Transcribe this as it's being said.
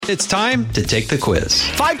It's time to take the quiz.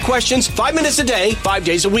 5 questions, 5 minutes a day, 5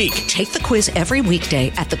 days a week. Take the quiz every weekday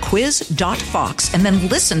at thequiz.fox and then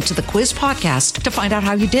listen to the quiz podcast to find out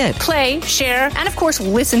how you did. Play, share, and of course,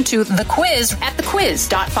 listen to the quiz at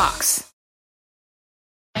thequiz.fox.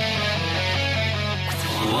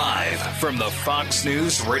 Live from the Fox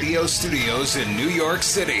News radio studios in New York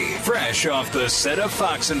City, fresh off the set of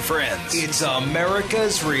Fox and Friends, it's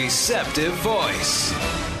America's receptive voice,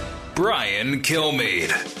 Brian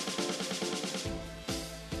Kilmeade.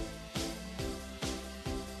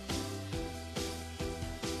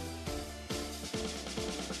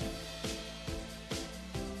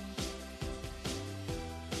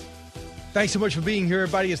 Thanks so much for being here,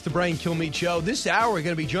 everybody. It's the Brian Kilmeade Show. This hour, we're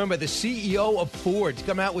going to be joined by the CEO of Ford to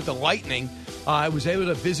come out with the lightning. I was able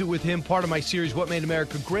to visit with him, part of my series, What Made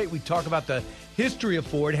America Great. We talk about the history of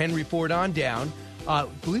Ford, Henry Ford on down.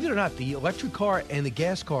 Believe it or not, the electric car and the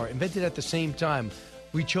gas car invented at the same time.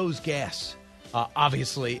 We chose gas,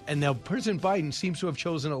 obviously, and now President Biden seems to have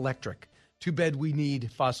chosen electric. Too bad we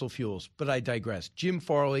need fossil fuels, but I digress. Jim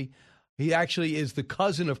Farley. He actually is the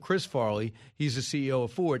cousin of Chris Farley. He's the CEO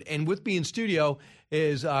of Ford. And with me in studio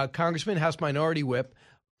is Congressman, House Minority Whip,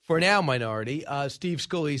 for now minority, Steve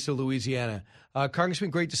Scalise of Louisiana.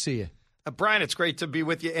 Congressman, great to see you. Brian, it's great to be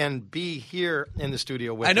with you and be here in the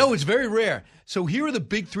studio with you. I know, it's very rare. So here are the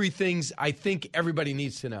big 3 things I think everybody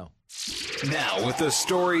needs to know. Now, with the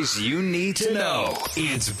stories you need to know,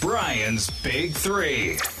 it's Brian's Big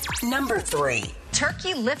 3. Number 3.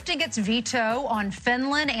 Turkey lifting its veto on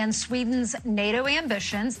Finland and Sweden's NATO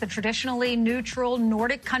ambitions. The traditionally neutral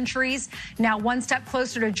Nordic countries now one step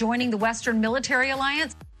closer to joining the Western military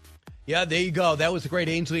alliance. Yeah, there you go. That was the great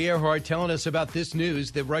Ainsley Earhart telling us about this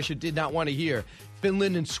news that Russia did not want to hear.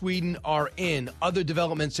 Finland and Sweden are in. Other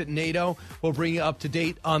developments at NATO will bring you up to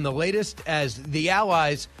date on the latest as the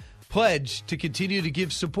allies pledge to continue to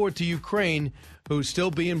give support to Ukraine, who's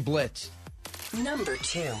still being blitzed. Number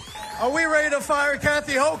 2. Are we ready to fire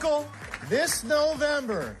Kathy Hochul? This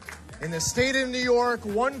November, in the state of New York,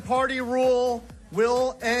 one-party rule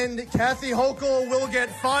will end. Kathy Hochul will get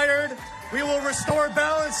fired. We will restore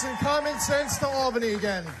balance and common sense to Albany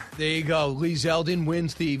again. There you go. Lee Zeldin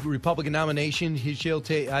wins the Republican nomination.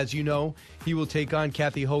 As you know, he will take on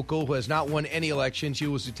Kathy Hochul, who has not won any elections. She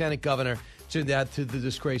was lieutenant governor to the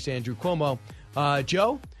disgraced Andrew Cuomo.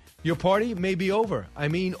 Joe? Your party may be over. I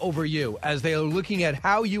mean, over you, as they are looking at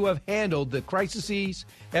how you have handled the crises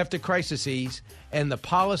after crises and the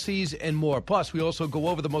policies and more. Plus, we also go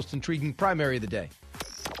over the most intriguing primary of the day.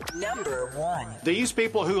 Number 1. These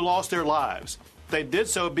people who lost their lives, they did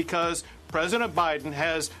so because President Biden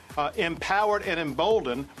has empowered and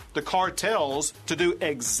emboldened the cartels to do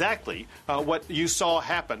exactly what you saw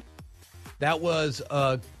happen. That was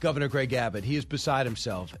Governor Greg Abbott. He is beside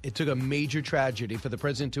himself. It took a major tragedy for the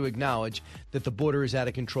president to acknowledge that the border is out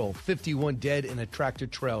of control. 51 dead in a tractor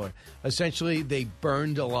trailer. Essentially, they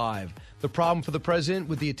burned alive. The problem for the president,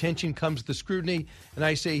 with the attention comes the scrutiny, and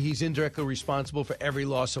I say he's indirectly responsible for every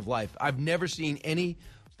loss of life. I've never seen any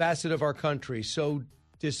facet of our country so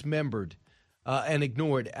dismembered and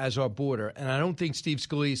ignored as our border. And I don't think, Steve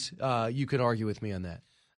Scalise, you could argue with me on that.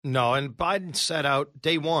 No, and Biden set out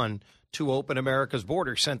day one to open America's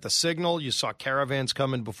border. Sent the signal. You saw caravans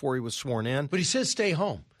coming before he was sworn in. But he says stay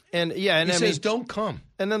home. And yeah, and he says don't come.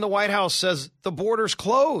 And then the White House says the border's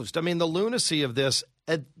closed. I mean, the lunacy of this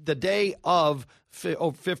at the day of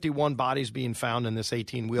 51 bodies being found in this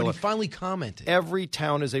 18-wheeler. But he finally commented. Every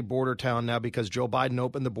town is a border town now because Joe Biden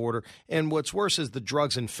opened the border. And what's worse is the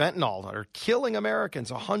drugs and fentanyl that are killing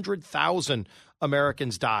Americans. 100,000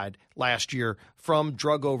 Americans died last year from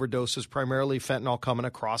drug overdoses, primarily fentanyl coming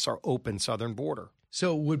across our open southern border.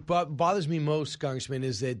 So what bothers me most, Congressman,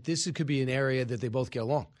 is that this could be an area that they both get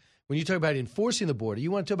along. When you talk about enforcing the border, you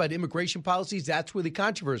want to talk about immigration policies, that's where the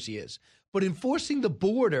controversy is. But enforcing the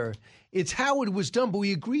border, it's how it was done, but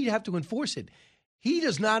we agreed to have to enforce it. He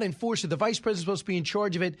does not enforce it. The vice president's supposed to be in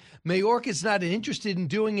charge of it. Mayorkas not interested in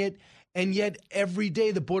doing it, and yet every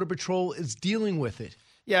day the Border Patrol is dealing with it.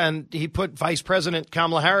 Yeah, and he put Vice President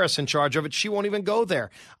Kamala Harris in charge of it. She won't even go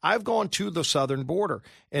there. I've gone to the southern border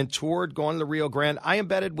and toured, gone to the Rio Grande. I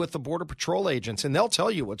embedded with the Border Patrol agents, and they'll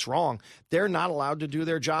tell you what's wrong. They're not allowed to do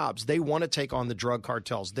their jobs. They want to take on the drug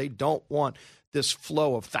cartels. They don't want this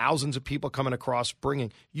flow of thousands of people coming across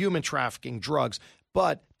bringing human trafficking, drugs,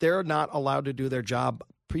 but they're not allowed to do their job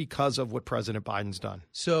because of what President Biden's done.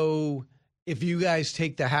 So if you guys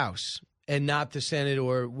take the House and not the Senate,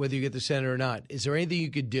 or whether you get the Senate or not, is there anything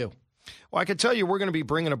you could do? Well, I can tell you we're going to be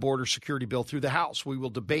bringing a border security bill through the House. We will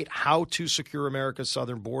debate how to secure America's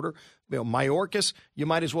southern border. Mayorkas, you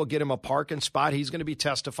might as well get him a parking spot. He's going to be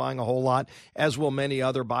testifying a whole lot, as will many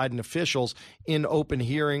other Biden officials, in open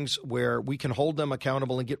hearings where we can hold them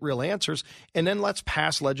accountable and get real answers. And then let's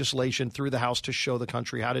pass legislation through the House to show the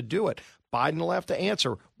country how to do it. Biden will have to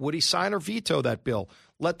answer. Would he sign or veto that bill?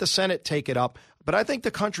 Let the Senate take it up. But I think the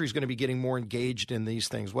country is going to be getting more engaged in these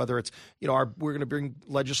things, whether it's, we're going to bring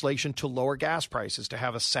legislation to lower gas prices, to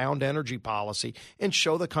have a sound energy policy and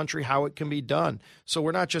show the country how it can be done. So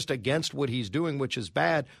we're not just against what he's doing, which is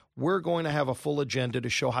bad. We're going to have a full agenda to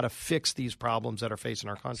show how to fix these problems that are facing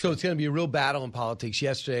our country. So it's going to be a real battle in politics.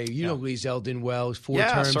 Yesterday, know Lee Zeldin well, 4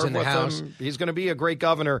 terms served in the with House. Him. He's going to be a great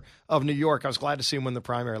governor of New York. I was glad to see him win the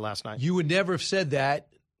primary last night. You would never have said that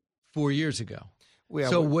 4 years ago. Yeah,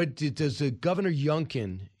 so does the Governor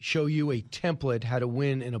Youngkin show you a template how to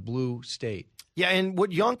win in a blue state? Yeah, and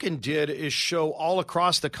what Youngkin did is show all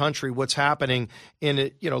across the country what's happening in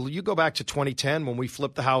it. You go back to 2010 when we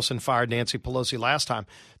flipped the House and fired Nancy Pelosi last time.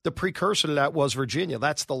 The precursor to that was Virginia.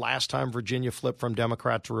 That's the last time Virginia flipped from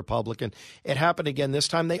Democrat to Republican. It happened again this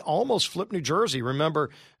time. They almost flipped New Jersey.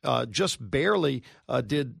 Remember, just barely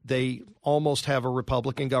did they almost have a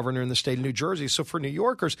Republican governor in the state of New Jersey. So for New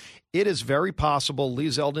Yorkers, it is very possible. Lee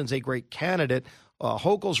Zeldin's a great candidate.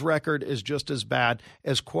 Hochul's record is just as bad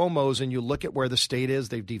as Cuomo's, and you look at where the state is.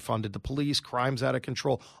 They've defunded the police, crime's out of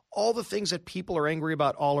control. All the things that people are angry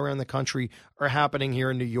about all around the country are happening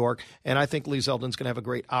here in New York, and I think Lee Zeldin's going to have a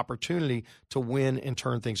great opportunity to win and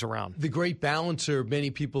turn things around. The great balancer,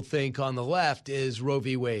 many people think on the left, is Roe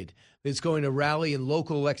v. Wade. It's going to rally in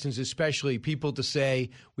local elections, especially people to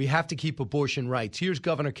say we have to keep abortion rights. Here's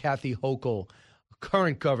Governor Kathy Hochul,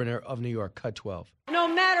 current governor of New York, cut 12. No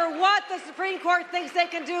matter what the Supreme Court thinks they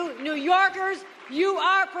can do, New Yorkers, you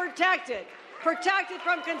are protected. Protected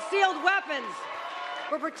from concealed weapons.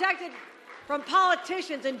 We're protected from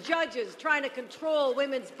politicians and judges trying to control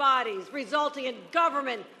women's bodies, resulting in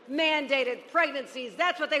government-mandated pregnancies.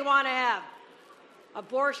 That's what they want to have.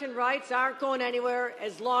 Abortion rights aren't going anywhere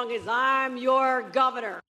as long as I'm your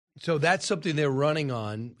governor. So that's something they're running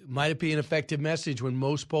on. Might it be an effective message when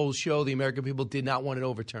most polls show the American people did not want it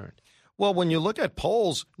overturned? Well, when you look at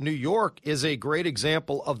polls, New York is a great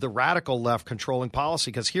example of the radical left controlling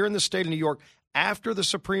policy, because here in the state of New York, after the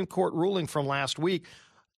Supreme Court ruling from last week,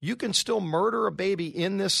 you can still murder a baby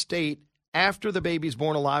in this state after the baby's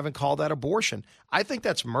born alive and call that abortion. I think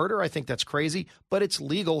that's murder. I think that's crazy, but it's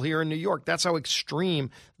legal here in New York. That's how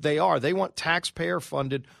extreme they are. They want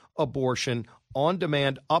taxpayer-funded abortion on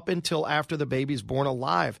demand up until after the baby's born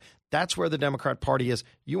alive. That's where the Democrat Party is.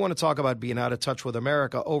 You want to talk about being out of touch with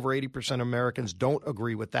America. Over 80% of Americans don't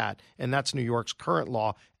agree with that. And that's New York's current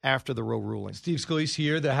law after the Roe ruling. Steve Scalise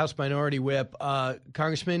here, the House Minority Whip.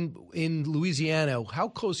 Congressman, in Louisiana, how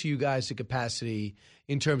close are you guys to capacity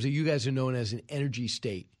in terms of you guys are known as an energy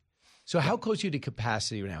state? So how close are you to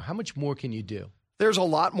capacity right now? How much more can you do? There's a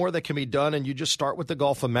lot more that can be done, and you just start with the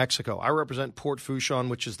Gulf of Mexico. I represent Port Fourchon,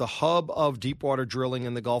 which is the hub of deepwater drilling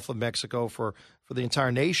in the Gulf of Mexico for the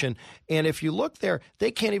entire nation. And if you look there,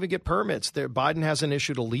 they can't even get permits. Biden hasn't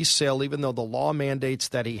issued a lease sale, even though the law mandates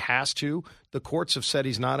that he has to. The courts have said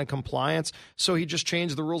he's not in compliance. So he just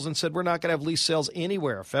changed the rules and said, we're not going to have lease sales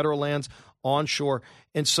anywhere, federal lands, onshore.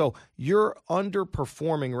 And so you're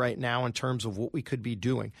underperforming right now in terms of what we could be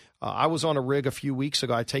doing. I was on a rig a few weeks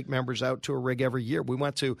ago. I take members out to a rig every year. We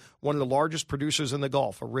went to one of the largest producers in the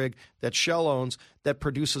Gulf, a rig that Shell owns that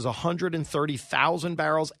produces 130,000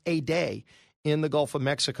 barrels a day in the Gulf of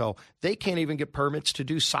Mexico. They can't even get permits to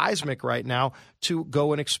do seismic right now to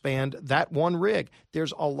go and expand that one rig.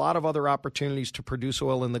 There's a lot of other opportunities to produce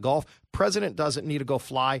oil in the Gulf. President doesn't need to go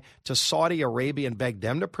fly to Saudi Arabia and beg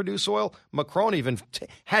them to produce oil. Macron even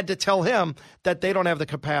had to tell him that they don't have the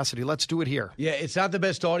capacity. Let's do it here. Yeah, it's not the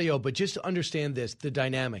best audio, but just to understand this, the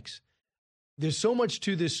dynamics. There's so much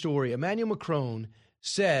to this story. Emmanuel Macron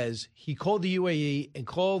says he called the UAE and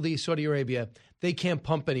called the Saudi Arabia. They can't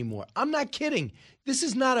pump anymore. I'm not kidding. This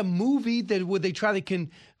is not a movie where they try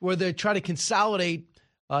to consolidate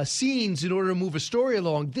scenes in order to move a story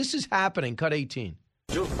along. This is happening. Cut 18.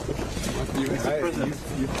 You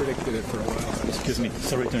predicted it for a while. Excuse me,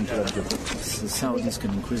 sorry to interrupt you. The Saudis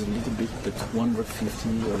can increase a little bit, but 150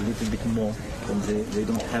 or a little bit more, and they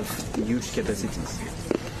don't have huge capacities.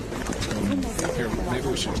 Here, maybe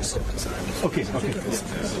we should just step aside. Okay.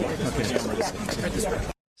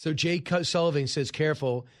 So Jay Sullivan says,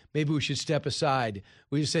 careful, maybe we should step aside.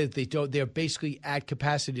 We just say that they're basically at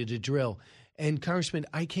capacity to drill. And Congressman,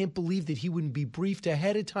 I can't believe that he wouldn't be briefed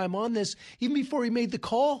ahead of time on this, even before he made the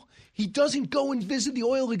call. He doesn't go and visit the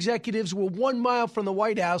oil executives. We're 1 mile from the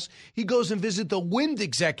White House. He goes and visits the wind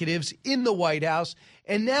executives in the White House.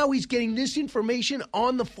 And now he's getting this information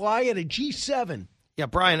on the fly at a G7. Yeah,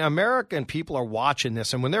 Brian, American people are watching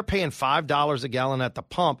this, and when they're paying $5 a gallon at the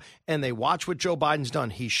pump and they watch what Joe Biden's done,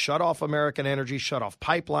 he shut off American energy, shut off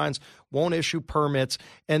pipelines, won't issue permits,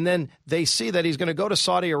 and then they see that he's going to go to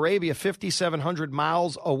Saudi Arabia 5,700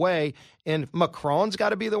 miles away, and Macron's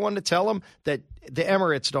got to be the one to tell him that the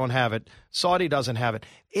Emirates don't have it, Saudi doesn't have it.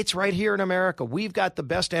 It's right here in America. We've got the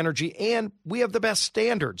best energy, and we have the best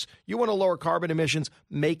standards. You want to lower carbon emissions,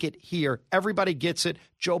 make it here. Everybody gets it.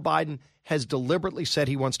 Joe Biden has deliberately said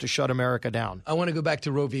he wants to shut America down. I want to go back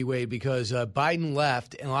to Roe v. Wade because Biden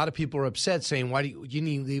left, and a lot of people are upset saying, why do you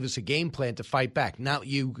need to leave us a game plan to fight back? Now,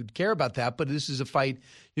 you could care about that, but this is a fight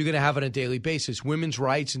you're going to have on a daily basis. Women's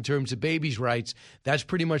rights in terms of babies' rights, that's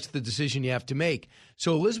pretty much the decision you have to make.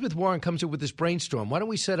 So Elizabeth Warren comes up with this brainstorm. Why don't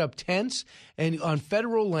we set up tents and on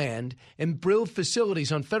federal land and build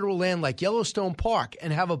facilities on federal land like Yellowstone Park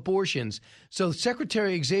and have abortions? So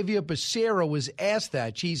Secretary Xavier Becerra was asked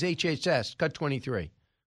that. She's HHS, cut 23.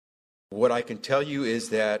 What I can tell you is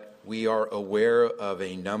that we are aware of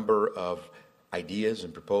a number of ideas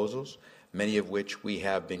and proposals, many of which we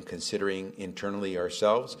have been considering internally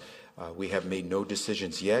ourselves. We have made no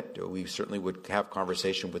decisions yet. We certainly would have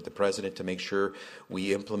conversation with the president to make sure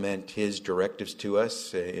we implement his directives to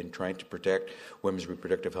us in trying to protect women's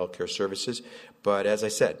reproductive health care services. But as I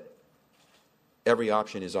said, every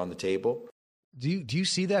option is on the table. Do you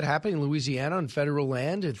see that happening in Louisiana on federal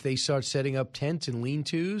land if they start setting up tents and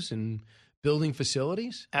lean-tos and building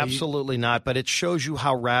facilities? Absolutely not, but it shows you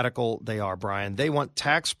how radical they are, Brian. They want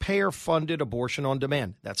taxpayer-funded abortion on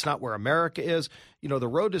demand. That's not where America is. You know, the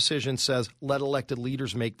Roe decision says let elected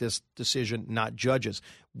leaders make this decision, not judges.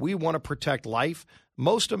 We want to protect life.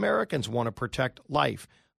 Most Americans want to protect life.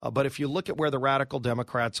 But if you look at where the radical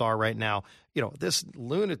Democrats are right now, you know, this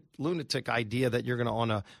lunatic idea that you're going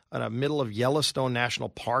to, on a middle of Yellowstone National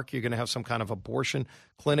Park, you're going to have some kind of abortion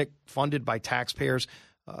clinic funded by taxpayers.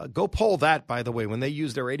 Go poll that, by the way. When they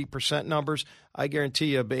use their 80% numbers, I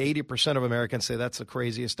guarantee you 80% of Americans say that's the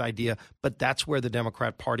craziest idea. But that's where the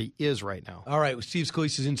Democrat Party is right now. All right. Well, Steve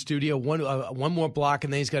Scalise is in studio. One more block,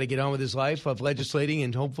 and then he's got to get on with his life of legislating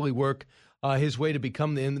and hopefully work his way to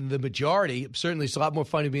become the majority. Certainly, it's a lot more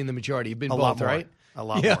fun to be in the majority. You've been both, right? A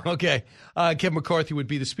lot more. Okay. Kevin McCarthy would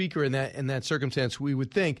be the speaker in that circumstance, we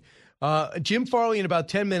would think. Jim Farley in about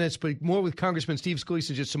 10 minutes, but more with Congressman Steve Scalise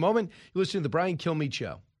in just a moment. You're listening to the Brian Kilmeade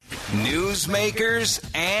Show. Newsmakers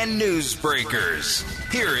and newsbreakers.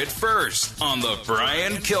 Hear it first on the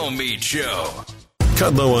Brian Kilmeade Show.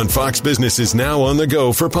 Kudlow on Fox Business is now on the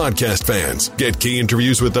go for podcast fans. Get key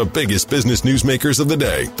interviews with the biggest business newsmakers of the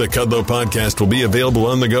day. The Kudlow podcast will be available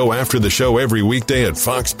on the go after the show every weekday at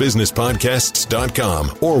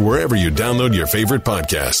foxbusinesspodcasts.com or wherever you download your favorite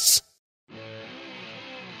podcasts.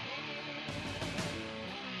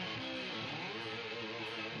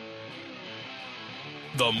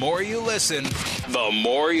 The more you listen, the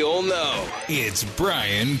more you'll know. It's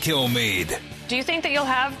Brian Kilmeade. Do you think that you'll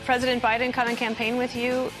have President Biden come and campaign with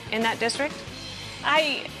you in that district?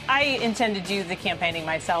 I intend to do the campaigning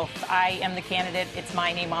myself. I am the candidate. It's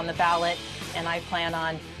my name on the ballot, and I plan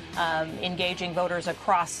on engaging voters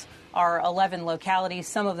across our 11 localities,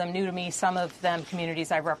 some of them new to me, some of them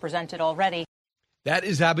communities I've represented already. That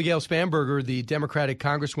is Abigail Spanberger, the Democratic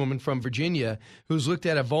Congresswoman from Virginia, who's looked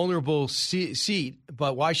at a vulnerable seat.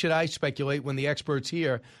 But why should I speculate when the experts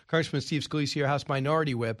here, Congressman Steve Scalise here, House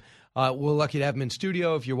Minority Whip, we're lucky to have him in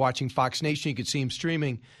studio. If you're watching Fox Nation, you could see him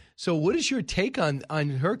streaming. So what is your take on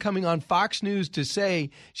her coming on Fox News to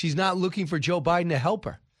say she's not looking for Joe Biden to help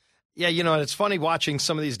her? Yeah, you know, it's funny watching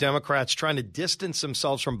some of these Democrats trying to distance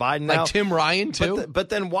themselves from Biden now. Like Tim Ryan, too? But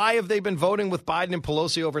then why have they been voting with Biden and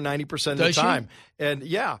Pelosi over 90% of the time? And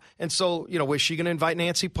so, you know, was she going to invite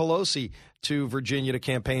Nancy Pelosi to Virginia to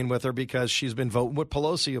campaign with her because she's been voting with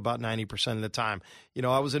Pelosi about 90% of the time? You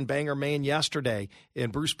know, I was in Bangor, Maine yesterday,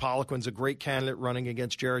 and Bruce Poliquin's a great candidate running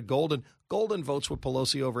against Jared Golden. Golden votes with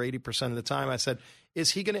Pelosi over 80% of the time. I said,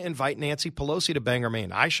 is he going to invite Nancy Pelosi to Bangor,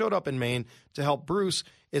 Maine? I showed up in Maine to help Bruce.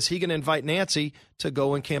 Is he going to invite Nancy to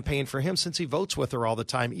go and campaign for him since he votes with her all the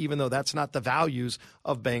time, even though that's not the values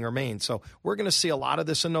of Bangor, Maine? So we're going to see a lot of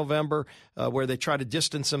this in November where they try to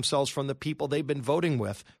distance themselves from the people they've been voting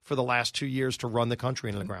with for the last 2 years to run the country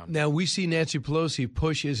into the ground. Now, we see Nancy Pelosi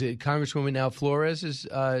push, is it Congresswoman Al Flores'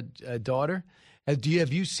 daughter? Have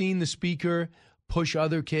you seen the speaker push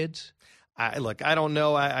other kids? I don't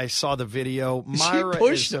know. I saw the video. Myra she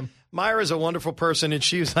pushed him. Myra's a wonderful person, and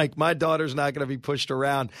she was like, my daughter's not going to be pushed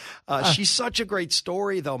around. She's such a great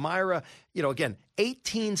story, though. Myra, again,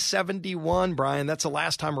 1871, Brian, that's the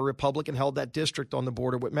last time a Republican held that district on the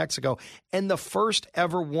border with Mexico. And the first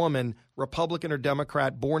ever woman, Republican or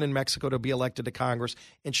Democrat, born in Mexico to be elected to Congress.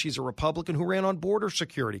 And she's a Republican who ran on border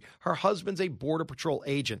security. Her husband's a Border Patrol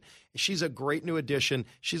agent. She's a great new addition.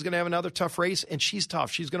 She's going to have another tough race, and she's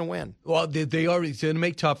tough. She's going to win. Well, they are going to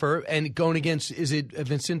make tougher. And going against, is it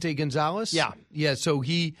Vicente Gonzalez? Yeah. Yeah, so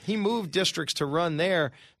he moved districts to run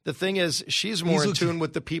there. The thing is, she's more in tune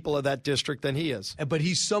with the people of that district than he is. But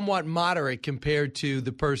he's somewhat moderate compared to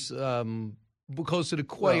the person closer to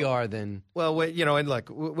Cuellar than. Well, and look,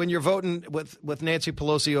 when you're voting with Nancy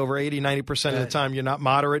Pelosi over 80, 90% of the time, you're not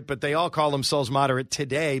moderate, but they all call themselves moderate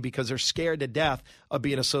today because they're scared to death of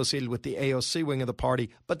being associated with the AOC wing of the party,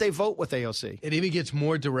 but they vote with AOC. It even gets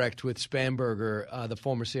more direct with Spanberger, the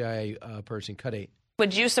former CIA person, Cut 8.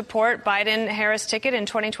 Would you support Biden-Harris ticket in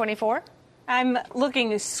 2024? I'm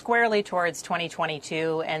looking squarely towards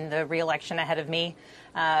 2022 and the re-election ahead of me,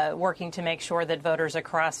 working to make sure that voters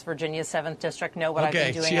across Virginia's 7th District know what I've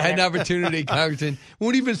been doing. So you had an opportunity, Congressman.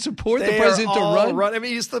 Won't even support the They president are to all run? I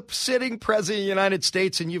mean, he's the sitting president of the United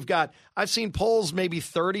States, and I've seen polls, maybe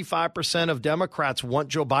 35% of Democrats want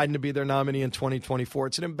Joe Biden to be their nominee in 2024.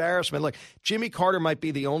 It's an embarrassment. Look, Jimmy Carter might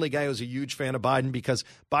be the only guy who's a huge fan of Biden because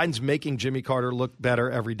Biden's making Jimmy Carter look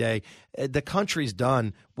better every day. The country's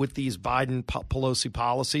done with these Biden-Pelosi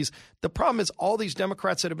policies. The problem is all these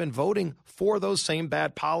Democrats that have been voting for those same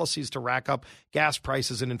bad policies to rack up gas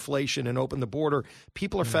prices and inflation and open the border,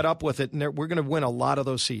 people are fed up with it, and we're going to win a lot of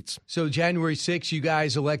those seats. So January 6th, you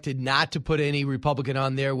guys elected not to put any Republican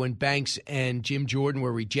on there when Banks and Jim Jordan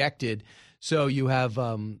were rejected. So you have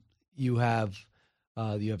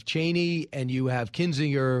Cheney and you have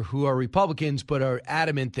Kinzinger, who are Republicans but are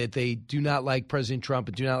adamant that they do not like President Trump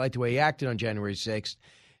and do not like the way he acted on January 6th.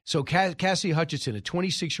 So Cassidy Hutchinson, a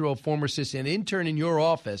 26-year-old former assistant intern in your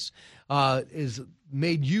office, is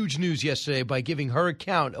made huge news yesterday by giving her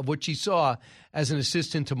account of what she saw as an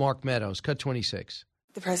assistant to Mark Meadows. Cut 26.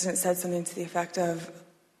 The president said something to the effect of,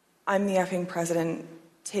 "I'm the effing president.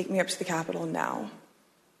 Take me up to the Capitol now."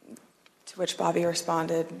 To which Bobby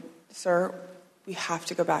responded, "Sir, we have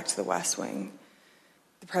to go back to the West Wing."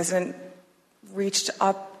 The president reached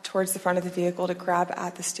up towards the front of the vehicle to grab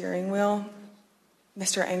at the steering wheel.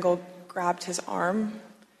 Mr. Engel grabbed his arm,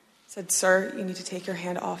 said, "Sir, you need to take your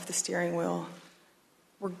hand off the steering wheel.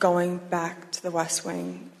 We're going back to the West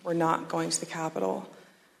Wing. We're not going to the Capitol."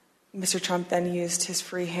 Mr. Trump then used his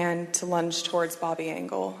free hand to lunge towards Bobby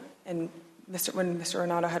Engel. And when Mr.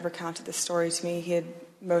 Renato had recounted this story to me, he had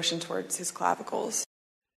motioned towards his clavicles.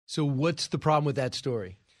 So what's the problem with that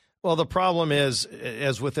story? Well, the problem is,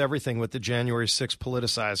 as with everything with the January 6th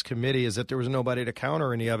politicized committee, is that there was nobody to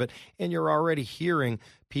counter any of it. And you're already hearing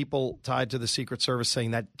people tied to the Secret Service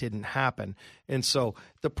saying that didn't happen. And so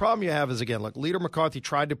the problem you have is, again, look, Leader McCarthy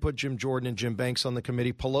tried to put Jim Jordan and Jim Banks on the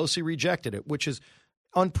committee. Pelosi rejected it, which is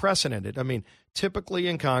unprecedented. I mean, typically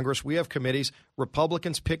in Congress, we have committees.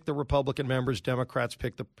 Republicans pick the Republican members. Democrats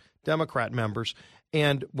pick the Democrat members.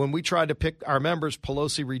 And when we tried to pick our members,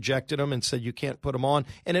 Pelosi rejected them and said, you can't put them on.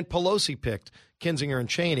 And then Pelosi picked Kinzinger and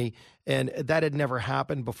Cheney. And that had never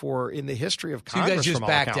happened before in the history of Congress. So you guys just from all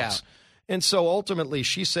backed accounts. out. And so ultimately,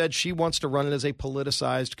 she said she wants to run it as a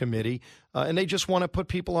politicized committee, and they just want to put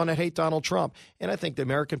people on that hate Donald Trump. And I think the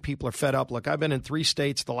American people are fed up. Look, I've been in 3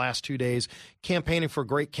 states the last 2 days campaigning for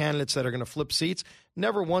great candidates that are going to flip seats.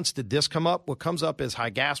 Never once did this come up. What comes up is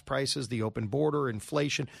high gas prices, the open border,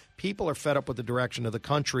 inflation. People are fed up with the direction of the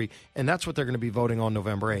country, and that's what they're going to be voting on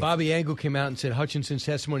November 8th. Bobby Engel came out and said Hutchinson's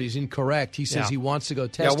testimony is incorrect. He says he wants to go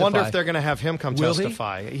testify. Yeah, I wonder if they're going to have him come Will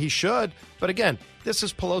testify. He should. But again, this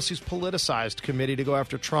is Pelosi's politicized committee to go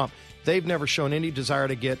after Trump. They've never shown any desire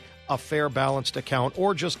to get a fair, balanced account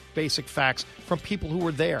or just basic facts from people who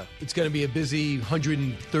were there. It's going to be a busy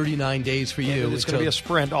 139 days for you. It's going to be a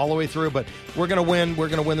sprint all the way through, but we're going to win. We're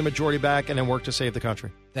going to win the majority back and then work to save the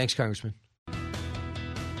country. Thanks, Congressman.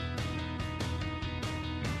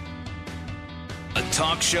 A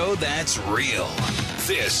talk show that's real.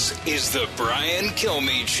 This is the Brian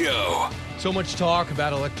Kilmeade Show. So much talk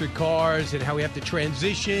about electric cars and how we have to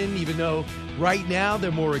transition, even though right now they're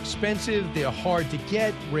more expensive, they're hard to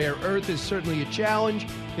get. Rare earth is certainly a challenge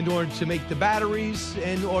in order to make the batteries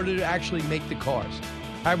and in order to actually make the cars.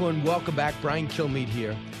 Hi, everyone. Welcome back. Brian Kilmeade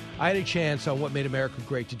here. I had a chance on What Made America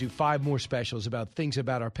Great to do 5 more specials about things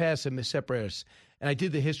about our past that may separate us and I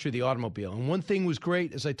did the history of the automobile. And one thing was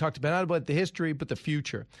great, as I talked about, not about the history, but the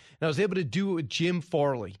future. And I was able to do it with Jim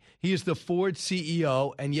Farley. He is the Ford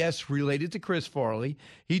CEO, and yes, related to Chris Farley.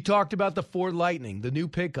 He talked about the Ford Lightning, the new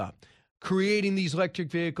pickup, creating these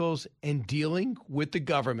electric vehicles and dealing with the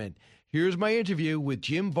government. Here's my interview with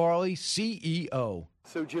Jim Farley, CEO.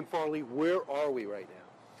 So, Jim Farley, where are we right now?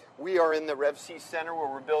 We are in the Rev C Center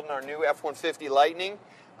where we're building our new F-150 Lightning,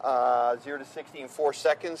 0 to 60 in 4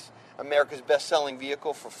 seconds. America's best-selling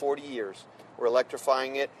vehicle for 40 years. We're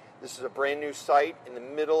electrifying it. This is a brand new site in the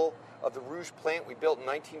middle of the Rouge plant we built in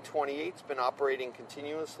 1928. It's been operating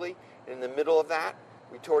continuously. And in the middle of that,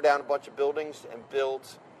 we tore down a bunch of buildings and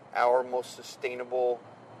built our most sustainable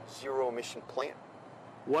zero-emission plant.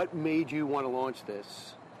 What made you want to launch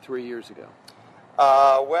this 3 years ago?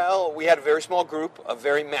 Well, we had a very small group of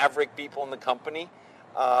very maverick people in the company.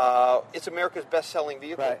 It's America's best-selling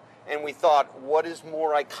vehicle. Right. And we thought, what is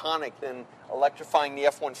more iconic than electrifying the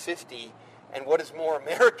F-150? And what is more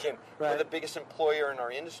American? Right. We're the biggest employer in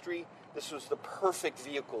our industry. This was the perfect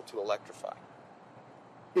vehicle to electrify.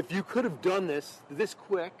 If you could have done this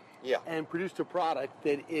quick and produced a product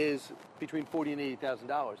that is between $40,000 and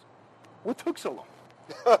 $80,000, what took so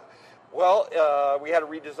long? Well, we had to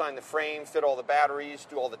redesign the frame, fit all the batteries,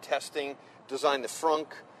 do all the testing, design the frunk,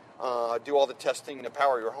 do all the testing to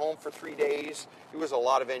power your home for 3 days. It was a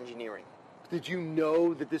lot of engineering. Did you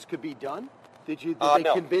know that this could be done? Did they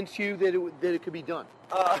no. convince you that it could be done?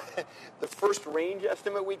 The first range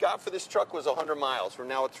estimate we got for this truck was 100 miles. We're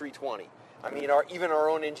now at 320. I mean, even our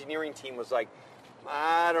own engineering team was like,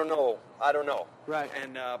 I don't know. Right.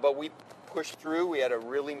 And but we pushed through. We had a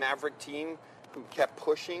really maverick team who kept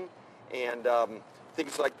pushing, and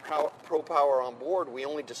things like ProPower on board, we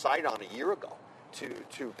only decided on a year ago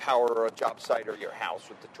to power a job site or your house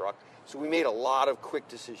with the truck. So we made a lot of quick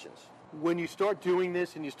decisions. When you start doing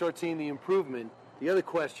this and you start seeing the improvement, the other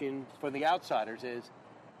question for the outsiders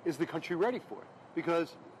is the country ready for it?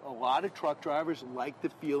 Because a lot of truck drivers like the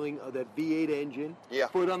feeling of that V8 engine,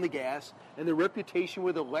 foot on the gas, and the reputation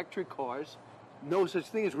with electric cars. No such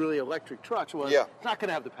thing as really electric trucks. Well, it's not going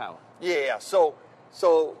to have the power. Yeah. So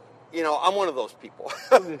you know, I'm one of those people,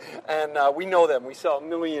 and we know them. We sell 1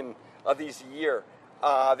 million of these a year.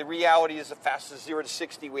 The reality is the fastest 0 to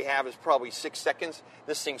 60 we have is probably 6 seconds.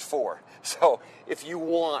 This thing's 4. So if you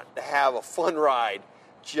want to have a fun ride,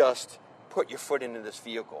 just put your foot into this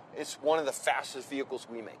vehicle. It's one of the fastest vehicles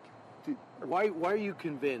we make. Why are you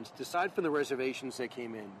convinced, aside from the reservations that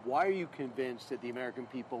came in, why are you convinced that the American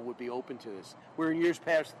people would be open to this, where in years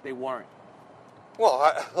past they weren't?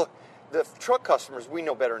 Well, the truck customers, we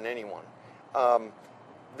know better than anyone.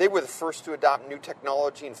 They were the first to adopt new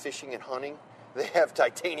technology in fishing and hunting. They have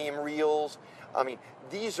titanium reels. I mean,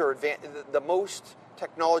 these are the most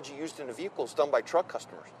technology used in a vehicle is done by truck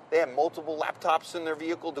customers. They have multiple laptops in their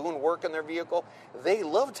vehicle, doing work in their vehicle. They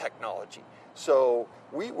love technology. So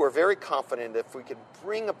we were very confident if we could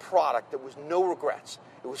bring a product that was no regrets,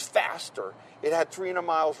 it was faster, it had 300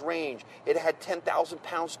 miles range, it had 10,000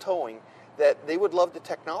 pounds towing, that they would love the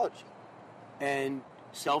technology. And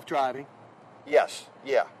self-driving? Yes,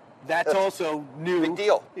 yeah. That's also new. Big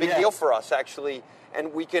deal. Big deal for us, actually.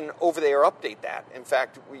 And we can over-the-air update that. In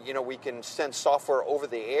fact, we can send software over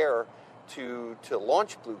the air to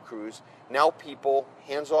launch Blue Cruise. Now people,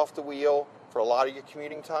 hands off the wheel for a lot of your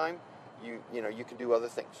commuting time, you can do other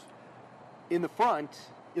things. In the front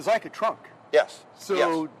is like a trunk. Yes.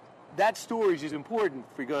 So that storage is important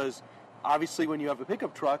because obviously when you have a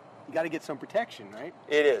pickup truck, you got to get some protection, right?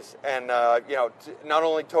 It is. And, not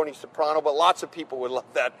only Tony Soprano, but lots of people would love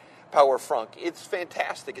that power frunk. It's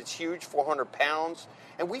fantastic. It's huge, 400 pounds.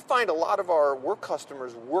 And we find a lot of our work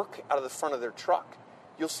customers work out of the front of their truck.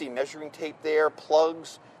 You'll see measuring tape there,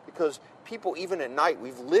 plugs, because people, even at night,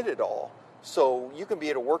 we've lit it all. So you can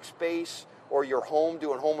be at a workspace or your home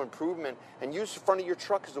doing home improvement and use the front of your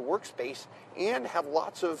truck as a workspace and have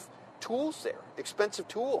lots of tools there, expensive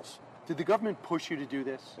tools. Did the government push you to do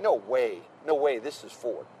this? No way. No way. This is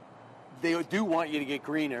Ford. They do want you to get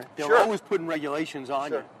greener. They're Sure. always putting regulations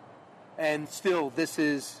on you. And still, this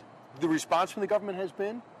is the response from the government has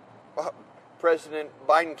been? President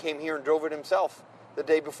Biden came here and drove it himself the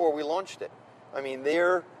day before we launched it. I mean,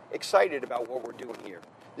 they're excited about what we're doing here.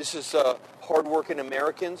 This is hardworking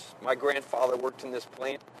Americans. My grandfather worked in this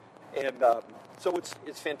plant. And so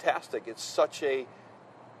it's fantastic. It's such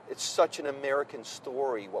an American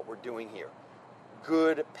story, what we're doing here.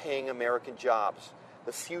 Good paying American jobs.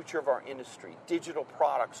 The future of our industry. Digital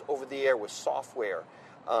products over the air with software.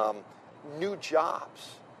 New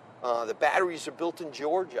jobs. The batteries are built in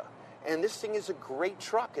Georgia. And this thing is a great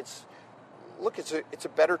truck. It's a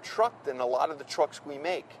better truck than a lot of the trucks we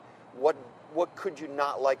make. What what could you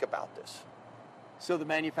not like about this? So the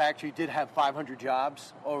manufacturer did have 500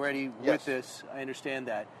 jobs already with this. I understand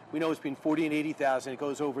that. We know it's been 40 and 80,000. It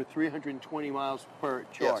goes over 320 miles per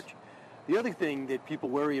charge. Yes. The other thing that people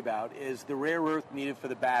worry about is the rare earth needed for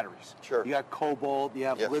the batteries. Sure. You got cobalt, you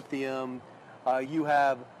have lithium, you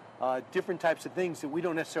have different types of things that we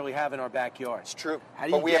don't necessarily have in our backyard. It's true, How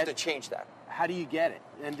do but you we get, have to change that. How do you get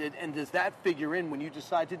it? And does that figure in when you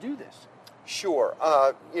decide to do this? Sure.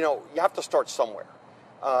 You have to start somewhere.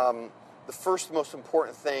 The first most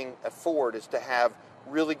important thing at Ford is to have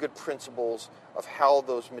really good principles of how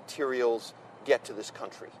those materials get to this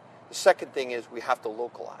country. The second thing is we have to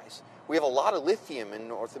localize. We have a lot of lithium in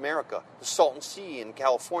North America, the Salton Sea in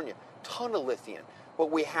California, ton of lithium,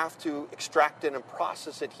 but we have to extract it and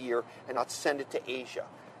process it here and not send it to Asia.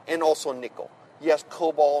 And also nickel. Yes,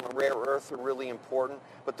 cobalt and rare earth are really important,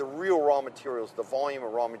 but the real raw materials, the volume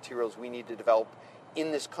of raw materials we need to develop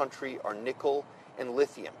in this country are nickel and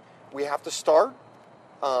lithium. We have to start,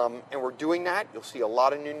 and we're doing that. You'll see a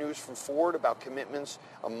lot of new news from Ford about commitments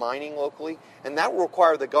of mining locally, and that will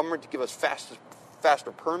require the government to give us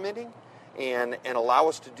faster permitting and allow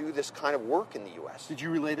us to do this kind of work in the U.S. Did you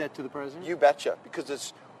relay that to the president? You betcha, because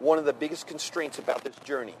it's one of the biggest constraints about this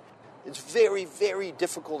journey. It's very, very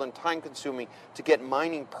difficult and time-consuming to get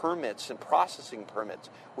mining permits and processing permits.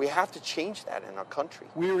 We have to change that in our country.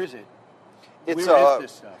 Where is it? It's Where is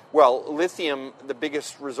this stuff? Well, lithium, the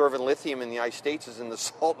biggest reserve in lithium in the United States is in the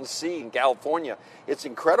Salton Sea in California. It's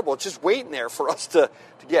incredible. It's just waiting there for us to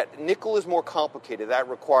get. Nickel is more complicated. That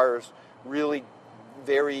requires really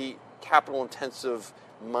very capital-intensive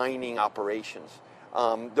mining operations.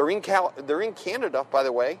 They're in Canada, by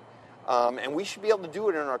the way, and we should be able to do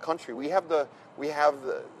it in our country. We have the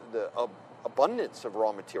abundance of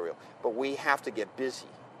raw material, but we have to get busy.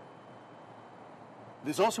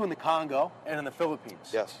 There's also in the Congo and in the Philippines.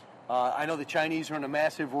 Yes. I know the Chinese are in a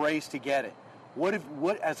massive race to get it.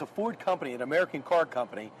 What as a Ford company, an American car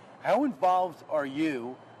company, how involved are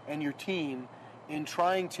you and your team in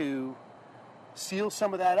trying to seal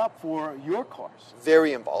some of that up for your cars?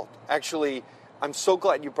 Very involved. Actually, I'm so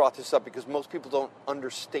glad you brought this up because most people don't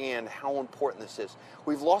understand how important this is.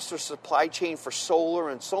 We've lost our supply chain for solar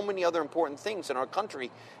and so many other important things in our country,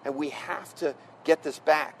 and we have to get this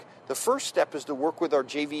back. The first step is to work with our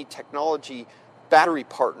JV Technology battery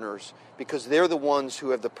partners because they're the ones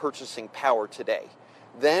who have the purchasing power today.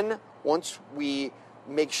 Then, once we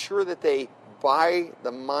make sure that they buy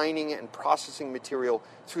the mining and processing material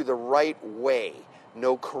through the right way,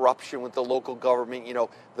 no corruption with the local government,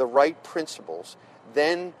 the right principles,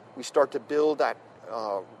 then we start to build that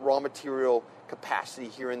raw material capacity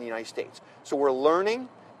here in the United States. So we're learning,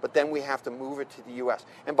 but then we have to move it to the U.S.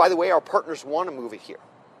 And by the way, our partners want to move it here.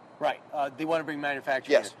 Right. They want to bring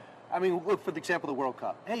manufacturing Yes. here. I mean, look, for the example of the World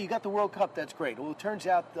Cup. Hey, you got the World Cup, that's great. Well, it turns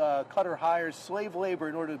out Qatar hires slave labor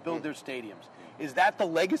in order to build their stadiums. Is that the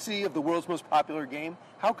legacy of the world's most popular game?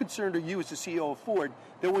 How concerned are you as the CEO of Ford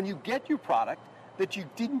that when you get your product, that you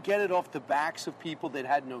didn't get it off the backs of people that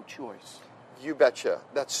had no choice? You betcha.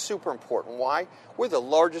 That's super important. Why? We're the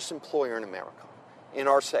largest employer in America, in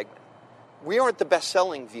our segment. We aren't the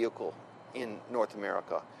best-selling vehicle in North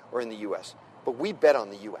America or in the U.S., but we bet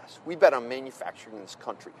on the U.S. We bet on manufacturing in this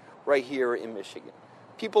country, right here in Michigan.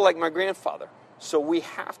 People like my grandfather. So we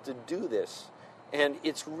have to do this, and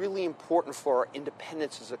it's really important for our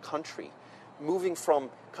independence as a country, moving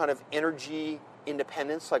from kind of energy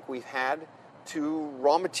independence like we've had to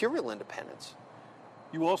raw material independence.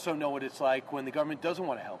 You also know what it's like when the government doesn't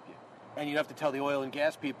want to help you. And you have to tell the oil and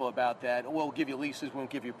gas people about that. Oh, we'll give you leases, we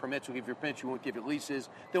won't give you permits, we'll give you permits, we won't give you leases.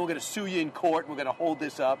 Then we're going to sue you in court, we're going to hold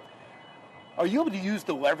this up. Are you able to use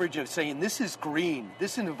the leverage of saying, this is green,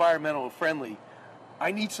 this is environmental friendly,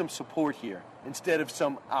 I need some support here, instead of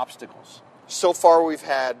some obstacles? So far, we've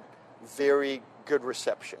had very good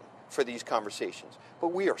reception for these conversations. But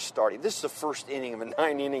we are starting. This is the first inning of a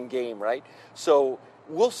 9-inning game, right? So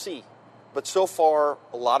we'll see. But so far,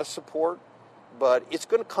 a lot of support. But it's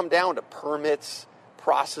going to come down to permits,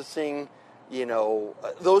 processing,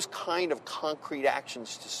 those kind of concrete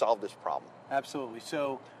actions to solve this problem. Absolutely.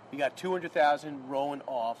 So you got 200,000 rolling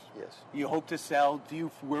off. Yes. You hope to sell. Do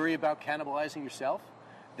you worry about cannibalizing yourself?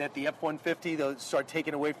 That the F-150, they'll start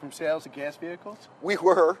taking away from sales of gas vehicles? We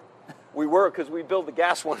were because we built the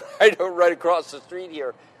gas one right across the street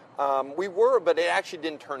here. We were, but it actually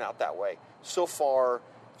didn't turn out that way. So far,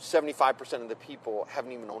 75% of the people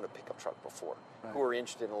haven't even owned a pickup truck before who are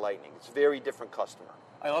interested in Lightning. It's a very different customer.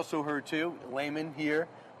 I also heard, too, layman here,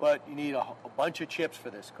 but you need a bunch of chips for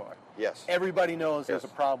this car. Yes. Everybody knows there's a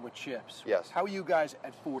problem with chips. Yes. How are you guys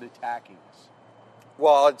at Ford attacking this?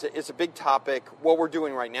 Well, it's a big topic. What we're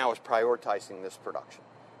doing right now is prioritizing this production.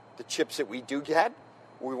 The chips that we do get,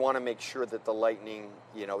 we want to make sure that the Lightning,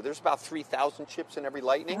 there's about 3,000 chips in every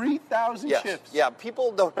Lightning. 3,000 chips? Yeah,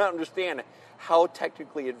 people don't understand how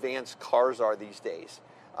technically advanced cars are these days.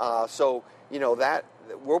 So that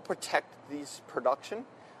we'll protect these production.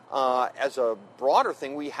 As a broader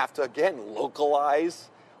thing, we have to, again, localize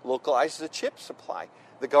the chip supply.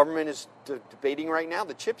 The government is debating right now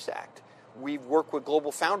the CHIPS Act. We work with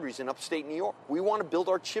Global Foundries in upstate New York. We want to build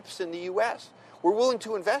our chips in the U.S. We're willing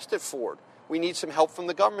to invest at Ford. We need some help from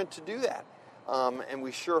the government to do that. And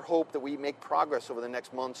we sure hope that we make progress over the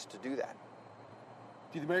next months to do that.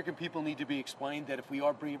 Do the American people need to be explained that if we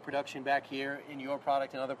are bringing production back here in your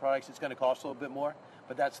product and other products, it's going to cost a little bit more,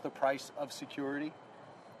 but that's the price of security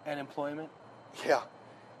and employment? Yeah.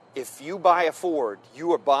 If you buy a Ford,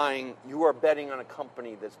 you are betting on a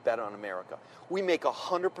company that's bet on America. We make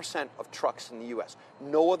 100% of trucks in the U.S.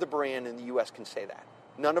 No other brand in the U.S. can say that.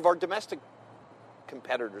 None of our domestic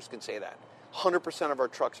competitors can say that. 100% of our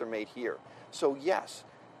trucks are made here. So yes,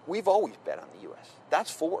 we've always bet on the U.S.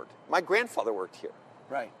 That's Ford. My grandfather worked here.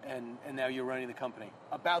 Right, and now you're running the company.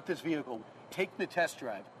 About this vehicle, take the test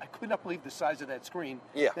drive. I could not believe the size of that screen.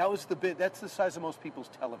 Yeah. That's the size of most people's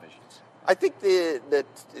televisions. I think the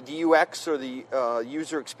UX or the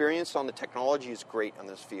user experience on the technology is great on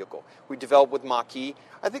this vehicle. We developed with Mach-E.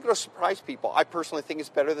 I think it'll surprise people. I personally think it's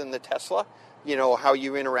better than the Tesla, how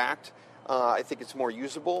you interact. I think it's more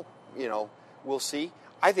usable. We'll see.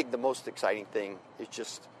 I think the most exciting thing is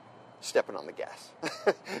just stepping on the gas.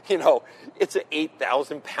 It's an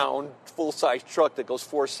 8,000-pound full-size truck that goes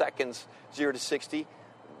 4 seconds, 0 to 60.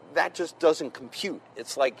 That just doesn't compute.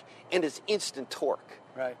 And it's instant torque.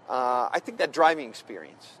 Right. I think that driving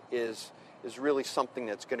experience is really something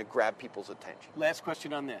that's going to grab people's attention. Last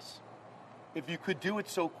question on this. If you could do it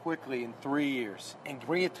so quickly in 3 years and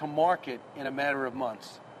bring it to market in a matter of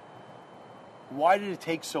months, why did it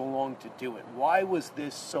take so long to do it? Why was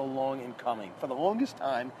this so long in coming? For the longest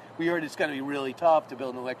time, we heard it's going to be really tough to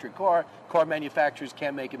build an electric car. Car manufacturers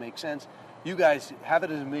can't make it make sense. You guys have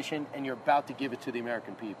it as a mission, and you're about to give it to the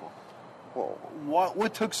American people. Well,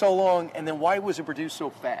 what took so long, and then why was it produced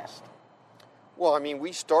so fast? Well,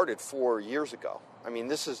 we started 4 years ago.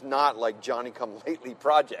 This is not like Johnny-come-lately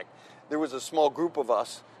project. There was a small group of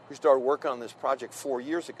us who started working on this project 4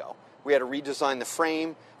 years ago. We had to redesign the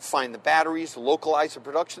frame, find the batteries, localize the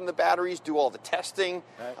production of the batteries, do all the testing,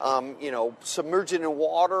 right. Submerge it in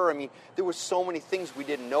water. There were so many things we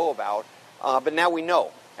didn't know about, but now we know,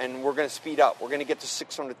 and we're going to speed up. We're going to get to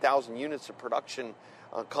 600,000 units of production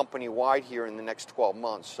company-wide here in the next 12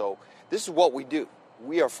 months. So this is what we do.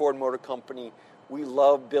 We are Ford Motor Company. We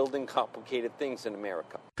love building complicated things in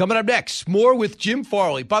America. Coming up next, more with Jim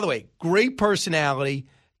Farley. By the way, great personality,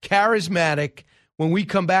 charismatic. When we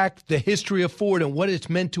come back, the history of Ford and what it's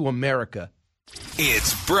meant to America.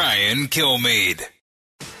 It's Brian Kilmeade.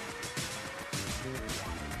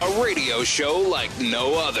 A radio show like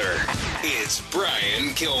no other. It's Brian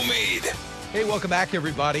Kilmeade. Hey, welcome back,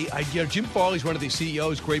 everybody. Jim Farley's one of these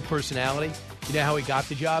CEOs, great personality. You know how he got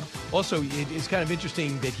the job? Also, it's kind of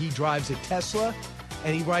interesting that he drives a Tesla,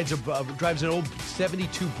 and he drives an old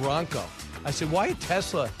 72 Bronco. I said, why a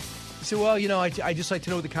Tesla? He said, well, I just like to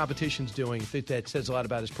know what the competition's doing. I think that says a lot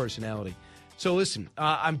about his personality. So listen,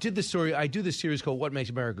 I do this series called What Makes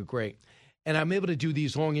America Great. And I'm able to do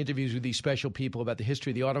these long interviews with these special people about the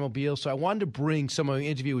history of the automobile. So I wanted to bring some of my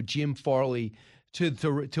interview with Jim Farley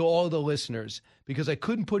to all the listeners because I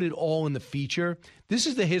couldn't put it all in the feature. This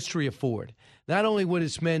is the history of Ford. Not only what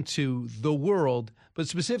it's meant to the world, but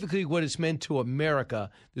specifically what it's meant to America,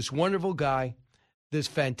 this wonderful guy, this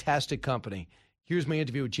fantastic company. Here's my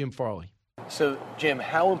interview with Jim Farley. So, Jim,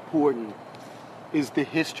 how important is the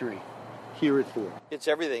history here at Ford? It's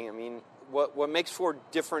everything. What makes Ford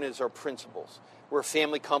different is our principles. We're a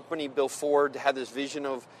family company. Bill Ford had this vision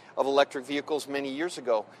of electric vehicles many years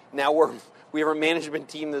ago. Now we have a management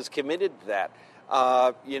team that's committed to that.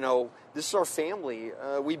 This is our family.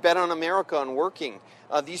 We bet on America and working.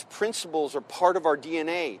 These principles are part of our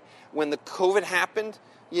DNA. When the COVID happened,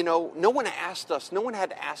 no one asked us. No one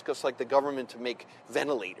had to ask us like the government to make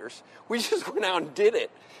ventilators. We just went out and did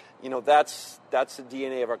it. That's the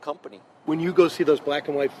DNA of our company. When you go see those black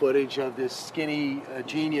and white footage of this skinny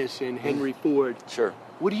genius in Henry Ford, sure.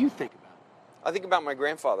 What do you think about? I think about my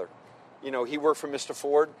grandfather. He worked for Mr.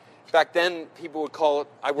 Ford. Back then, people would call it,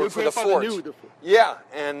 I work for the Fords. Knew the Ford. Yeah,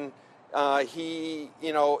 and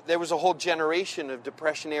there was a whole generation of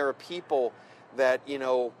Depression-era people that,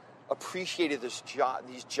 appreciated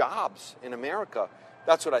these jobs in America.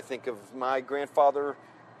 That's what I think of my grandfather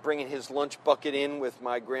bringing his lunch bucket in with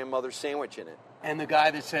my grandmother's sandwich in it. and the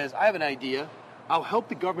guy that says, I have an idea, I'll help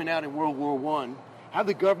the government out in World War I, have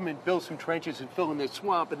the government build some trenches and fill in the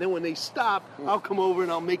swamp, and then when they stop, I'll come over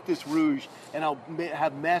and I'll make this Rouge, and I'll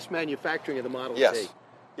have mass manufacturing of the Model T.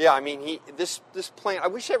 Yeah, I mean, this plant, I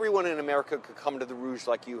wish everyone in America could come to the Rouge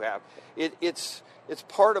like you have. It's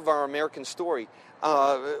part of our American story.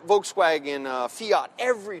 Volkswagen, Fiat,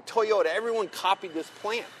 Toyota, everyone copied this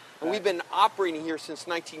plant. And we've been operating here since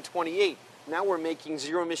 1928. Now we're making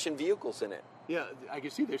zero-emission vehicles in it. Yeah, I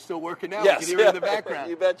can see they're still working now. Yes. You can hear it in the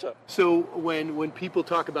background. You betcha. So when people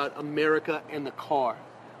talk about America and the car,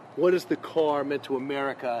 what is the car meant to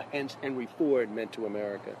America, hence Henry Ford meant to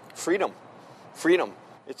America? Freedom. Freedom.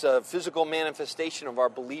 It's a physical manifestation of our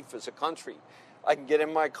belief as a country. I can get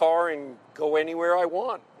in my car and go anywhere I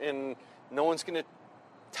want, and no one's going to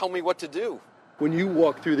tell me what to do. When you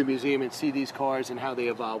walk through the museum and see these cars and how they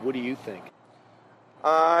evolve, what do you think?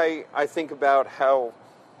 I think about how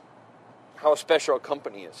special our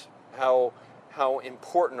company is, how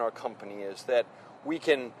important our company is, that we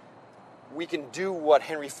can do what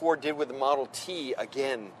Henry Ford did with the Model T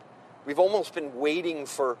again. We've almost been waiting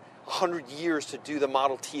for 100 years to do the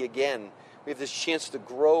Model T again. We have this chance to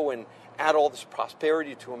grow and add all this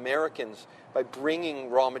prosperity to Americans by bringing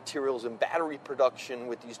raw materials and battery production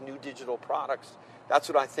with these new digital products. That's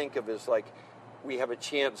what I think of as like we have a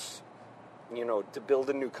chance, to build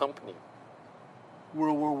a new company.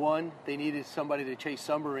 World War I, they needed somebody to chase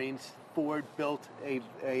submarines. Ford built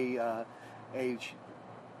a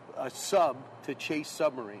sub to chase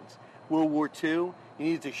submarines. World War II, you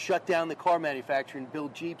needed to shut down the car manufacturer and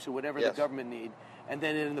build Jeeps or whatever the government needed. And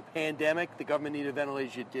then in the pandemic, the government needed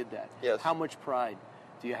ventilators, you did that. Yes. How much pride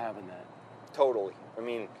do you have in that? Totally. I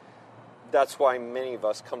mean, that's why many of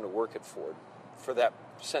us come to work at Ford, for that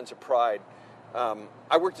sense of pride.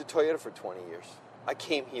 I worked at Toyota for 20 years. I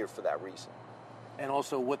came here for that reason. And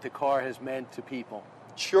also what the car has meant to people.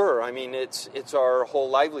 Sure. I mean, it's our whole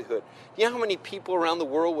livelihood. You know how many people around the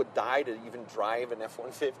world would die to even drive an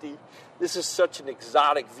F-150? This is such an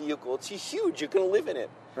exotic vehicle. It's huge. You can live in it.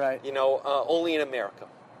 Right. Only in America.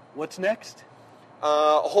 What's next?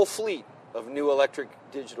 A whole fleet of new electric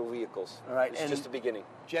digital vehicles. All right. It's just the beginning.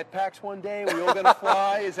 Jetpacks one day? Are we all going to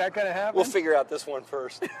fly? Is that going to happen? We'll figure out this one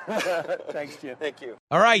first. Thanks, Jim. Thank you.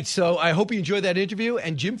 All right, so I hope you enjoyed that interview.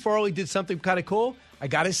 And Jim Farley did something kind of cool. I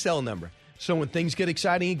got his cell number. So when things get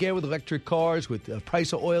exciting again with electric cars, with the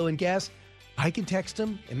price of oil and gas, I can text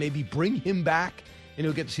him and maybe bring him back, and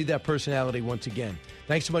he'll get to see that personality once again.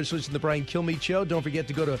 Thanks so much for listening to the Brian Kilmeade Show. Don't forget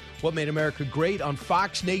to go to What Made America Great on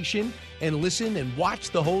Fox Nation and listen and watch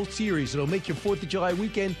the whole series. It'll make your 4th of July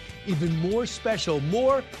weekend even more special,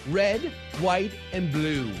 more red, white, and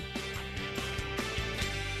blue.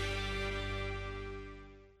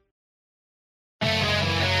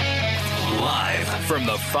 Live from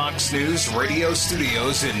the Fox News radio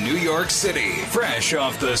studios in New York City, fresh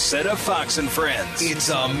off the set of Fox and Friends, it's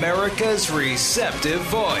America's receptive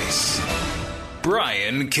voice,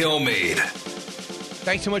 Brian Kilmeade.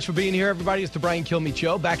 Thanks so much for being here, everybody. It's the Brian Kilmeade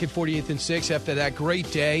Show, back at 48th and 6th after that great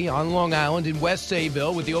day on Long Island in West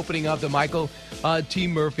Sayville with the opening of the Michael T.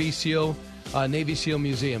 Murphy Navy SEAL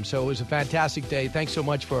Museum. So it was a fantastic day. Thanks so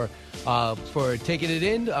much for taking it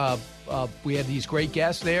in. We had these great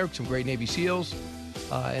guests there, some great Navy SEALs,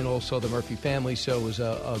 and also the Murphy family. So it was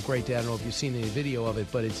a great day. I don't know if you've seen any video of it,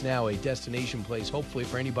 but it's now a destination place, hopefully,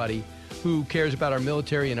 for anybody who cares about our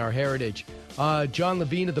military and our heritage. John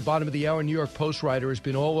Levine at the bottom of the hour, New York Post writer, has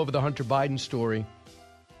been all over the Hunter Biden story.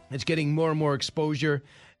 It's getting more and more exposure.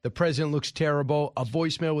 The president looks terrible. A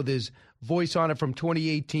voicemail with his voice on it from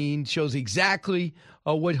 2018 shows exactly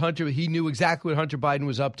he knew exactly what Hunter Biden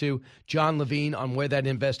was up to. John Levine on where that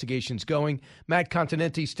investigation's going. Matt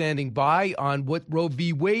Continenti standing by on what Roe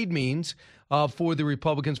v. Wade means for the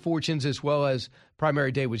Republicans' fortunes, as well as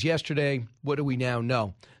primary day was yesterday. What do we now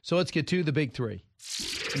know? So let's get to the big three.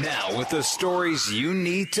 Now, with the stories you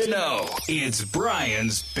need to know, it's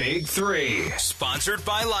Brian's Big Three. Sponsored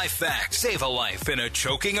by LifeVac. Save a life in a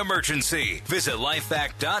choking emergency. Visit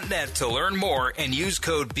lifevac.net to learn more and use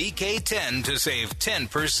code BK10 to save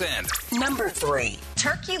 10%. Number 3.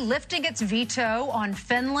 Turkey lifting its veto on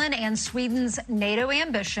Finland and Sweden's NATO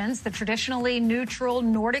ambitions. The traditionally neutral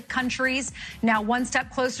Nordic countries now one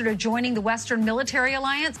step closer to joining the Western military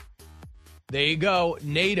alliance. There you go.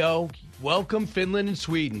 NATO. Welcome Finland and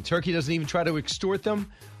Sweden. Turkey doesn't even try to extort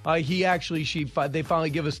them. They finally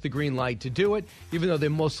give us the green light to do it, even though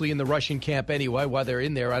they're mostly in the Russian camp anyway. Why they're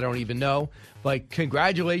in there, I don't even know. But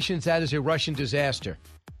congratulations, that is a Russian disaster.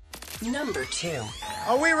 Number 2.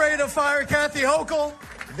 Are we ready to fire Kathy Hochul?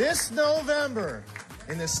 This November,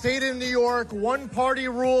 In the state of New York, one-party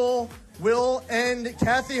rule will end.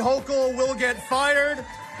 Kathy Hochul will get fired.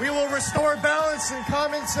 We will restore balance and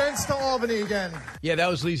common sense to Albany again. Yeah, that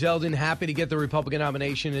was Lee Zeldin, happy to get the Republican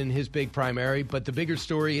nomination in his big primary. But the bigger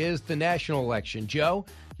story is the national election. Joe,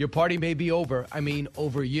 your party may be over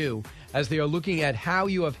you, as they are looking at how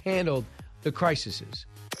you have handled the crises,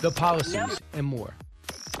 the policies, and more.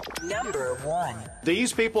 Number one.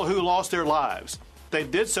 These people who lost their lives, they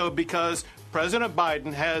did so because President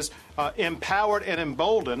Biden has empowered and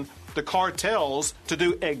emboldened the cartels to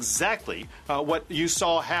do exactly what you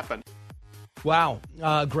saw happen. Wow.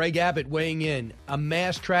 Greg Abbott weighing in. A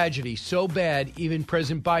mass tragedy so bad, even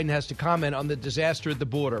President Biden has to comment on the disaster at the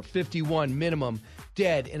border. 51 minimum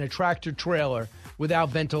dead in a tractor trailer without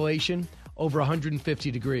ventilation, over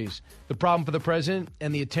 150 degrees. The problem for the president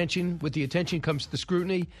and the attention comes the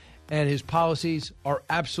scrutiny, and his policies are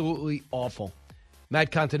absolutely awful. Matt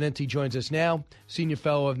Continenti joins us now, Senior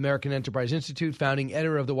Fellow of American Enterprise Institute, founding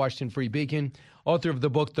editor of the Washington Free Beacon, author of the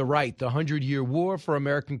book The Right, The 100-Year War for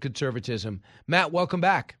American Conservatism. Matt, welcome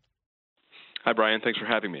back. Hi, Brian. Thanks for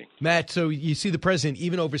having me. Matt, so you see the president,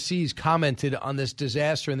 even overseas, commented on this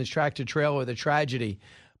disaster in this tractor trailer, the tragedy,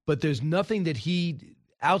 but there's nothing that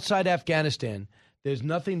outside Afghanistan, there's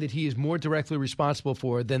nothing that he is more directly responsible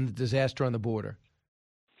for than the disaster on the border.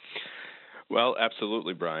 Well,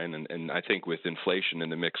 absolutely, Brian. And I think with inflation in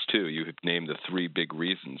the mix, too, you have named the three big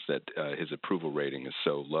reasons that his approval rating is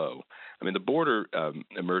so low. I mean, the border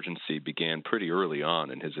emergency began pretty early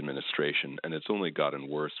on in his administration, and it's only gotten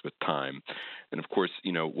worse with time. And, of course,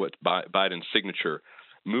 what Biden's signature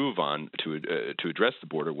move on to address the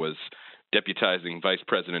border was deputizing Vice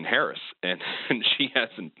President Harris, and she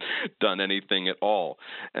hasn't done anything at all.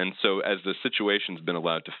 And so as the situation's been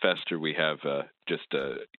allowed to fester, we have just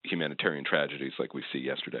humanitarian tragedies like we see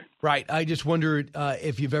yesterday. Right. I just wondered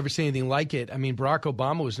if you've ever seen anything like it. I mean, Barack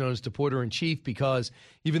Obama was known as deporter-in-chief because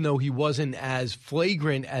even though he wasn't as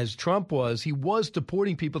flagrant as Trump was, he was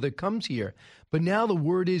deporting people that comes here. But now the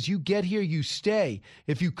word is you get here, you stay.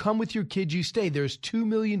 If you come with your kids, you stay. There's 2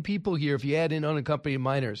 million people here if you add in unaccompanied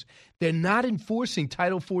minors. They're not enforcing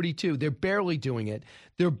Title 42. They're barely doing it.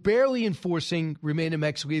 They're barely enforcing Remain in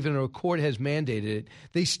Mexico, even though a court has mandated it.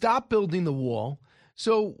 They stopped building the wall.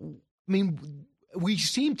 So, I mean, we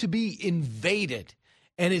seem to be invaded,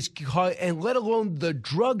 and let alone the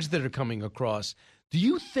drugs that are coming across. Do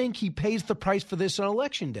you think he pays the price for this on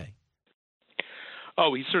Election Day?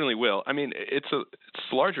 Oh, he certainly will. I mean, it's a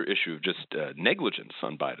larger issue of just negligence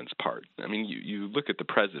on Biden's part. I mean, you look at the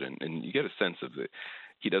president and you get a sense of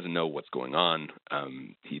he doesn't know what's going on.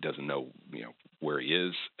 He doesn't know, where he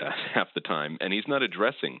is half the time, and he's not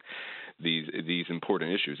addressing these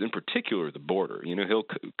important issues, in particular the border. He'll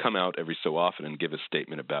come out every so often and give a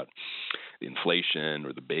statement about inflation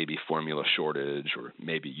or the baby formula shortage or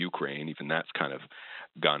maybe Ukraine. Even that's kind of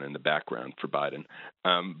gone in the background for Biden.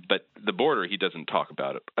 But the border, he doesn't talk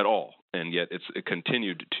about it at all. And yet it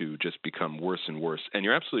continued to just become worse and worse. And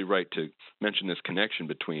you're absolutely right to mention this connection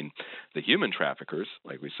between the human traffickers,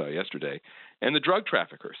 like we saw yesterday, and the drug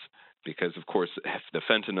traffickers. Because, of course, the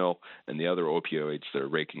fentanyl and the other opioids that are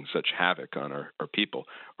wreaking such havoc on our people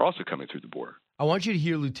are also coming through the border. I want you to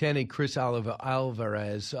hear Lieutenant Chris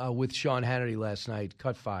Alvarez with Sean Hannity last night,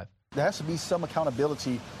 Cut 5. There has to be some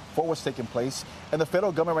accountability for what's taking place. And the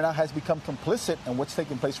federal government right now has become complicit in what's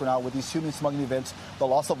taking place right now with these human smuggling events, the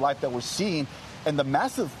loss of life that we're seeing, and the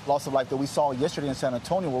massive loss of life that we saw yesterday in San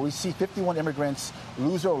Antonio, where we see 51 immigrants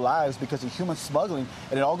lose their lives because of human smuggling.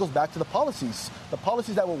 And it all goes back to the policies. The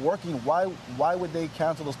policies that were working, why would they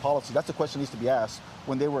cancel those policies? That's a question that needs to be asked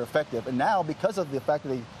when they were effective. And now, because of the fact that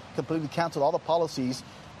they completely canceled all the policies,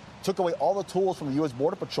 took away all the tools from the U.S.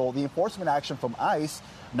 Border Patrol, the enforcement action from ICE,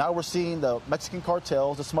 now we're seeing the Mexican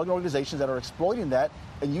cartels, the smuggling organizations that are exploiting that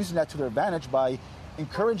and using that to their advantage by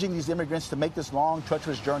encouraging these immigrants to make this long,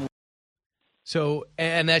 treacherous journey. So,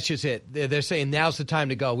 and that's just it. They're saying now's the time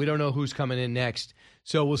to go. We don't know who's coming in next.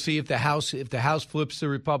 So we'll see if the House flips the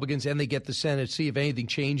Republicans and they get the Senate, see if anything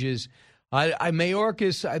changes.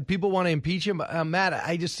 Mayorkas, people want to impeach him. Matt,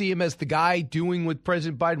 I just see him as the guy doing what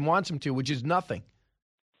President Biden wants him to, which is nothing.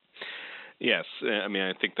 Yes, I mean,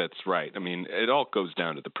 I think that's right. I mean, it all goes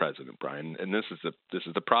down to the president, Brian, and this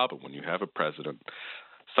is the problem when you have a president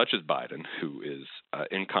such as Biden, who is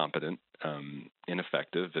incompetent,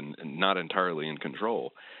 ineffective, and not entirely in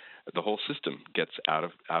control. The whole system gets out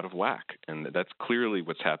of whack, and that's clearly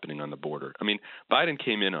what's happening on the border. I mean, Biden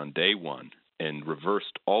came in on day one and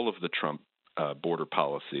reversed all of the Trump border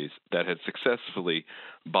policies that had successfully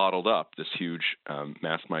bottled up this huge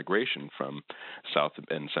mass migration from South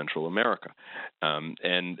and Central America.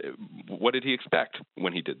 And what did he expect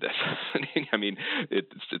when he did this? I mean,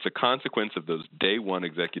 it's a consequence of those day one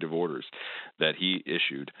executive orders that he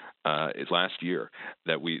issued last year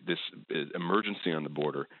that this emergency on the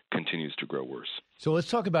border continues to grow worse. So let's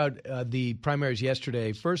talk about the primaries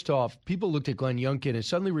yesterday. First off, people looked at Glenn Youngkin, and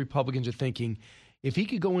suddenly Republicans are thinking, if he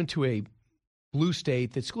could go into a blue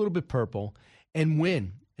state that's a little bit purple and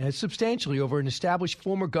win substantially over an established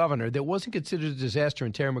former governor that wasn't considered a disaster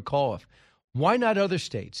in Terry McAuliffe, why not other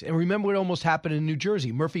states? And remember what almost happened in New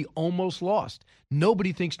Jersey. Murphy almost lost.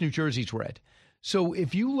 Nobody thinks New Jersey's red. So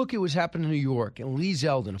if you look at what's happened in New York and Lee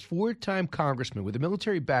Zeldin, a four-time congressman with a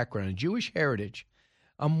military background and Jewish heritage,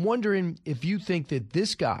 I'm wondering if you think that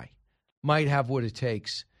this guy might have what it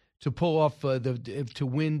takes to pull off to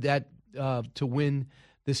win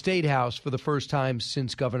the State House for the first time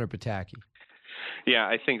since Governor Pataki. Yeah,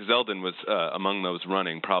 I think Zeldin was among those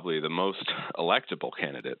running probably the most electable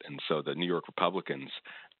candidate, and so the New York Republicans,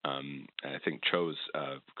 I think, chose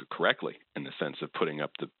correctly in the sense of putting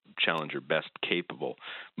up the challenger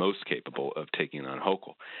most capable of taking on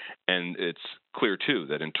Hochul. And it's clear, too,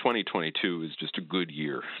 that in 2022 is just a good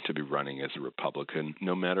year to be running as a Republican,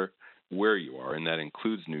 no matter where you are, and that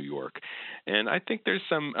includes New York. And I think there's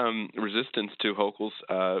some resistance to Hochul's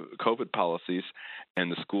COVID policies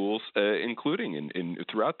and the schools, including in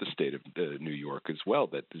throughout the state of New York as well,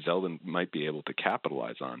 that Zeldin might be able to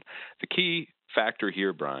capitalize on. The key factor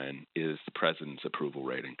here, Brian, is the president's approval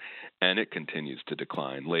rating, and it continues to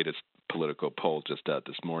decline. Latest Politico poll just out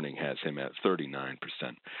this morning has him at 39%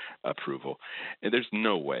 approval. And there's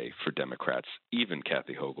no way for Democrats, even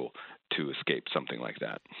Kathy Hochul, to escape something like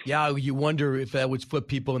that. Yeah, you wonder if that would flip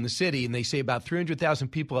people in the city. And they say about 300,000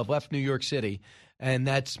 people have left New York City, and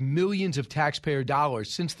that's millions of taxpayer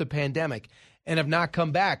dollars since the pandemic, and have not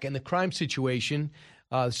come back. And the crime situation,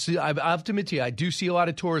 I have to admit to you, I do see a lot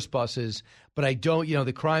of tourist buses, but I don't,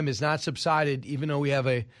 the crime has not subsided, even though we have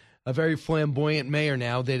a very flamboyant mayor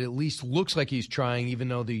now that at least looks like he's trying, even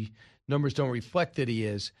though the numbers don't reflect that he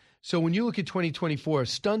is. So when you look at 2024,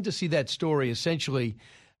 stunned to see that story. Essentially,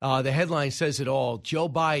 the headline says it all. Joe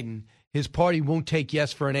Biden, his party won't take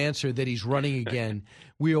yes for an answer that he's running again.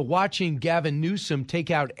 We are watching Gavin Newsom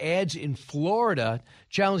take out ads in Florida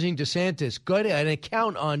challenging DeSantis. Got an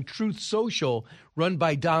account on Truth Social run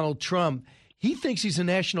by Donald Trump. He thinks he's a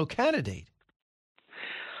national candidate.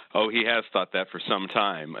 Oh, he has thought that for some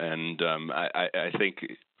time, and I think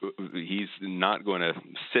he's not going to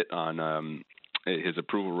sit on his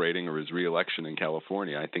approval rating or his reelection in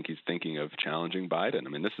California. I think he's thinking of challenging Biden. I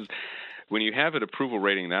mean, this is when you have an approval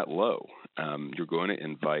rating that low, you're going to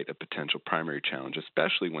invite a potential primary challenge,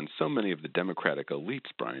 especially when so many of the Democratic elites,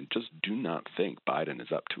 Brian, just do not think Biden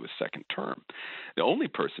is up to a second term. The only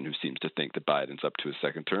person who seems to think that Biden's up to a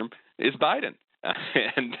second term is Biden.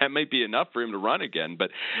 And that might be enough for him to run again, but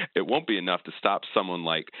it won't be enough to stop someone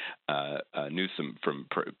like Newsom from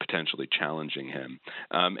potentially challenging him.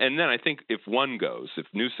 And then I think if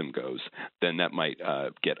Newsom goes, then that might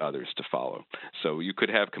get others to follow. So you could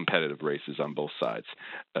have competitive races on both sides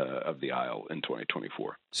of the aisle in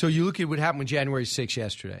 2024. So you look at what happened with January 6th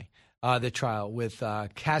yesterday, the trial with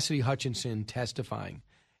Cassidy Hutchinson testifying.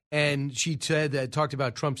 And she talked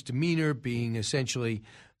about Trump's demeanor being essentially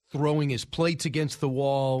throwing his plates against the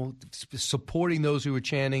wall, supporting those who were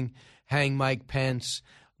chanting, hang Mike Pence.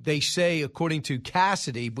 They say, according to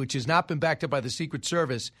Cassidy, which has not been backed up by the Secret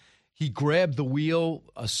Service, he grabbed the wheel,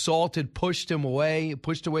 pushed away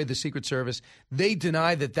the Secret Service. They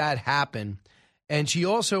deny that happened. And she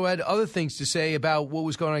also had other things to say about what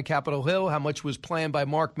was going on Capitol Hill, how much was planned by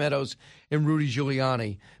Mark Meadows and Rudy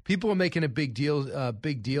Giuliani. People are making a big deal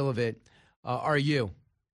of it. Are you?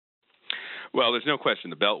 Well, there's no question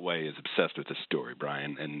the Beltway is obsessed with this story,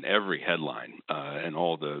 Brian, and every headline and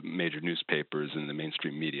all the major newspapers and the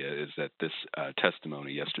mainstream media is that this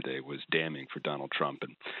testimony yesterday was damning for Donald Trump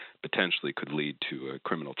and potentially could lead to a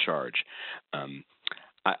criminal charge.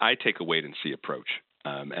 I take a wait-and-see approach.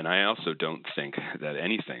 And I also don't think that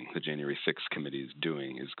anything the January 6th committee is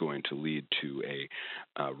doing is going to lead to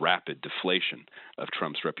a rapid deflation of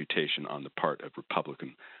Trump's reputation on the part of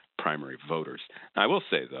Republican primary voters. I will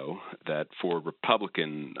say, though, that for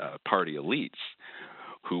Republican Party elites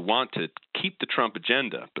who want to keep the Trump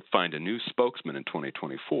agenda but find a new spokesman in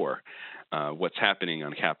 2024, what's happening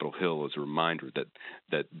on Capitol Hill is a reminder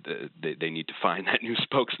that they need to find that new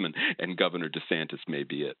spokesman, and Governor DeSantis may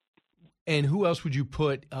be it. And who else would you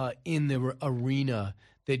put in the arena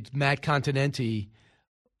that Matt Continenti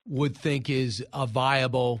would think is a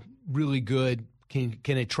viable, really good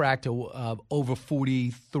can attract over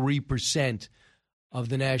 43% of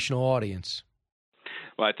the national audience?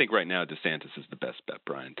 Well, I think right now DeSantis is the best bet,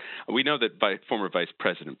 Brian. We know that former Vice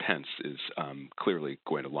President Pence is clearly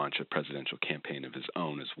going to launch a presidential campaign of his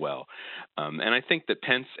own as well. And I think that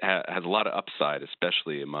Pence has a lot of upside,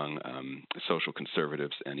 especially among social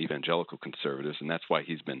conservatives and evangelical conservatives, and that's why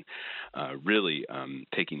he's been really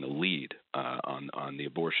taking the lead on the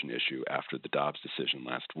abortion issue after the Dobbs decision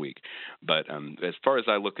last week. But as far as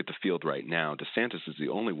I look at the field right now, DeSantis is the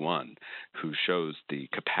only one who shows the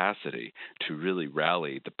capacity to really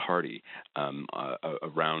rally the party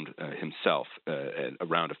around himself,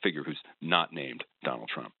 around a figure who's not named Donald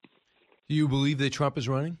Trump. Do you believe that Trump is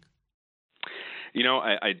running? You know,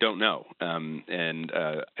 I don't know. And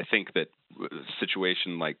I think that a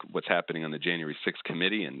situation like what's happening on the January 6th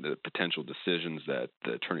committee and the potential decisions that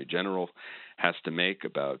the Attorney General has to make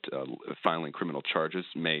about filing criminal charges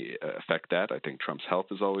may affect that. I think Trump's health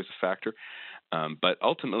is always a factor. But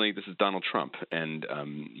ultimately, this is Donald Trump, and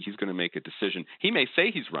he's going to make a decision. He may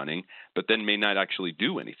say he's running, but then may not actually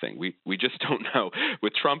do anything. We just don't know.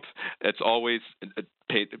 With Trump, it's always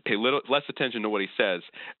pay less attention to what he says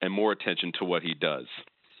and more attention to what he does.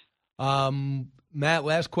 Matt,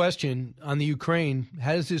 last question on the Ukraine.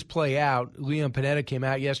 How does this play out? Leon Panetta came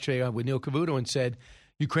out yesterday with Neil Cavuto and said,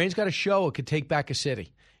 Ukraine's got to show it could take back a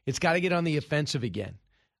city. It's got to get on the offensive again.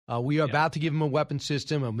 We are about to give them a weapon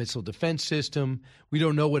system, a missile defense system. We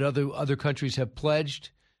don't know what other countries have pledged.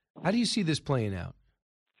 How do you see this playing out?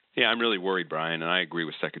 Yeah, I'm really worried, Brian, and I agree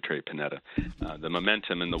with Secretary Panetta. The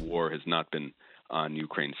momentum in the war has not been on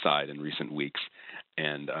Ukraine's side in recent weeks,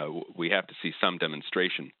 and we have to see some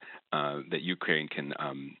demonstration that Ukraine can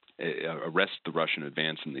arrest the Russian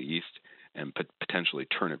advance in the east and potentially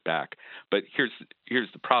turn it back. But here's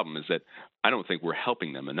the problem, is that I don't think we're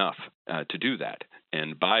helping them enough to do that.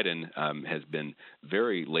 And Biden has been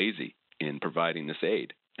very lazy in providing this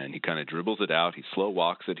aid. And he kind of dribbles it out. He slow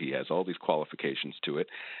walks it. He has all these qualifications to it.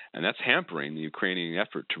 And that's hampering the Ukrainian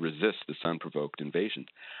effort to resist this unprovoked invasion.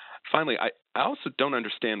 Finally, I also don't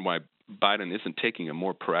understand why Biden isn't taking a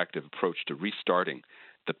more proactive approach to restarting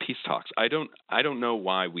the peace talks. I don't know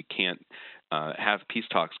why we can't have peace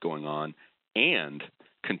talks going on and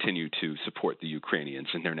continue to support the Ukrainians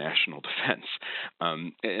in their national defense.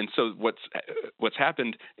 And so what's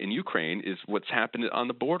happened in Ukraine is what's happened on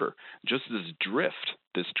the border, just this drift,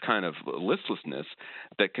 this kind of listlessness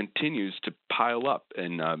that continues to pile up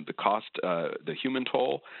in the cost, the human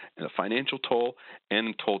toll, and the financial toll,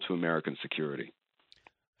 and toll to American security.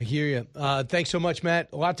 I hear you. Thanks so much, Matt.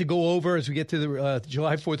 A lot to go over as we get to the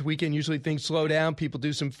July 4th weekend. Usually things slow down. People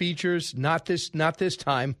do some features. Not this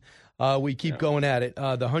time. We keep going at it.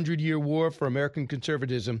 The 100-Year War for American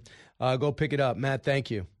Conservatism. Go pick it up. Matt, thank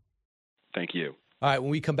you. Thank you. All right, when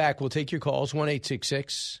we come back, we'll take your calls,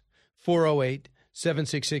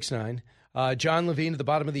 1-866-408-7669. John Levine, at the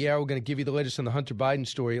bottom of the hour, we're going to give you the latest on the Hunter Biden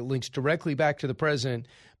story. It links directly back to the president.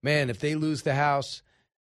 Man, if they lose the House,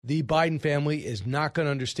 the Biden family is not going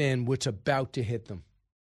to understand what's about to hit them.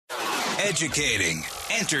 Educating,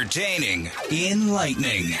 entertaining,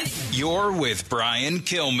 enlightening. You're with Brian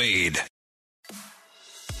Kilmeade.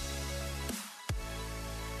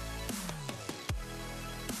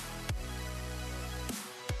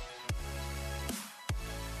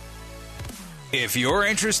 If you're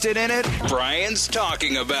interested in it, Brian's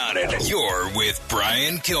talking about it. You're with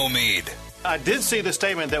Brian Kilmeade. I did see the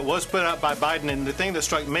statement that was put out by Biden, and the thing that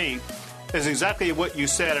struck me is exactly what you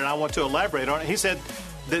said, and I want to elaborate on it. He said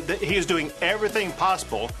that he is doing everything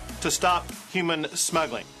possible to stop human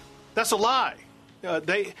smuggling. That's a lie.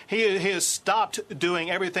 He has stopped doing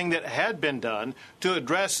everything that had been done to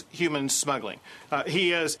address human smuggling. He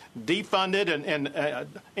has defunded and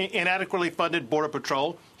inadequately funded Border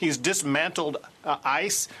Patrol. He's dismantled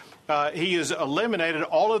ICE. He has eliminated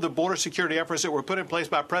all of the border security efforts that were put in place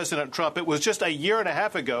by President Trump. It was just a year and a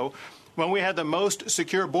half ago when we had the most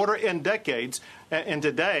secure border in decades, and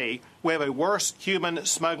today we have a worse human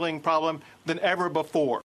smuggling problem than ever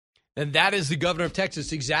before. And that is the governor of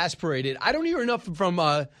Texas, exasperated. I don't hear enough from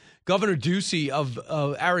Governor Ducey of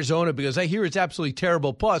Arizona, because I hear it's absolutely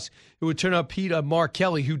terrible. Plus, it would turn up Mark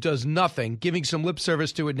Kelly, who does nothing, giving some lip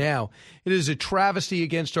service to it now. It is a travesty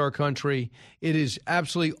against our country. It is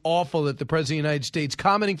absolutely awful that the President of the United States,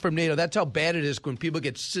 commenting from NATO, that's how bad it is when people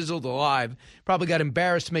get sizzled alive. Probably got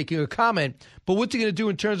embarrassed making a comment. But what's he going to do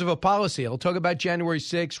in terms of a policy? I'll talk about January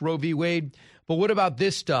 6th, Roe v. Wade. But what about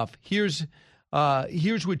this stuff? Here's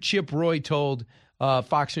what Chip Roy told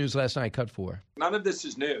Fox News last night, Cut 4. None of this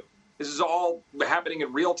is new. This is all happening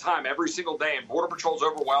in real time every single day, and Border Patrol's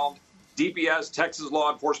overwhelmed. DPS, Texas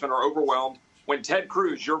law enforcement are overwhelmed. When Ted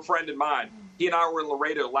Cruz, your friend and mine, He and I were in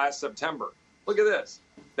Laredo last September. Look at this.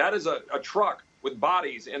 That is a truck with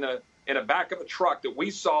bodies in a back of a truck that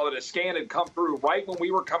we saw that a scan had come through right when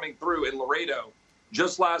we were coming through in Laredo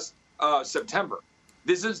just last September.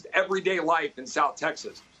 This is everyday life in South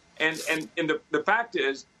Texas. And the fact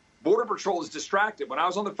is, Border Patrol is distracted. When I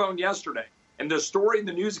was on the phone yesterday, and the story and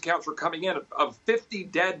the news accounts were coming in of 50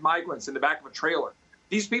 dead migrants in the back of a trailer,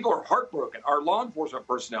 these people are heartbroken, our law enforcement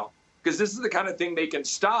personnel, because this is the kind of thing they can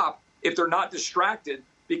stop if they're not distracted,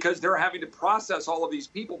 because they're having to process all of these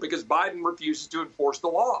people because Biden refuses to enforce the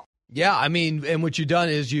law. Yeah, I mean, and what you've done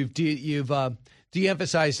is you've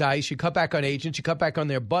de-emphasized ICE. You cut back on agents. You cut back on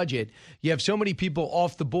their budget. You have so many people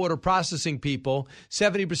off the border processing people.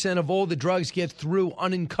 70% of all the drugs get through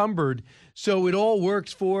unencumbered. So it all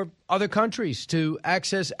works for other countries to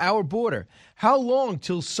access our border. How long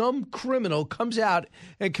till some criminal comes out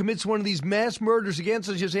and commits one of these mass murders against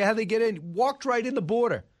us? You say, how'd they get in? Walked right in the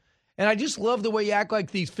border. And I just love the way you act like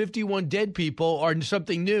these 51 dead people are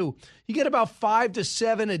something new. You get about 5 to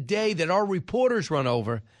 7 a day that our reporters run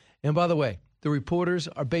over. And by the way, the reporters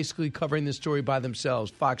are basically covering this story by themselves,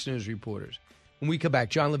 Fox News reporters. When we come back,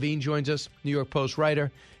 John Levine joins us, New York Post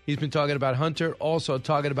writer. He's been talking about Hunter, also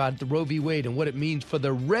talking about the Roe v. Wade and what it means for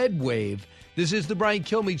the red wave. This is the Brian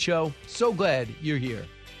Kilmeade Show. So glad you're here.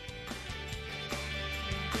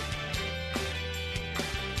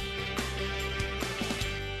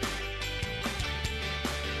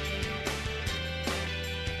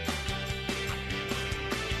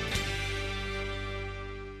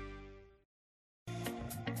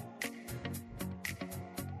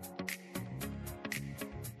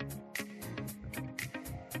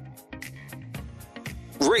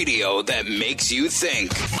 Radio that makes you think.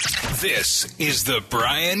 This is the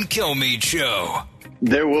Brian Kilmeade Show.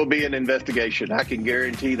 There will be an investigation. I can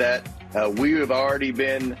guarantee that. We have already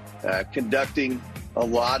been conducting a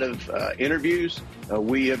lot of interviews.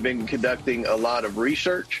 We have been conducting a lot of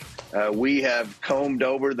research. We have combed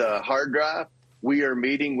over the hard drive. We are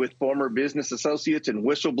meeting with former business associates and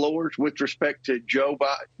whistleblowers with respect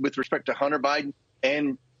to Hunter Biden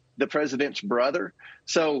and the president's brother.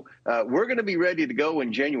 So we're going to be ready to go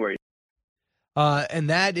in January. And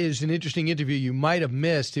that is an interesting interview you might have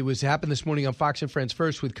missed. It happened this morning on Fox and Friends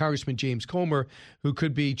First with Congressman James Comer, who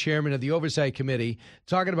could be chairman of the Oversight Committee,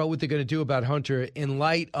 talking about what they're going to do about Hunter in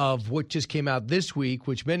light of what just came out this week,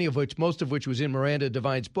 most of which was in Miranda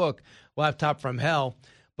Devine's book, Laptop from Hell.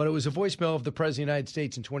 But it was a voicemail of the President of the United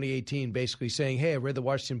States in 2018 basically saying, hey, I read the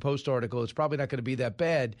Washington Post article. It's probably not going to be that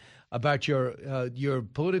bad about your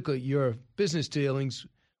business dealings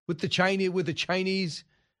with the Chinese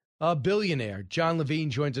billionaire. John Levine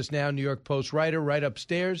joins us now, New York Post writer, right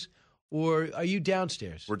upstairs. Or are you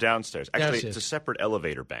downstairs? We're downstairs. Actually, It's a separate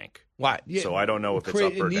elevator bank. Why? Yeah, so I don't know if it's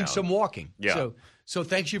up or down. It needs some walking. Yeah. So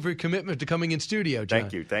thanks you for your commitment to coming in studio, John.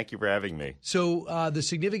 Thank you. Thank you for having me. So the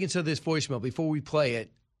significance of this voicemail, before we play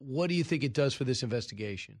it, what do you think it does for this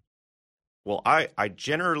investigation? Well, I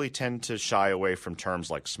generally tend to shy away from terms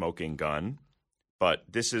like smoking gun, but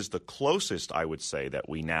this is the closest I would say that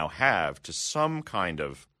we now have to some kind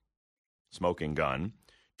of smoking gun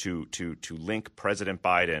to link President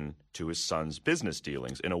Biden to his son's business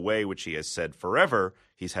dealings in a way which he has said forever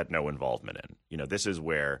he's had no involvement in. You know, this is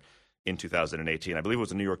where in 2018, I believe it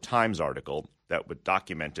was a New York Times article that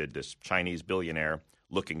documented this Chinese billionaire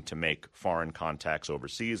looking to make foreign contacts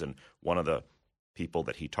overseas. And one of the people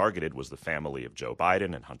that he targeted was the family of Joe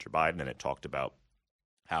Biden and Hunter Biden. And it talked about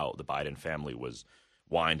how the Biden family was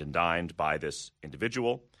wined and dined by this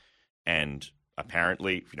individual. And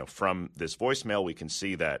apparently, from this voicemail, we can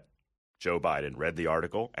see that Joe Biden read the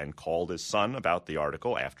article and called his son about the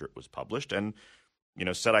article after it was published and,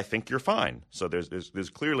 said, I think you're fine. So there's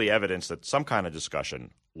clearly evidence that some kind of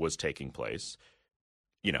discussion was taking place.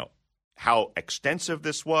 How extensive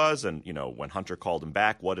this was and, when Hunter called him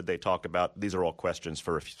back, what did they talk about? These are all questions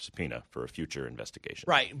for a subpoena for a future investigation.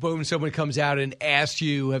 Right. But when someone comes out and asks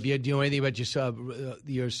you, have you know anything about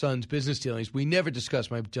your son's business dealings? We never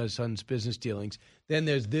discuss my son's business dealings. Then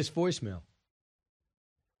there's this voicemail.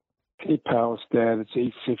 Hey, pal, it's Dad. It's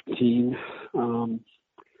 8:15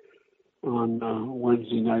 on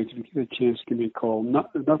Wednesday night. If you get a chance, give me a call.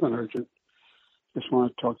 Nothing urgent. Just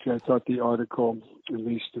want to talk to you. I thought the article, at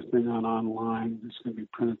least the thing online, it's going to be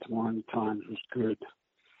printed tomorrow in the Times, was good.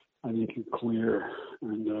 I think it's clear.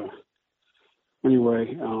 And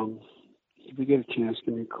anyway, if you get a chance,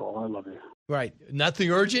 give me a call. I love you. Right.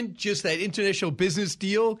 Nothing urgent, just that international business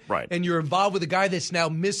deal. Right. And you're involved with a guy that's now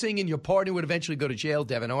missing, and your partner would eventually go to jail,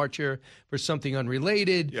 Devin Archer, for something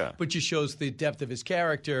unrelated. Yeah. But just shows the depth of his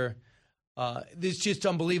character. It's just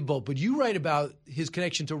unbelievable. But you write about his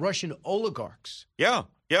connection to Russian oligarchs. Yeah.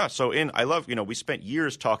 So we spent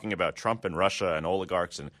years talking about Trump and Russia and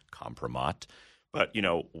oligarchs and compromat. But,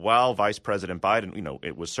 while Vice President Biden,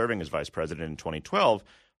 it was serving as vice president in 2012,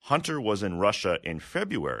 Hunter was in Russia in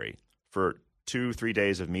February for 2-3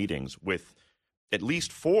 days of meetings with at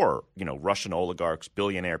least 4, Russian oligarchs,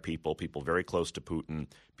 billionaire people very close to Putin,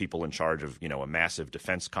 people in charge of, a massive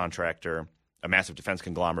defense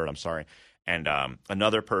conglomerate, and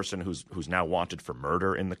another person who's now wanted for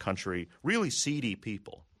murder in the country, really seedy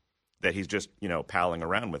people that he's just, palling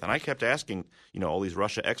around with. And I kept asking, all these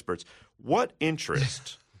Russia experts, what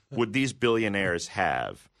interest would these billionaires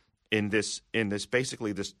have in this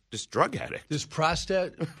basically this drug addict? This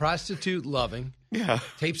prostitute loving,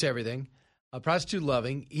 tapes everything, prostitute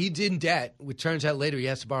loving. He's in debt, which turns out later he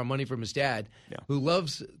has to borrow money from his dad, who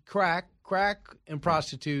loves crack and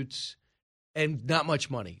prostitutes and not much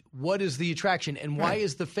money. What is the attraction? And why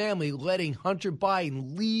is the family letting Hunter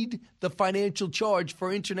Biden lead the financial charge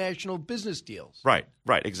for international business deals? Right,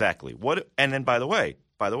 exactly. And then by the way,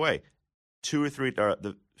 2 or 3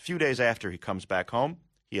 the few days after he comes back home,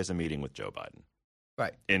 he has a meeting with Joe Biden.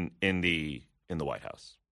 Right. In the White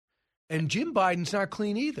House. And Jim Biden's not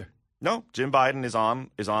clean either. No, Jim Biden is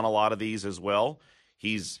on a lot of these as well.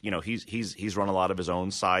 He's run a lot of his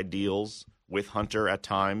own side deals with Hunter at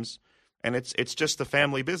times. And it's just the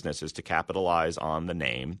family business is to capitalize on the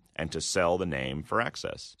name and to sell the name for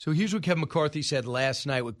access. So here's what Kevin McCarthy said last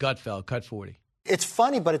night with Gutfeld, Cut 40. It's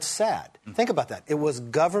funny, but it's sad. Think about that. It was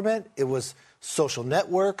government, it was social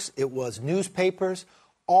networks, it was newspapers,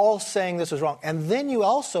 all saying this was wrong. And then you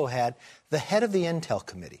also had the head of the Intel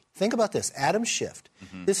Committee. Think about this, Adam Schiff.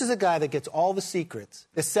 This is a guy that gets all the secrets,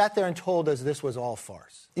 that sat there and told us this was all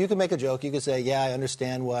farce. You can make a joke. You could say, yeah, I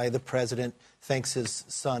understand why the president thinks his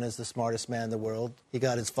son is the smartest man in the world. He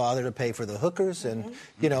got his father to pay for the hookers, and,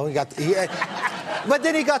 but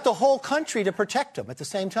then he got the whole country to protect him at the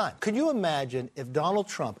same time. Could you imagine if Donald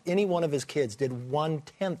Trump, any one of his kids, did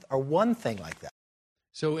 1/10 or one thing like that?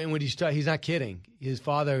 So, and when he's not kidding. His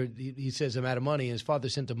father, he says, I'm out of money, and his father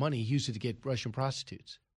sent him money. He used it to get Russian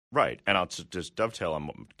prostitutes. Right, and I'll just dovetail on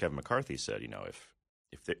what Kevin McCarthy said.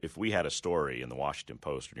 If we had a story in the Washington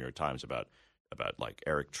Post or New York Times about like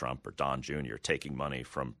Eric Trump or Don Jr. taking money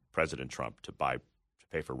from President Trump to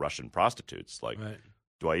pay for Russian prostitutes,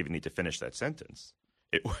 do I even need to finish that sentence?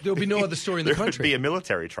 There'll be no other story in the country. There would be a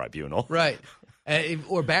military tribunal, right,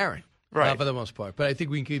 or Barron, right, for the most part. But I think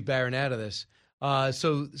we can keep Barron out of this.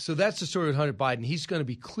 So that's the story with Hunter Biden. He's going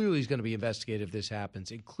to be investigated if this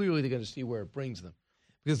happens, and clearly they're going to see where it brings them.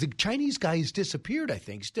 Because the Chinese guy has disappeared, I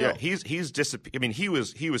think, still. Yeah, he's disappeared. I mean, he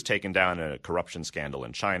was taken down in a corruption scandal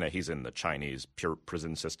in China. He's in the Chinese pure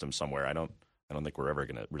prison system somewhere. I don't think we're ever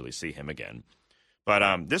going to really see him again.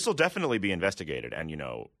 But this will definitely be investigated. And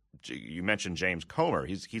you mentioned James Comer.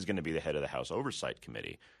 He's going to be the head of the House Oversight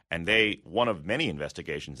Committee. And one of many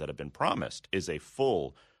investigations that have been promised is a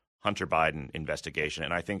full Hunter Biden investigation.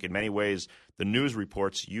 And I think in many ways the news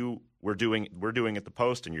reports we're doing at the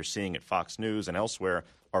Post and you're seeing at Fox News and elsewhere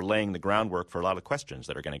are laying the groundwork for a lot of questions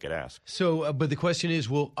that are going to get asked. So, but the question is,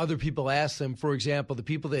 will other people ask them? For example, the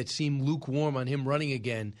people that seem lukewarm on him running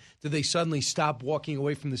again, do they suddenly stop walking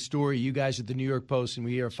away from the story you guys at the New York Post and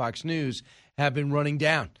we here at Fox News have been running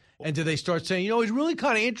down? And do they start saying, it's really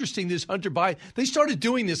kind of interesting, this Hunter Biden. They started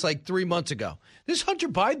doing this like 3 months ago. This Hunter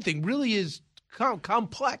Biden thing really is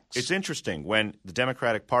complex. It's interesting when the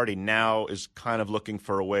Democratic Party now is kind of looking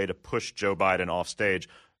for a way to push Joe Biden off stage.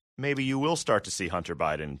 Maybe you will start to see Hunter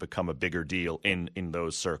Biden become a bigger deal in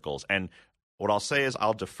those circles. And what I'll say is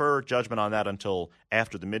I'll defer judgment on that until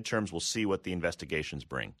after the midterms. We'll see what the investigations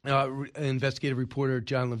bring. Investigative reporter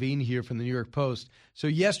John Levine here from the New York Post. So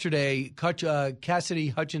yesterday, Cassidy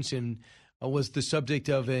Hutchinson was the subject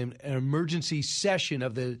of an emergency session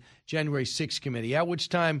of the January 6th committee, at which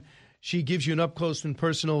time she gives you an up-close and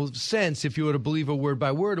personal sense, if you were to believe her word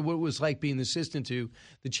by word, of what it was like being the assistant to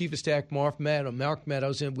the Chief of Staff, Mark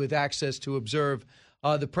Meadows, and with access to observe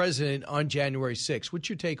the president on January 6th. What's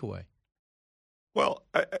your takeaway? Well,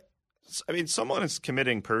 I mean, someone is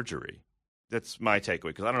committing perjury. That's my takeaway,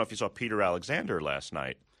 because I don't know if you saw Peter Alexander last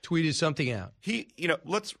night. Tweeted something out.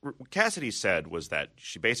 Cassidy said was that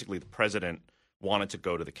the president wanted to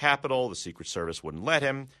go to the Capitol. The Secret Service wouldn't let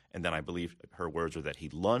him. And then I believe her words were that he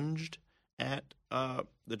lunged at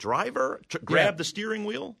the driver, grabbed the steering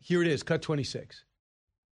wheel. Here it is, cut 26.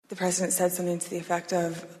 The president said something to the effect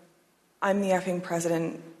of, I'm the effing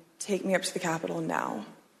president, take me up to the Capitol now.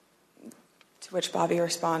 To which Bobby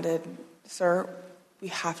responded, sir, we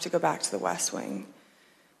have to go back to the West Wing.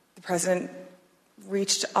 The president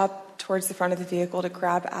reached up towards the front of the vehicle to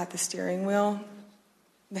grab at the steering wheel.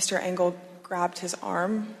 Mr. Engel grabbed his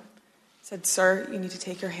arm, said, "Sir, you need to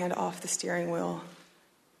take your hand off the steering wheel.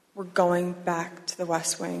 We're going back to the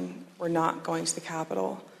West Wing. We're not going to the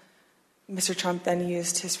Capitol." Mr. Trump then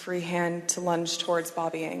used his free hand to lunge towards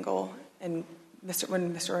Bobby Engel. And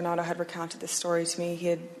when Mr. Renato had recounted this story to me, he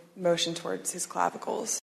had motioned towards his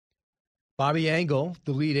clavicles. Bobby Engel,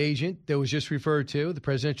 the lead agent that was just referred to, the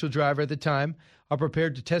presidential driver at the time, are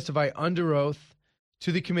prepared to testify under oath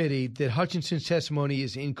to the committee that Hutchinson's testimony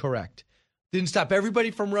is incorrect. Didn't stop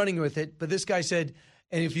everybody from running with it, but this guy said,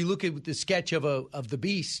 and if you look at the sketch of the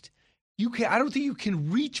Beast, I don't think you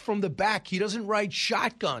can reach from the back. He doesn't ride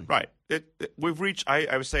shotgun. Right. We've reached,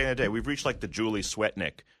 I was saying today, we've reached like the Julie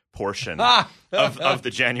Swetnick portion of the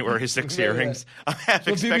January 6 hearings. I'm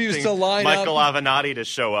expecting Michael Avenatti to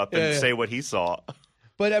show up and say what he saw.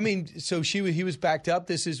 But, I mean, so he was backed up.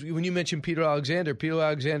 This is when you mentioned Peter Alexander. Peter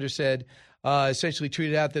Alexander said, essentially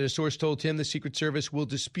tweeted out that a source told him the Secret Service will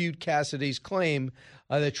dispute Cassidy's claim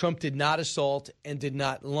that Trump did not assault and did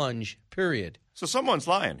not lunge, period. So someone's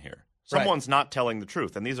lying here. Someone's not telling the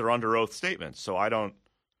truth, and these are under oath statements. So I don't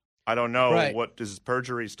know. Right. Is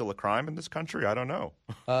perjury still a crime in this country? I don't know.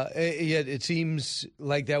 Yet it seems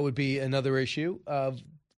like that would be another issue of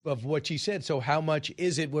what she said. So how much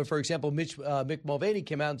is it where, for example, Mick Mulvaney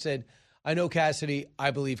came out and said, "I know Cassidy.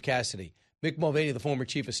 I believe Cassidy." Mick Mulvaney, the former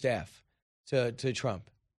chief of staff to Trump.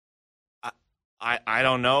 I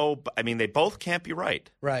don't know. But, I mean, they both can't be right.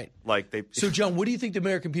 Right. So, John, what do you think the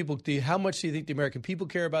American people do? How much do you think the American people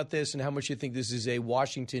care about this, and how much do you think this is a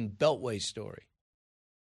Washington Beltway story?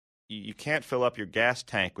 You can't fill up your gas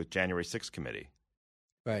tank with January 6th committee.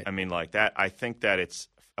 Right. I mean, like that. I think that it's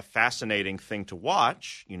a fascinating thing to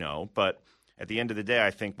watch, but at the end of the day,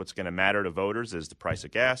 I think what's going to matter to voters is the price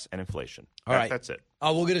of gas and inflation. All right. That's it.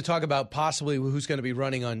 We're going to talk about possibly who's going to be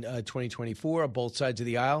running on 2024 on both sides of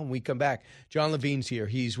the aisle. When we come back, John Levine's here.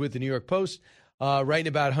 He's with the New York Post, writing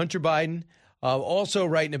about Hunter Biden, also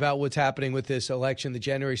writing about what's happening with this election. The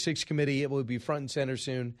January 6th committee, it will be front and center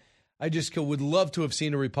soon. I just would love to have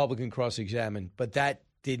seen a Republican cross-examine, but that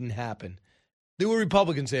didn't happen. There were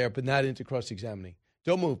Republicans there, but not into cross-examining.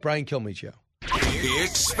 Don't move. Brian Kilmeade Show.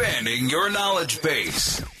 Expanding your knowledge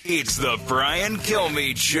base. It's the Brian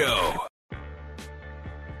Kilmeade Show.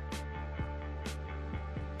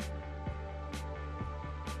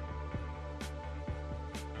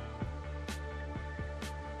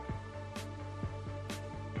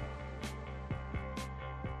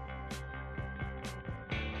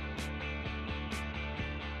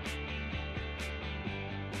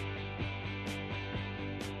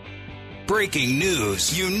 Breaking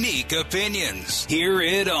news, unique opinions. Hear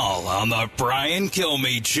it all on the Brian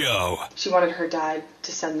Kilmeade Show. She wanted her dad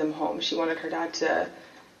to send them home. She wanted her dad to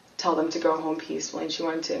tell them to go home peacefully, and she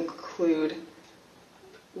wanted to include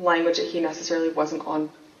language that he necessarily wasn't on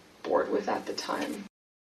board with at the time.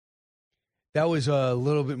 That was a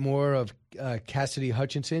little bit more of Cassidy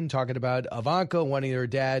Hutchinson talking about Ivanka wanting her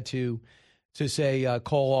dad to say,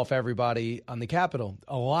 call off everybody on the Capitol.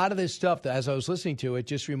 A lot of this stuff, as I was listening to it,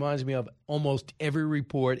 just reminds me of almost every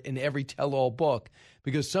report in every tell-all book,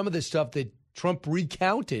 because some of the stuff that Trump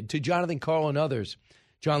recounted to Jonathan Karl and others.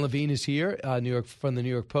 John Levine is here, from the New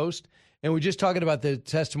York Post, and we're just talking about the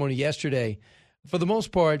testimony yesterday. For the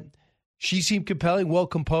most part, she seemed compelling,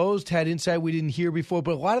 well-composed, had insight we didn't hear before,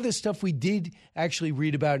 but a lot of this stuff we did actually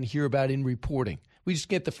read about and hear about in reporting. We just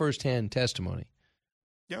get the firsthand testimony.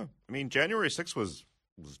 Yeah, I mean, January 6th was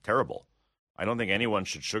terrible. I don't think anyone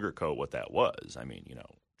should sugarcoat what that was. I mean,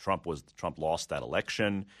 Trump lost that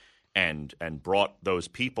election and brought those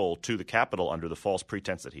people to the Capitol under the false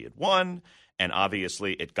pretense that he had won, and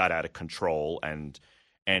obviously it got out of control, and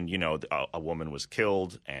a woman was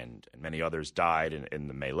killed and many others died in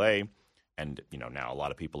the melee, and now a lot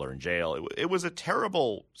of people are in jail. It was a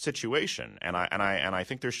terrible situation, and I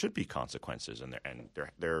think there should be consequences, and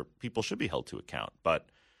there people should be held to account, but.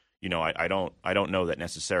 I don't know that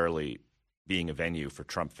necessarily being a venue for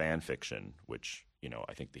Trump fan fiction, which,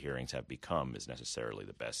 I think the hearings have become, is necessarily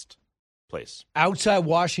the best place. Outside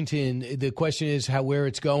Washington, the question is where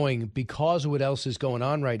it's going because of what else is going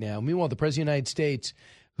on right now. Meanwhile, the President of the United States,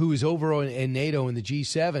 who is over in NATO and the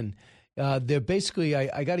G7, they're basically,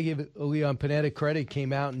 I got to give Leon Panetta credit,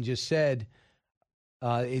 came out and just said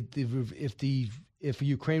if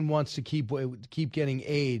Ukraine wants to keep getting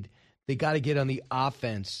aid, they got to get on the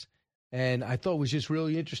offense. And I thought it was just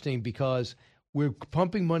really interesting because we're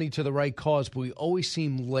pumping money to the right cause, but we always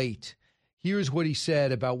seem late. Here's what he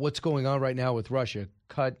said about what's going on right now with Russia.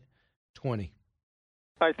 Cut 20.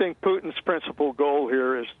 I think Putin's principal goal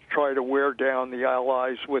here is to try to wear down the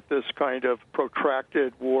Allies with this kind of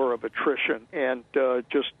protracted war of attrition and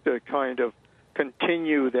just to kind of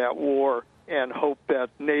continue that war and hope that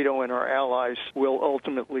NATO and our allies will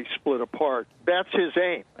ultimately split apart. That's his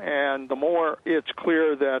aim. And the more it's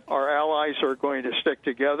clear that our allies are going to stick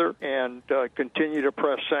together and continue to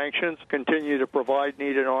press sanctions, continue to provide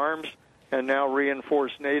needed arms, and now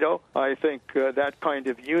reinforce NATO, I think that kind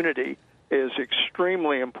of unity is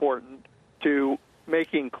extremely important to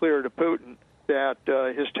making clear to Putin that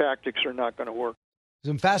his tactics are not going to work.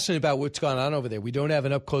 I'm fascinated about what's gone on over there. We don't have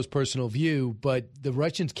an up-close personal view, but the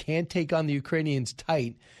Russians can't take on the Ukrainians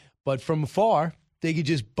tight. But from afar, they could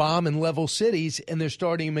just bomb and level cities, and they're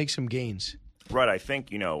starting to make some gains. Right. I think,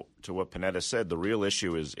 to what Panetta said, the real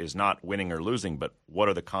issue is not winning or losing, but what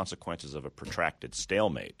are the consequences of a protracted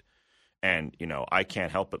stalemate? And, I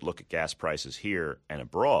can't help but look at gas prices here and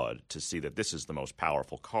abroad to see that this is the most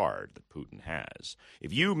powerful card that Putin has.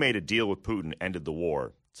 If you made a deal with Putin, ended the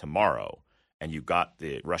war tomorrow, and you got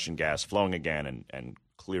the Russian gas flowing again and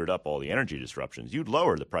cleared up all the energy disruptions, you'd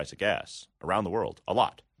lower the price of gas around the world a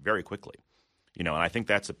lot, very quickly. And I think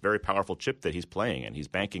that's a very powerful chip that he's playing, and he's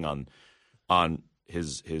banking on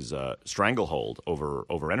his stranglehold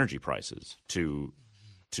over energy prices to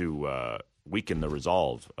weaken the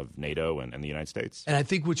resolve of NATO and the United States. And I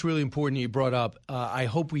think what's really important you brought up, I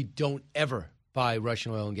hope we don't ever buy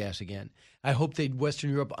Russian oil and gas again. I hope that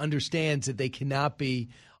Western Europe understands that they cannot be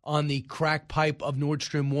on the crack pipe of Nord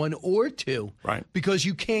Stream 1 or 2. Right. Because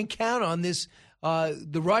you can't count on this,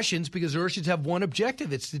 the Russians, because the Russians have one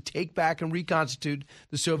objective. It's to take back and reconstitute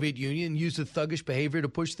the Soviet Union and use the thuggish behavior to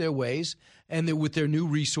push their ways and with their new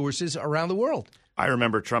resources around the world. I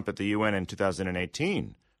remember Trump at the UN in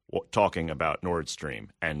 2018 talking about Nord Stream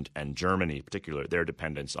and Germany in particular, their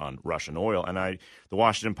dependence on Russian oil. And the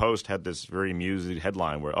Washington Post had this very amusing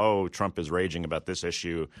headline where, Trump is raging about this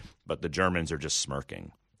issue, but the Germans are just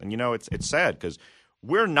smirking. And, it's sad because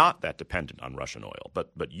we're not that dependent on Russian oil,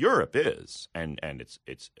 but Europe is. And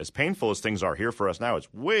it's as painful as things are here for us now,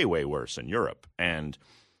 it's way, way worse in Europe. And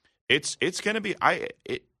it's going to be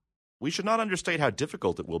we should not understate how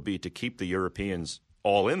difficult it will be to keep the Europeans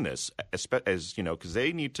all in this, as because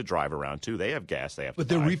they need to drive around too. They have gas they have to buy. But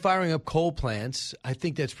they're refiring up coal plants. I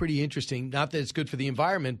think that's pretty interesting. Not that it's good for the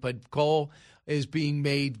environment, but coal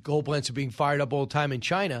plants are being fired up all the time in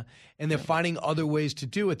China, and they're finding other ways to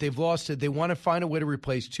do it. They've lost it. They want to find a way to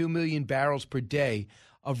replace 2 million barrels per day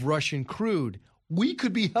of Russian crude. We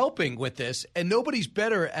could be helping with this, and nobody's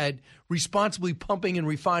better at responsibly pumping and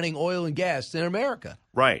refining oil and gas than America.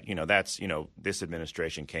 Right. This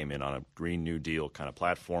administration came in on a Green New Deal kind of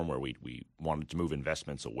platform where we wanted to move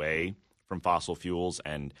investments away from fossil fuels.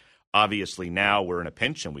 And obviously now we're in a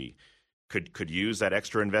pinch and we could use that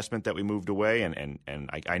extra investment that we moved away. And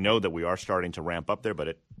I know that we are starting to ramp up there,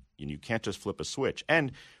 but you can't just flip a switch.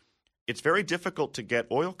 And it's very difficult to get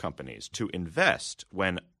oil companies to invest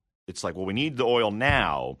when it's like, well, we need the oil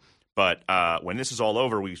now, but when this is all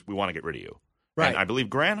over, we want to get rid of you. Right. And I believe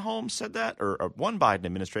Granholm said that, or one Biden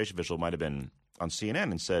administration official might have been on CNN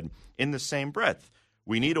and said, in the same breath,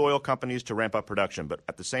 we need oil companies to ramp up production, but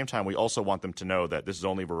at the same time, we also want them to know that this is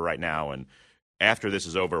only for right now, and after this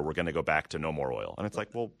is over, we're going to go back to no more oil. And it's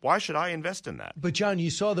like, well, why should I invest in that? But, John,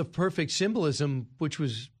 you saw the perfect symbolism, which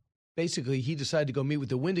was basically he decided to go meet with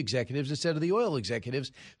the wind executives instead of the oil executives,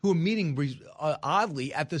 who are meeting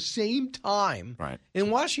oddly at the same time in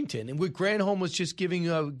Washington. And what Granholm was just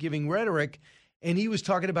giving rhetoric, and he was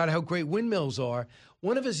talking about how great windmills are.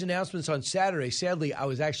 One of his announcements on Saturday, sadly, I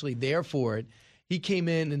was actually there for it. He came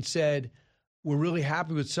in and said, we're really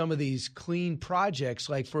happy with some of these clean projects.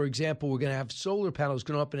 Like, for example, we're going to have solar panels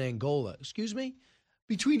going up in Angola. Excuse me?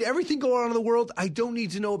 Between everything going on in the world, I don't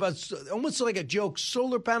need to know about, almost like a joke,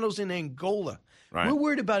 solar panels in Angola. Right. We're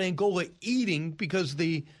worried about Angola eating because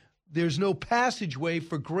there's no passageway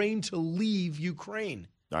for grain to leave Ukraine.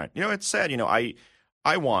 Right. It's sad.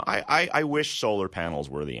 I wish solar panels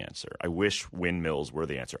were the answer. I wish windmills were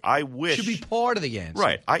the answer. I wish should be part of the answer.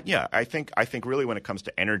 Right. I think really when it comes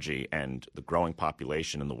to energy and the growing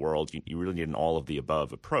population in the world, you really need an all of the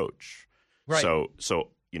above approach. Right. So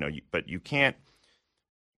but you can't.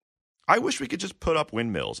 I wish we could just put up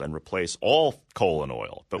windmills and replace all coal and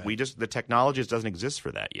oil, but the technology just doesn't exist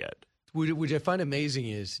for that yet. Which I find amazing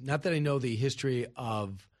is, not that I know the history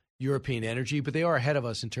of European energy, but they are ahead of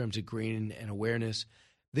us in terms of green and awareness.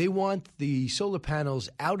 They want the solar panels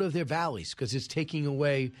out of their valleys because it's taking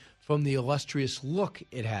away from the illustrious look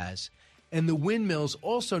it has. And the windmills,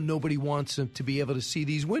 also nobody wants them to be able to see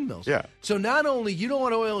these windmills. Yeah. So not only you don't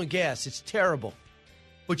want oil and gas, it's terrible,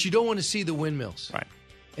 but you don't want to see the windmills. Right.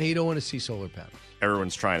 And you don't want to see solar panels.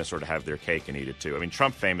 Everyone's trying to sort of have their cake and eat it too. I mean,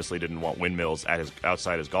 Trump famously didn't want windmills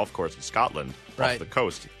outside his golf course in Scotland, off the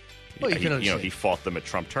coast. Well, he fought them at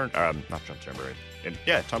Tom Turnberry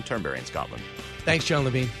in Scotland. Thanks, John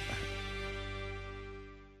Levine.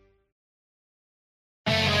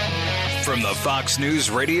 From the Fox News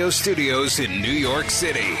radio studios in New York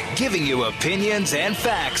City, giving you opinions and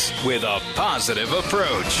facts with a positive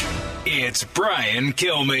approach. It's Brian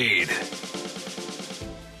Kilmeade.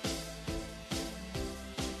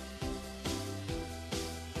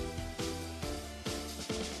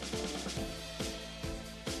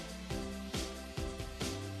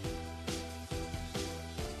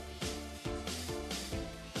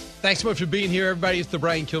 Thanks so much for being here, everybody. It's the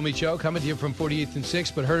Brian Kilmeade Show, coming to you from 48th and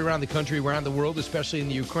 6th, but heard around the country, around the world, especially in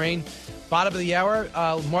the Ukraine. Bottom of the hour,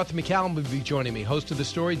 Martha McCallum will be joining me. Host of The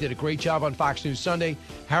Story, did a great job on Fox News Sunday.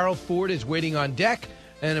 Harold Ford is waiting on deck.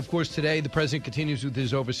 And, of course, today the president continues with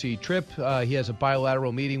his overseas trip. He has a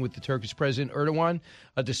bilateral meeting with the Turkish President Erdogan,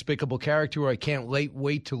 a despicable character who I can't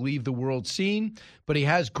wait to leave the world scene. But he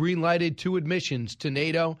has green-lighted 2 admissions to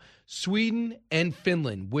NATO, Sweden and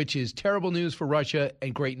Finland, which is terrible news for Russia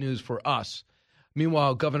and great news for us.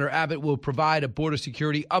 Meanwhile, Governor Abbott will provide a border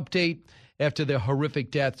security update after the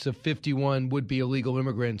horrific deaths of 51 would-be illegal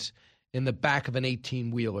immigrants in the back of an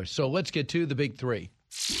 18-wheeler. So let's get to the big 3.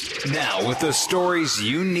 Now, with the stories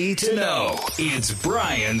you need to know, it's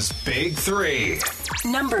Brian's Big 3.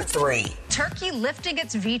 Number 3. Turkey lifting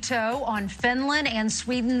its veto on Finland and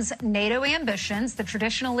Sweden's NATO ambitions. The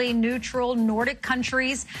traditionally neutral Nordic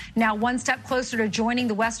countries now one step closer to joining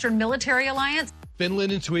the Western military alliance.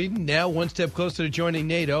 Finland and Sweden now one step closer to joining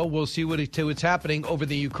NATO. We'll see what's happening over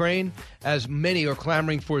the Ukraine, as many are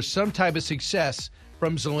clamoring for some type of success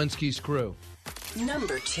from Zelensky's crew.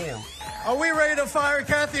 Number 2. Are we ready to fire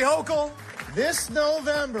Kathy Hochul? This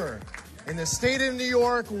November, in the state of New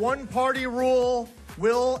York, one-party rule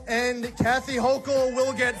will end. Kathy Hochul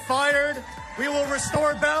will get fired. We will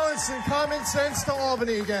restore balance and common sense to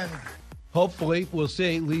Albany again. Hopefully, we'll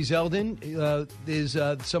see. Lee Zeldin is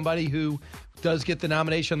somebody who does get the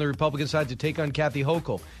nomination on the Republican side to take on Kathy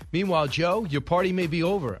Hochul. Meanwhile, Joe, your party may be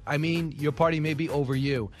over. I mean, your party may be over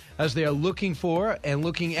you, as they are looking for and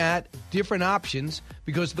looking at different options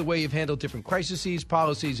because of the way you've handled different crises,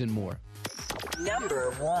 policies, and more.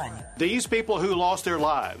 Number 1. These people who lost their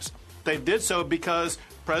lives, they did so because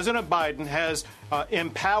President Biden has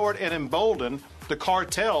empowered and emboldened the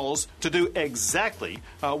cartels to do exactly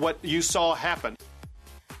what you saw happen.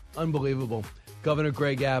 Unbelievable. Governor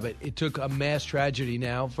Greg Abbott. It took a mass tragedy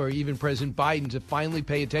now for even President Biden to finally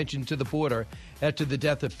pay attention to the border after the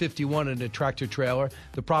death of 51 in a tractor trailer.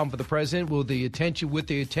 The problem for the president, with the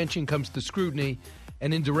attention comes the scrutiny,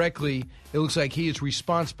 and indirectly, it looks like he is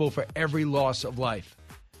responsible for every loss of life.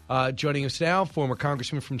 Joining us now, former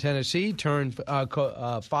congressman from Tennessee, turned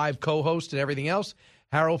 5 co-host and everything else,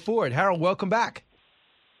 Harold Ford. Harold, welcome back.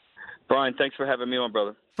 Brian, thanks for having me on,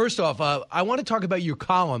 brother. First off, I want to talk about your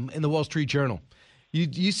column in the Wall Street Journal.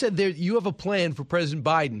 You said there you have a plan for President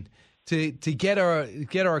Biden to get our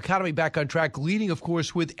economy back on track, leading, of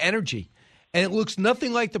course, with energy. And it looks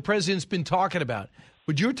nothing like the president's been talking about.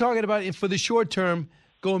 But you're talking about it for the short term,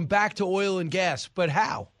 going back to oil and gas. But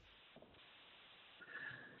how?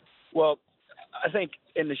 Well, I think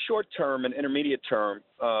in the short term and intermediate term,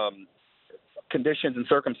 conditions and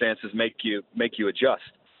circumstances make you adjust.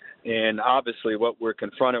 And obviously, what we're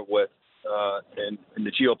confronted with in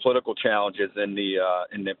the geopolitical challenges and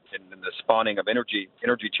the spawning of energy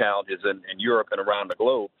challenges in Europe and around the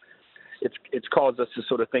globe, it's caused us to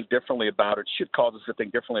sort of think differently about it. Should cause us to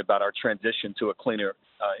think differently about our transition to a cleaner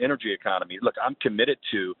energy economy. Look, I'm committed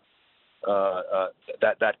to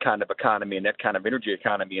that kind of economy and that kind of energy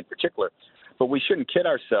economy in particular. But we shouldn't kid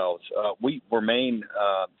ourselves. We remain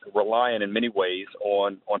reliant in many ways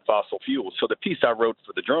on fossil fuels. So the piece I wrote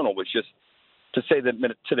for the Journal was just to say that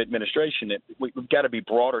to the administration that we've got to be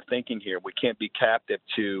broader thinking here. We can't be captive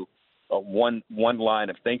to one line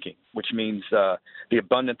of thinking, which means the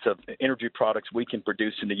abundance of energy products we can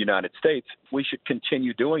produce in the United States. We should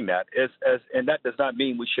continue doing that, and that does not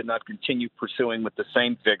mean we should not continue pursuing with the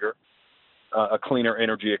same vigor a cleaner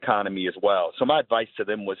energy economy as well. So my advice to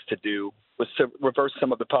them was to reverse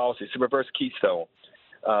some of the policies, to reverse Keystone,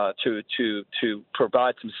 to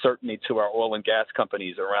provide some certainty to our oil and gas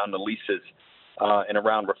companies around the leases and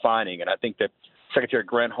around refining. And I think that Secretary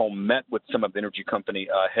Granholm met with some of the energy company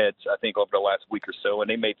heads, I think, over the last week or so, and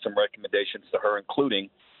they made some recommendations to her, including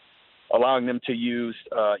allowing them to use,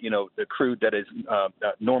 the crude that is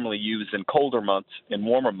normally used in colder months, in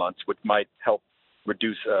warmer months, which might help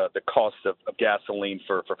reduce the cost of gasoline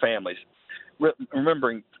for families.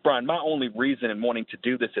 remembering, Brian, my only reason in wanting to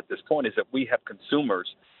do this at this point is that we have consumers,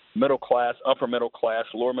 middle class, upper middle class,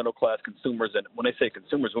 lower middle class consumers, and when I say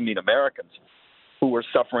consumers, we mean Americans, who are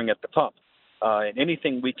suffering at the pump. And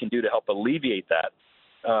anything we can do to help alleviate that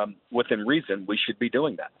within reason, we should be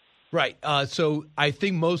doing that. Right. So I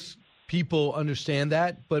think most people understand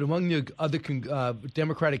that, but among the other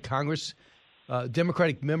Democratic Congress,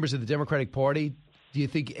 Democratic members of the Democratic Party, do you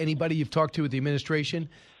think anybody you've talked to with the administration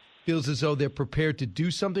feels as though they're prepared to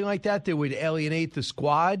do something like that would alienate the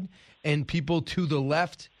squad and people to the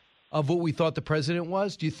left of what we thought the president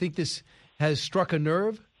was? Do you think this has struck a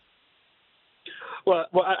nerve? Well,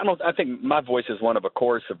 I think my voice is one of a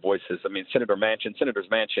chorus of voices. I mean, Senators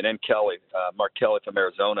Manchin and Kelly, Mark Kelly from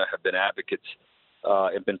Arizona, have been advocates,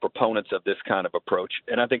 have been proponents of this kind of approach.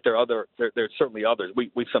 And I think there are certainly others.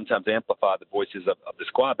 We sometimes amplify the voices of the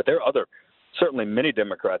squad, but there are certainly many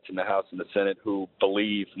Democrats in the House and the Senate who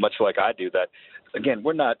believe, much like I do, that, again,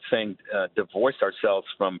 we're not saying divorce ourselves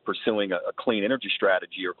from pursuing a clean energy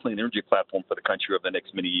strategy or clean energy platform for the country over the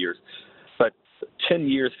next many years. But 10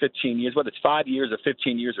 years, 15 years, whether it's 5 years or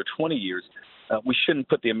 15 years or 20 years, we shouldn't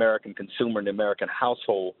put the American consumer and the American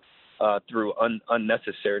household through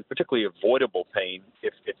unnecessary and particularly avoidable pain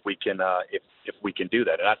if we can do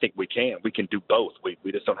that. And I think we can. We can do both. We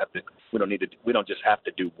just don't have to. We don't just have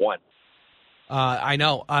to do one. I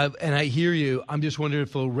know, and I hear you. I'm just wondering if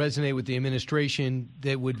it'll resonate with the administration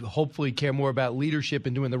that would hopefully care more about leadership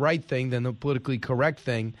and doing the right thing than the politically correct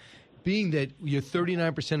thing, being that your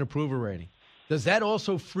 39% approval rating. Does that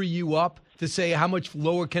also free you up to say how much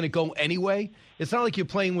lower can it go anyway? It's not like you're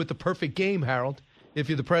playing with the perfect game, Harold, if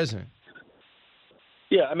you're the president.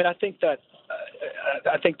 Yeah, I mean, I think that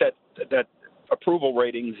approval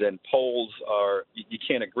ratings and polls you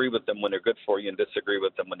can't agree with them when they're good for you and disagree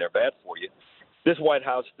with them when they're bad for you. This White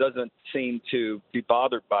House doesn't seem to be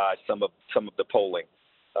bothered by some of the polling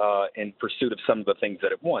in pursuit of some of the things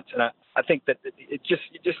that it wants. And I think that you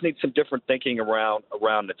just need some different thinking around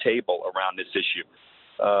the table around this issue.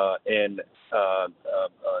 I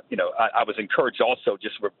was encouraged also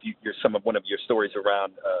just with one of your stories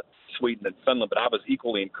around Sweden and Finland, but I was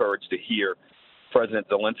equally encouraged to hear President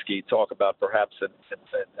Zelensky talk about perhaps a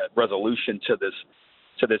resolution to this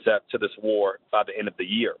war by the end of the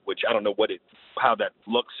year, which I don't know how that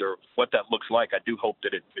looks or what that looks like. I do hope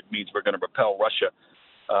that it means we're going to repel Russia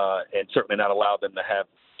and certainly not allow them to have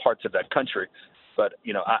parts of that country. But,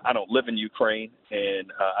 I don't live in Ukraine,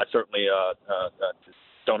 and I certainly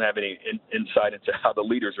don't have any insight into how the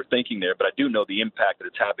leaders are thinking there. But I do know the impact that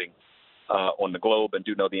it's having on the globe, and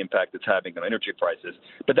do know the impact it's having on energy prices.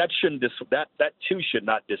 But that too should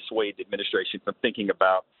not dissuade the administration from thinking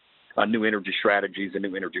about new energy strategies and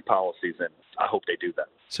new energy policies, and I hope they do that.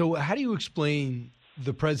 So how do you explain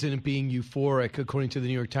the president being euphoric, according to the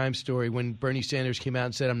New York Times story, when Bernie Sanders came out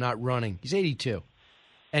and said, "I'm not running"? He's 82.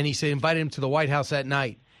 And he said, invited him to the White House that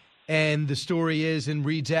night. And the story is and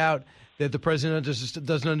reads out that the president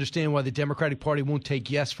doesn't understand why the Democratic Party won't take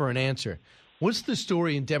yes for an answer. What's the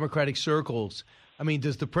story in Democratic circles? I mean,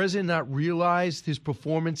 does the president not realize his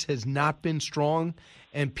performance has not been strong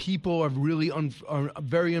and people are really are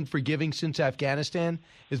very unforgiving since Afghanistan?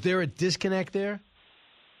 Is there a disconnect there?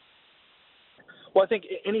 Well, I think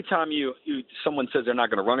anytime someone says they're not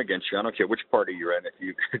going to run against you, I don't care which party you're in,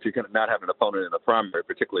 if you're going to not have an opponent in the primary,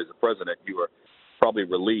 particularly as a president, you are probably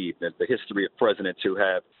relieved that the history of presidents who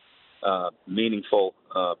have meaningful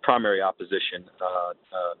primary opposition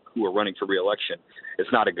who are running for re-election is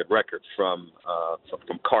not a good record. From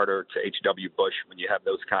Carter to H.W. Bush, when you have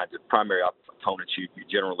those kinds of primary opponents, you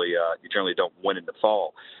generally don't win in the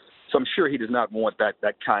fall. So I'm sure he does not want that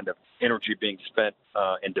kind of energy being spent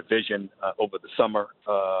in division over the summer,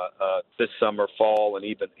 this summer, fall, and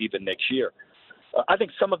even next year. I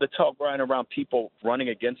think some of the talk, Brian, around people running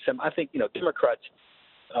against him, I think, Democrats,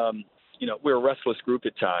 we're a restless group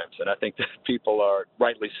at times, and I think that people are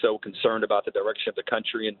rightly so concerned about the direction of the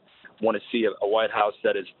country and want to see a White House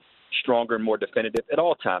that is stronger and more definitive at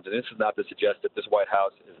all times. And this is not to suggest that this White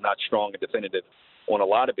House is not strong and definitive on a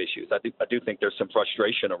lot of issues. I do think there's some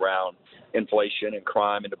frustration around inflation and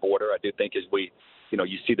crime and the border. I do think as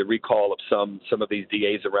you see the recall of some of these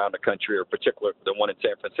DAs around the country, or particularly the one in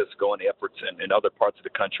San Francisco and the efforts in other parts of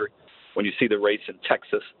the country. When you see the race in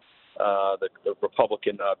Texas, the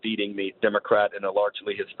Republican beating the Democrat in a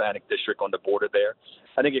largely Hispanic district on the border there,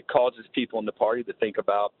 I think it causes people in the party to think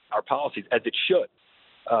about our policies, as it should.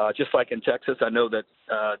 Just like in Texas, I know that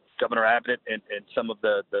Governor Abbott and some of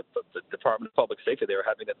the Department of Public Safety, they are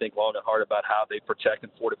having to think long and hard about how they protect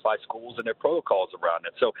and fortify schools and their protocols around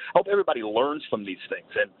it. So I hope everybody learns from these things.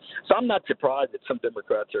 And so I'm not surprised that some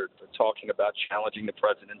Democrats are talking about challenging the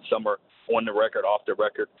president. Some are on the record, off the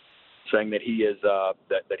record, saying that he is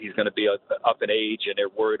that he's going to be up in age, and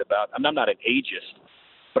they're worried about. I'm not an ageist.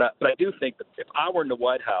 But I do think that if I were in the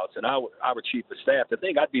White House and I were chief of staff, the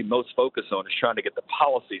thing I'd be most focused on is trying to get the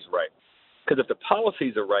policies right. Because if the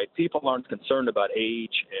policies are right, people aren't concerned about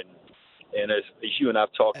age and as you and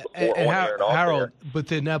I've talked before on air and off Harold, air. but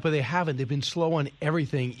they haven't. They've been slow on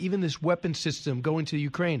everything. Even this weapon system going to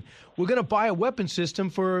Ukraine. We're going to buy a weapon system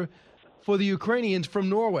for the Ukrainians from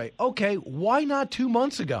Norway. Okay, why not 2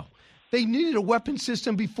 months ago? They needed a weapon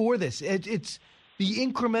system before this. It's the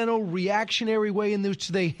incremental reactionary way in which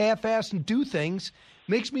they half-ass and do things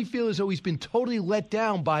makes me feel as though he's been totally let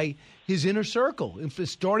down by his inner circle,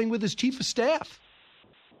 starting with his chief of staff.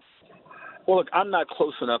 Well, look, I'm not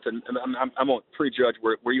close enough, and I won't prejudge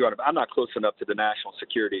where you are. I'm not close enough to the national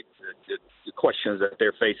security the questions that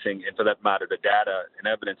they're facing, and for that matter, the data and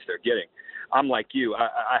evidence they're getting. I'm like you.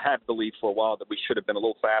 I have believed for a while that we should have been a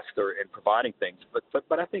little faster in providing things.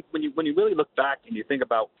 But I think when you really look back and you think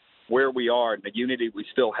about where we are and the unity we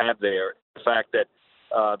still have there, the fact that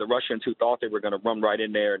the Russians who thought they were going to run right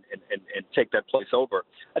in there and take that place over,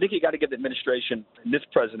 I think you got to give the administration and this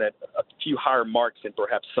president a few higher marks than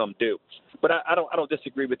perhaps some do. But I don't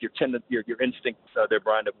disagree with your instinct there,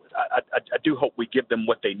 Brian. I do hope we give them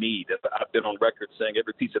what they need. I've been on record saying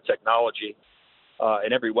every piece of technology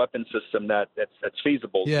and every weapon system that's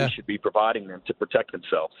feasible, we should be providing them to protect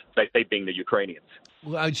themselves, they being the Ukrainians.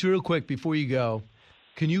 Well, just real quick before you go,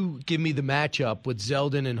 can you give me the matchup with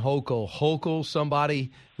Zeldin and Hochul? Hochul,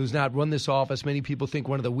 somebody who's not run this office. Many people think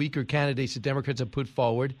one of the weaker candidates that Democrats have put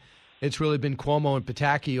forward. It's really been Cuomo and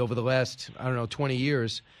Pataki over the last, 20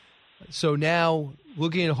 years. So now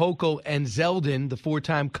looking at Hochul and Zeldin, the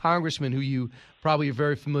four-time congressman who you probably are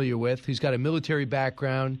very familiar with, who's got a military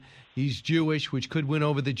background. He's Jewish, which could win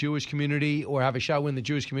over the Jewish community or have a shot win the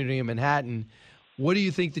Jewish community in Manhattan. What do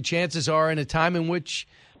you think the chances are in a time in which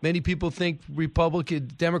many people think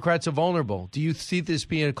Democrats are vulnerable? Do you see this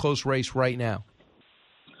being a close race right now?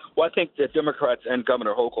 Well, I think that Democrats and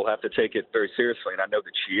Governor Hochul have to take it very seriously, and I know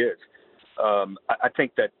that she is. I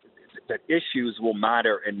think that issues will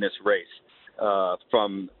matter in this race,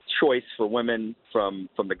 from choice for women, from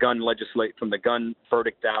the gun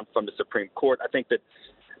verdict down from the Supreme Court. I think that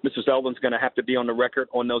Mr. Zeldin's going to have to be on the record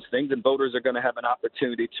on those things, and voters are going to have an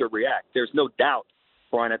opportunity to react. There's no doubt,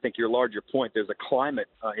 Brian, I think your larger point, there's a climate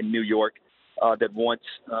in New York that wants,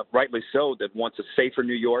 rightly so, that wants a safer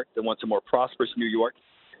New York, that wants a more prosperous New York.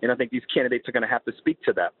 And I think these candidates are going to have to speak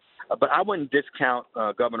to that. But I wouldn't discount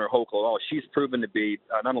Governor Hochul at all. She's proven to be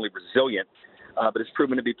not only resilient, but it's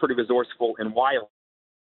proven to be pretty resourceful and wild.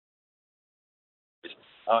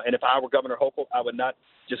 And if I were Governor Hochul, I would not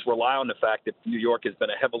just rely on the fact that New York has been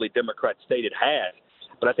a heavily Democrat state. It has.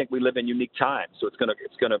 But I think we live in unique times, so it's going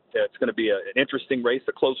to be an interesting race,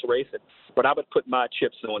 a close race. But I would put my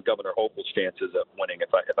chips on Governor Hochul's chances of winning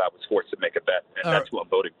if I was forced to make a bet, and that's who I'm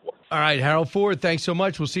voting for. All right, Harold Ford, thanks so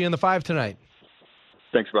much. We'll see you in the 5 tonight.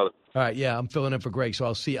 Thanks, brother. All right, yeah, I'm filling in for Greg,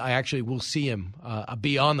 so I actually will see him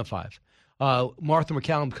beyond the 5. Martha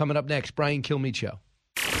McCallum coming up next. Brian Kilmeade Show.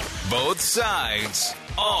 Both sides,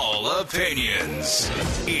 all opinions.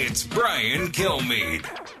 It's Brian Kilmeade.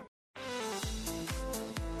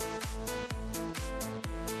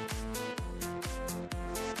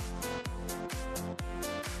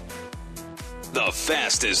 The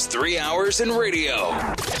fastest 3 hours in radio.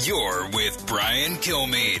 You're with Brian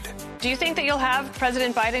Kilmeade. Do you think that you'll have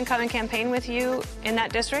President Biden come and campaign with you in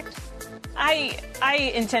that district?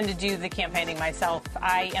 I intend to do the campaigning myself.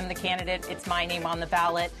 I am the candidate. It's my name on the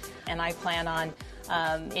ballot, and I plan on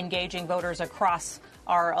engaging voters across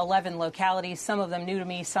our 11 localities, some of them new to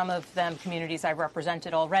me, some of them communities I've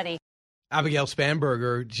represented already. Abigail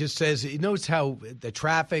Spanberger just says he knows how the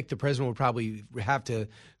traffic the president would probably have to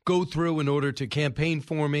go through in order to campaign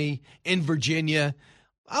for me in Virginia.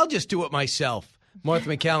 I'll just do it myself. Martha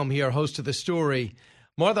McCallum here, host of The Story.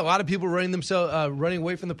 Martha, a lot of people running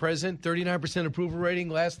away from the president. 39% approval rating.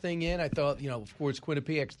 Last thing in, I thought, of course,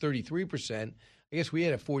 Quinnipiac's 33%. I guess we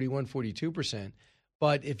had a 41, 42%.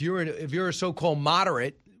 But if you're a so-called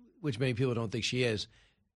moderate, which many people don't think she is,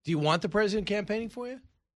 do you want the president campaigning for you?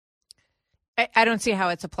 I don't see how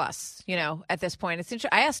it's a plus, at this point. It's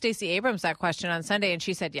interesting. I asked Stacey Abrams that question on Sunday, and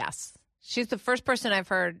she said yes. She's the first person I've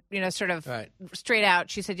heard, sort of straight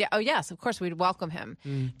out. She said, yeah, oh, yes, of course, we'd welcome him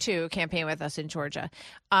to campaign with us in Georgia.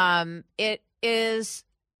 It is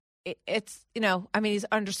it's, he's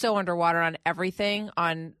so underwater on everything,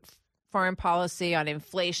 on foreign policy, on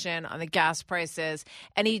inflation, on the gas prices.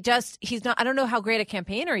 And he's not, I don't know how great a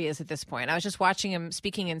campaigner he is at this point. I was just watching him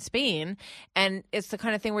speaking in Spain, and it's the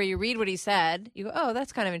kind of thing where you read what he said, you go, oh,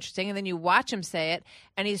 that's kind of interesting. And then you watch him say it,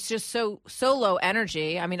 and he's just so low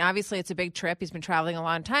energy. I mean, obviously it's a big trip. He's been traveling a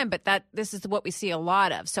long time, but this is what we see a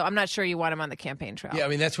lot of. So I'm not sure you want him on the campaign trail. Yeah, I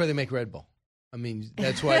mean, that's why they make Red Bull. I mean,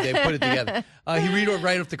 that's why they put it together. He read it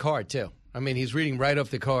right off the card, too. I mean, he's reading right off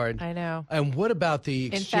the card. I know. And what about the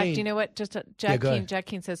exchange? In fact, you know what? Just Jack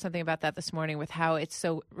Keane said something about that this morning with how it's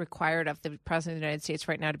so required of the president of the United States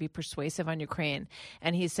right now to be persuasive on Ukraine.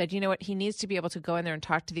 And he said, you know what? He needs to be able to go in there and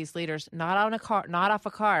talk to these leaders, not off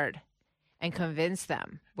a card, and convince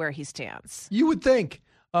them where he stands. You would think.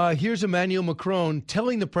 Here's Emmanuel Macron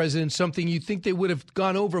telling the president something you think they would have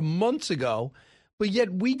gone over months ago, but yet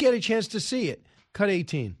we get a chance to see it. Cut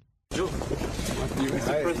 18. You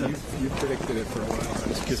predicted it for a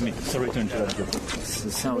while. Excuse me, sorry to interrupt you. The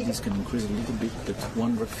Saudis can increase a little bit, but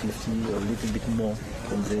 150 or a little bit more,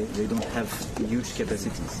 and they don't have huge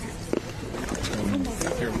capacities.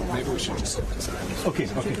 Here, maybe we should just decide. Okay.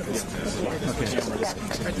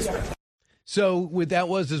 So what that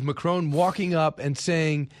was is Macron walking up and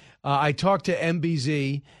saying, I talked to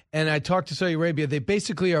MBZ and I talked to Saudi Arabia. They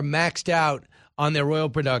basically are maxed out on their oil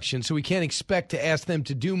production, so we can't expect to ask them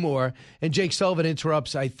to do more. And Jake Sullivan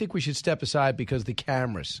interrupts, I think we should step aside because the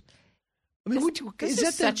cameras. I mean, this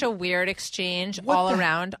is such a weird exchange all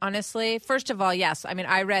around, honestly. First of all, yes. I mean,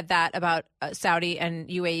 I read that about Saudi and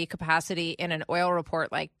UAE capacity in an oil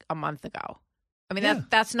report like a month ago. I mean,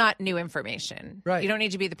 that's not new information. Right. You don't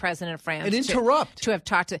need to be the president of France and interrupt to have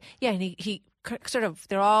talked to. Yeah, and he sort of,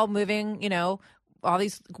 they're all moving, all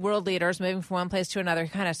these world leaders moving from one place to another. He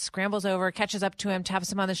kind of scrambles over, catches up to him,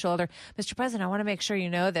 taps him on the shoulder. Mr. President, I want to make sure you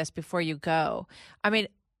know this before you go. I mean,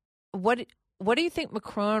 what do you think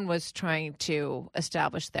Macron was trying to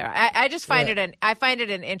establish there? I just find it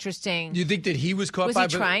an interesting. Do you think that he was caught? Was he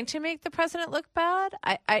trying to make the president look bad?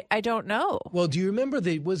 I don't know. Well, do you remember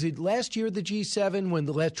was it last year the G7 when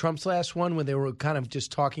Trump's last one when they were kind of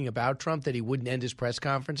just talking about Trump that he wouldn't end his press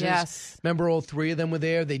conferences? Yes. Remember all three of them were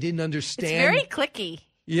there. They didn't understand. It's very cliquey.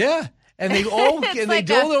 Yeah. And they all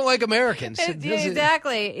don't like Americans.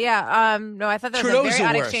 Exactly. Yeah. No, I thought that was Trudeau's a very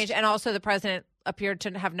odd worst. exchange. And also the president appeared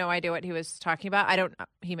to have no idea what he was talking about.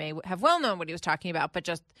 He may have well known what he was talking about, but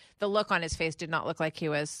just the look on his face did not look like he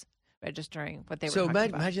was registering what they were talking about.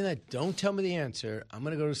 So imagine that. Don't tell me the answer. I'm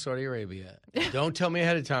going to go to Saudi Arabia. Don't tell me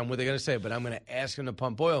ahead of time what they're going to say, but I'm going to ask them to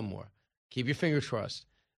pump oil more. Keep your fingers crossed.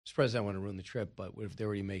 Mr. President, I don't want to ruin the trip, but what if they're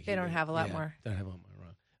already making They don't have a lot more. They don't have a lot more.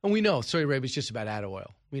 And we know Saudi Arabia is just about out of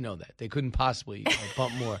oil. We know that. They couldn't possibly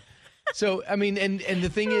pump more. So, I mean, and the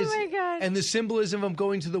thing is, and the symbolism of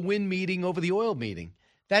going to the wind meeting over the oil meeting,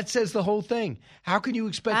 that says the whole thing. How can you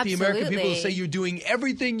expect the American people to say you're doing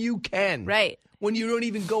everything you can when you don't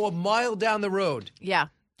even go a mile down the road? Yeah.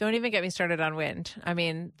 Don't even get me started on wind. I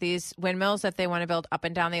mean, these windmills that they want to build up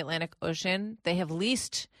and down the Atlantic Ocean, they have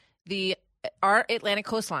leased our Atlantic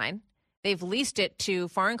coastline. They've leased it to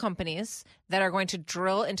foreign companies that are going to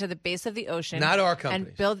drill into the base of the ocean. Not our companies.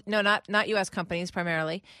 And build, not U.S. companies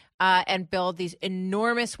primarily, and build these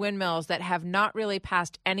enormous windmills that have not really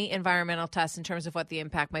passed any environmental tests in terms of what the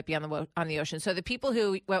impact might be on the ocean. So the people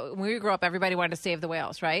who, when we grew up, everybody wanted to save the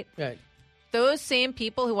whales, right? Right. Those same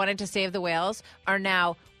people who wanted to save the whales are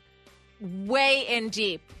now way in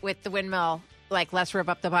deep with the windmill, like, let's rip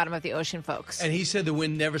up the bottom of the ocean, folks. And he said the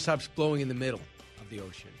wind never stops blowing in the middle of the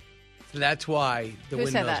ocean. So that's why the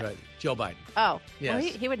windmills are right. Joe Biden. Oh, yes.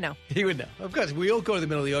 Well, he would know. He would know. Of course, we all go to the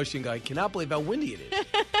middle of the ocean and go, I cannot believe how windy it is.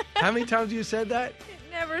 How many times have you said that?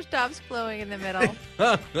 It never stops blowing in the middle.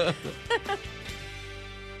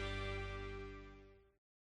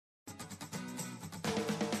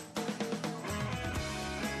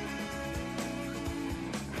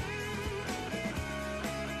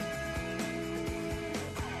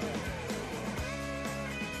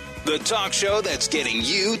 The talk show that's getting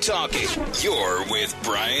you talking. You're with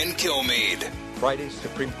Brian Kilmeade. Friday's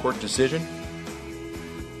Supreme Court decision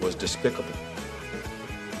was despicable,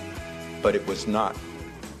 but it was not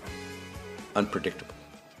unpredictable.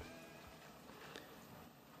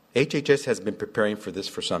 HHS has been preparing for this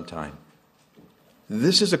for some time.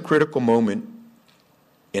 This is a critical moment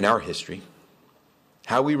in our history.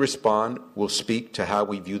 How we respond will speak to how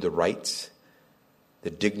we view the rights, the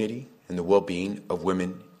dignity, and the well-being of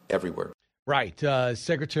women everywhere. Right.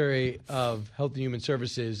 Secretary of Health and Human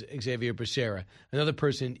Services, Xavier Becerra, another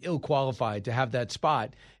person ill-qualified to have that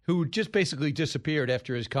spot, who just basically disappeared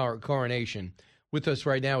after his coronation. With us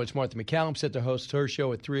right now, it's Martha McCallum, set to host her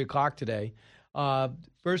show at 3 o'clock today.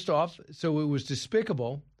 First off, so it was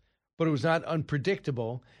despicable, but it was not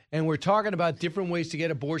unpredictable. And we're talking about different ways to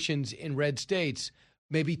get abortions in red states,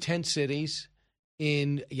 maybe 10 cities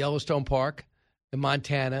in Yellowstone Park, in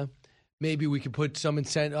Montana. Maybe we could put some in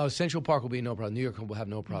Central Park will be no problem. New York will have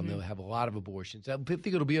no problem. They'll have a lot of abortions. I think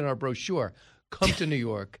it'll be in our brochure. Come to New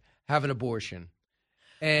York, have an abortion.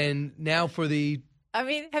 And now for the I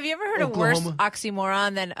mean, have you ever heard Oklahoma? a worse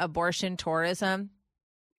oxymoron than abortion tourism?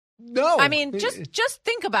 No. I mean, just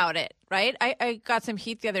think about it, right? I got some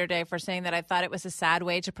heat the other day for saying that I thought it was a sad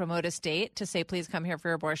way to promote a state to say, please come here for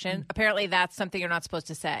your abortion. Apparently, that's something you're not supposed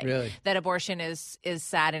to say. Really? That abortion is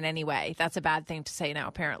sad in any way. That's a bad thing to say now,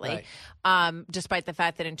 apparently. Right. Despite the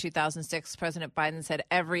fact that in 2006, President Biden said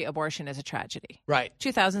every abortion is a tragedy. Right.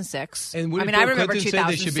 2006. And I mean, I remember Clinton say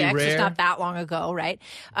they 2006. should be rare? It's not that long ago, right?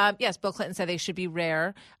 Yes, Bill Clinton said they should be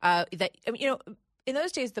rare. In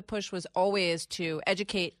those days, the push was always to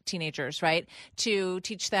educate teenagers, right? To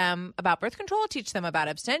teach them about birth control, teach them about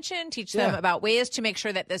abstention, teach them about ways to make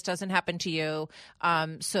sure that this doesn't happen to you,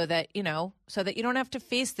 so that you don't have to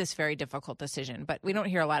face this very difficult decision. But we don't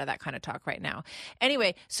hear a lot of that kind of talk right now.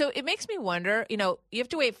 Anyway, so it makes me wonder, you have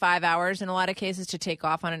to wait 5 hours in a lot of cases to take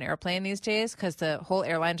off on an airplane these days because the whole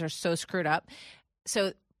airlines are so screwed up.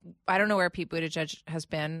 So I don't know where Pete Buttigieg has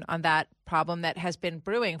been on that problem that has been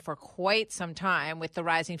brewing for quite some time with the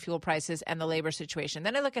rising fuel prices and the labor situation.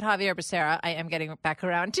 Then I look at Javier Becerra. I am getting back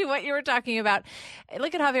around to what you were talking about. I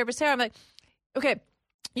look at Javier Becerra. I'm like, okay,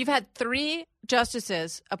 you've had 3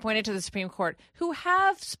 justices appointed to the Supreme Court who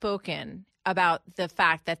have spoken about the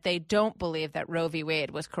fact that they don't believe that Roe v. Wade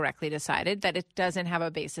was correctly decided, that it doesn't have a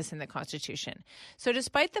basis in the Constitution. So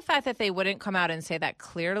despite the fact that they wouldn't come out and say that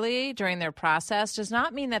clearly during their process does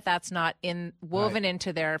not mean that that's not woven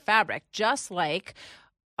into their fabric, just like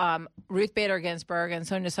Ruth Bader Ginsburg and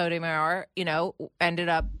Sonia Sotomayor, ended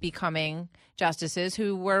up becoming justices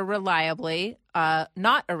who were reliably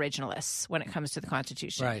not originalists when it comes to the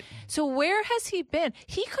Constitution. Right. So where has he been?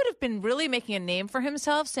 He could have been really making a name for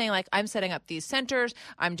himself, saying like, I'm setting up these centers,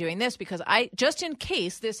 I'm doing this because just in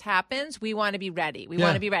case this happens, we want to be ready. We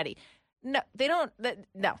want to be ready. No, they don't. No, this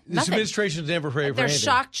nothing. administration's never ready for They're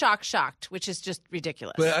anything. shocked, which is just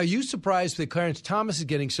ridiculous. But are you surprised that Clarence Thomas is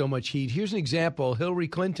getting so much heat? Here's an example. Hillary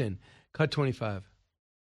Clinton, cut 25.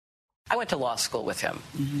 I went to law school with him.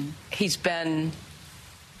 He's been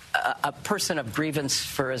a person of grievance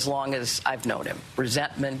for as long as I've known him.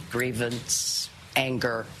 Resentment, grievance,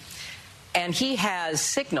 anger. And he has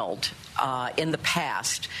signaled in the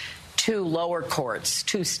past to lower courts,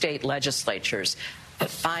 to state legislatures,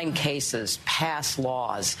 find cases, pass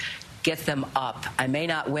laws, get them up. I may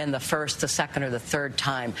not win the first, the second, or the third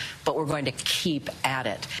time, but we're going to keep at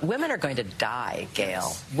it. Women are going to die,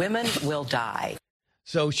 Gail. Women will die.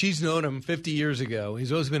 So she's known him 50 years ago.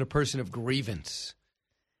 He's always been a person of grievance.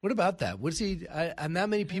 What about that? What's he? Not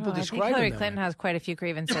many people describe I think Hillary him. Clinton has quite a few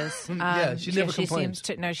grievances. Yeah, she never complains.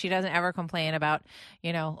 She doesn't ever complain about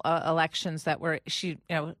elections that were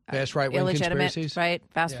Vast right-wing illegitimate, conspiracies. right?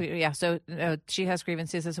 So she has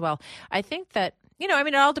grievances as well. I think that.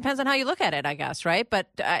 It all depends on how you look at it, I guess, right? But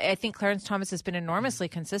I think Clarence Thomas has been enormously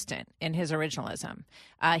consistent in his originalism.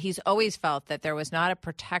 He's always felt that there was not a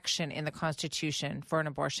protection in the Constitution for an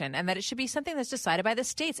abortion and that it should be something that's decided by the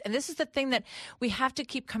states. And this is the thing that we have to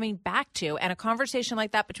keep coming back to. And a conversation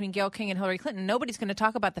like that between Gayle King and Hillary Clinton, nobody's going to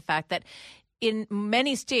talk about the fact that in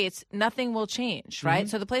many states, nothing will change, right?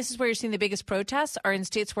 So the places where you're seeing the biggest protests are in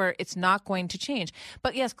states where it's not going to change.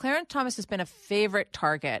 But yes, Clarence Thomas has been a favorite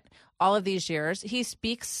target all of these years. He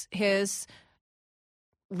speaks his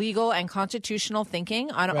legal and constitutional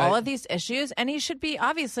thinking on all of these issues, and he should be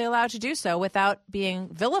obviously allowed to do so without being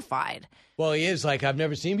vilified. Well, he is like I've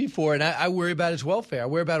never seen before, and I worry about his welfare. I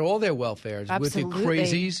worry about all their welfares Absolutely. with the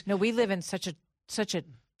crazies. No, we live in such a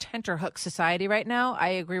tenterhook society right now. I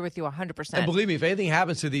agree with you 100%. And believe me, if anything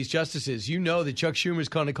happens to these justices, you know that Chuck Schumer's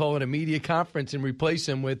going to call it a media conference and replace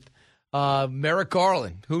him with Merrick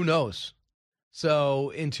Garland. Who knows?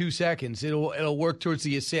 So in 2 seconds, it'll work towards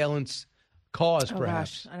the assailant's cause,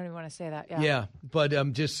 perhaps. Gosh, I don't even want to say that. Yeah, but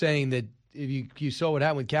I'm just saying that if you saw what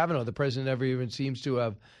happened with Kavanaugh, the president never even seems to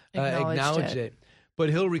have acknowledged it. But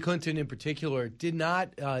Hillary Clinton, in particular, did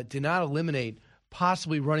not eliminate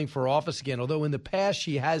possibly running for office again, although in the past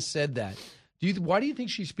she has said that. Why do you think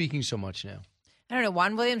she's speaking so much now? I don't know.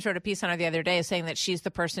 Juan Williams wrote a piece on her the other day saying that she's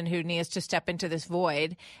the person who needs to step into this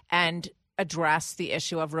void and address the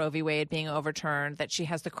issue of Roe v. Wade being overturned, that she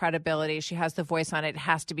has the credibility, she has the voice on it, it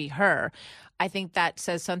has to be her. I think that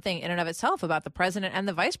says something in and of itself about the president and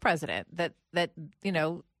the vice president, that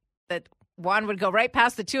Juan would go right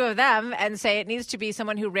past the two of them and say it needs to be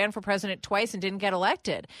someone who ran for president twice and didn't get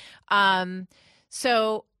elected.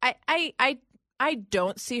 So I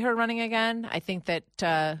don't see her running again. I think that,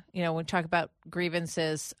 when we talk about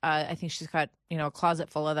grievances, I think she's got, a closet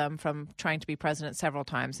full of them from trying to be president several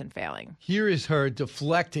times and failing. Here is her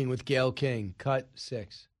deflecting with Gayle King. Cut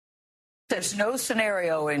 6. There's no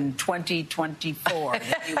scenario in 2024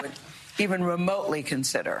 that you would even remotely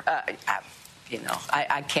consider.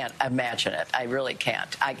 I can't imagine it. I really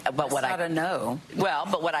can't. But what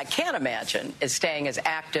I can imagine is staying as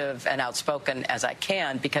active and outspoken as I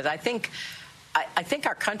can, because I think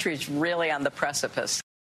our country is really on the precipice.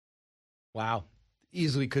 Wow.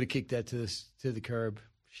 Easily could have kicked that to the curb.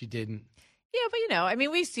 She didn't. Yeah, but,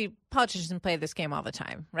 we see politicians play this game all the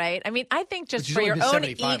time, right? I think just for your own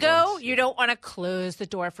ego, you don't want to close the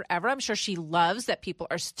door forever. I'm sure she loves that people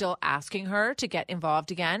are still asking her to get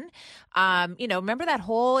involved again. Remember that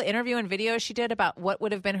whole interview and video she did about what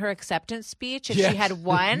would have been her acceptance speech if she had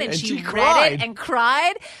won and she read it and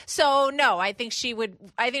cried? So, no, I think she'd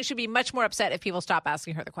be much more upset if people stop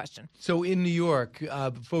asking her the question. So in New York,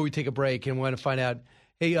 before we take a break and want to find out,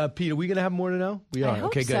 hey, Pete, are we going to have more to know? We are. I hope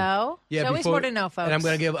okay, good. So. Yeah, there's always more to know, folks. And I'm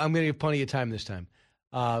going to give plenty of time this time,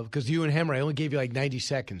 because you and Henry, I only gave you like 90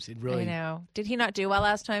 seconds. It really. I know. Did he not do well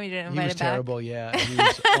last time? You didn't invite him back. He was terrible. Yeah, he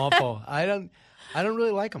was awful. I don't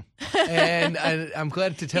really like him, and I'm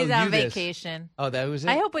glad to tell you this. He's on vacation. Oh, that was it.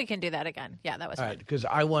 I hope we can do that again. Yeah, that was all right. Because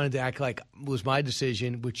I wanted to act like it was my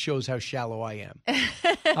decision, which shows how shallow I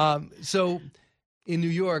am. So, in New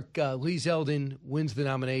York, Lee Zeldin wins the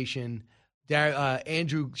nomination.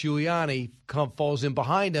 Andrew Giuliani falls in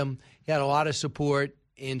behind him. He had a lot of support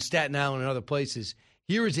in Staten Island and other places.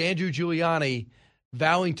 Here is Andrew Giuliani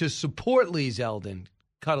vowing to support Lee Zeldin.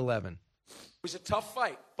 Cut 11. It was a tough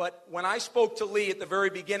fight, but when I spoke to Lee at the very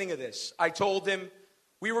beginning of this, I told him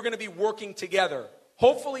we were going to be working together,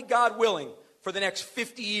 hopefully, God willing, for the next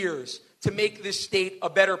 50 years to make this state a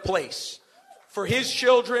better place for his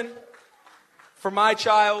children, for my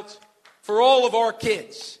child, for all of our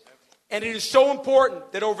kids. And it is so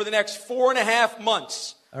important that over the next 4.5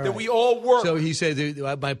 months that we all work. So he said,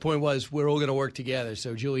 my point was, we're all going to work together.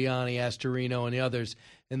 So Giuliani, Astorino, and the others.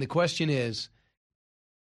 And the question is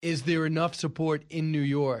there enough support in New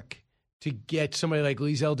York to get somebody like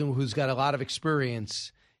Lee Zeldin, who's got a lot of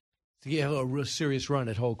experience, to get a real serious run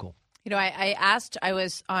at Hochul? I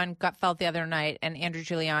was on Gutfeld the other night, and Andrew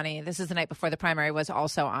Giuliani, this is the night before the primary, was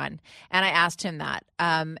also on. And I asked him that.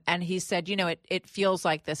 And he said, it feels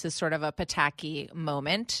like this is sort of a Pataki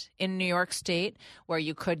moment in New York State where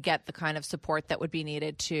you could get the kind of support that would be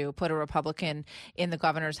needed to put a Republican in the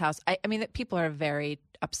governor's house. I mean, that people are very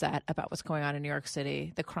upset about what's going on in New York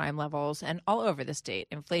City, the crime levels, and all over the state,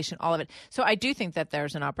 inflation, all of it. So I do think that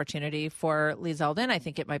there's an opportunity for Lee Zeldin. I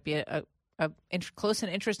think it might be a close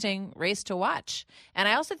and interesting race to watch. And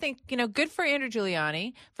I also think, good for Andrew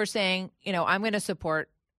Giuliani for saying, I'm going to support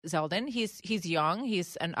Zeldin. He's young.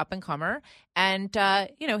 He's an up-and-comer. And,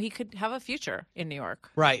 he could have a future in New York.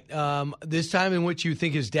 Right. This time in which you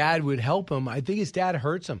think his dad would help him, I think his dad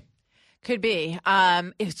hurts him. Could be.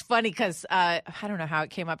 It's funny because I don't know how it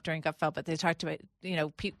came up during Gutfeld, but they talked about,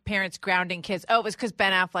 parents grounding kids. Oh, it was because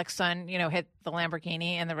Ben Affleck's son, hit the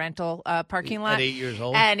Lamborghini in the rental parking lot. At 8 years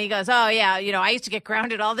old. And he goes, oh, yeah, I used to get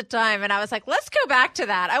grounded all the time. And I was like, let's go back to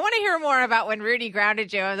that. I want to hear more about when Rudy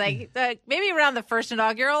grounded you. I was like, maybe around the first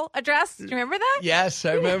inaugural address. Do you remember that? Yes,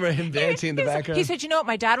 I remember him dancing in the background. He said, what,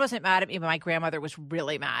 my dad wasn't mad at me, but my grandmother was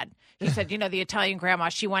really mad. He said, the Italian grandma,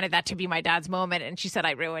 she wanted that to be my dad's moment. And she said,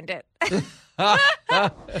 I ruined it.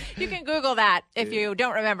 You can Google that if you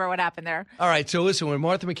don't remember what happened there. All right. So listen, when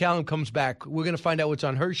Martha McCallum comes back, we're going to find out what's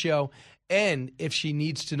on her show and if she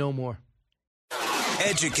needs to know more.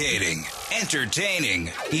 Educating, entertaining,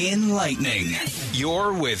 enlightening.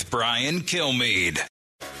 You're with Brian Kilmeade.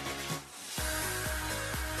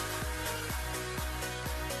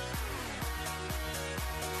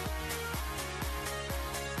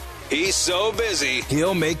 He's so busy,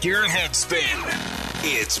 he'll make your head spin.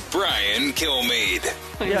 It's Brian Kilmeade.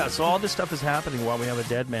 Yeah, so all this stuff is happening while we have a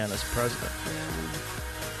dead man as president.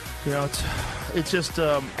 It's just.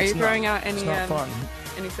 Are you throwing out any fun.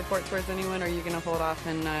 Any support towards anyone, or are you going to hold off?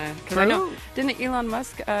 And because I know, didn't Elon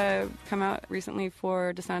Musk come out recently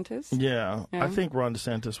for DeSantis? Yeah, I think Ron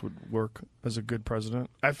DeSantis would work as a good president.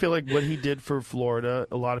 I feel like what he did for Florida,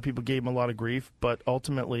 a lot of people gave him a lot of grief, but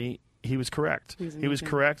ultimately he was correct. He was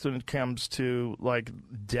correct when it comes to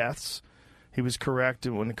deaths. He was correct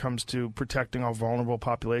when it comes to protecting our vulnerable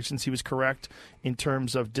populations. He was correct in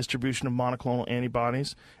terms of distribution of monoclonal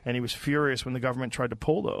antibodies, and he was furious when the government tried to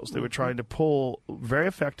pull those. They were trying to pull very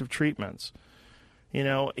effective treatments You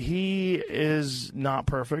know, he is not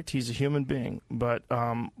perfect. He's a human being. But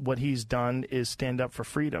what he's done is stand up for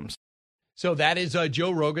freedoms. So that is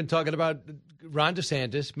Joe Rogan talking about Ron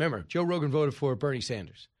DeSantis. Remember, Joe Rogan voted for Bernie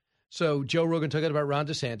Sanders. So Joe Rogan talking about Ron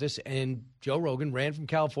DeSantis, and Joe Rogan ran from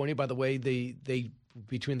California, by the way, they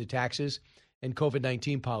between the taxes and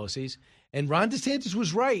COVID-19 policies. And Ron DeSantis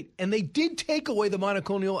was right, and they did take away the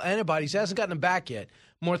monoclonal antibodies. He hasn't gotten them back yet.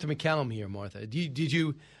 Martha McCallum here, Martha.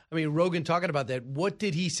 Rogan talking about that. What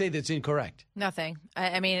did he say that's incorrect? Nothing.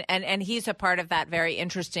 I mean, and he's a part of that very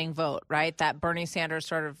interesting vote, right? That Bernie Sanders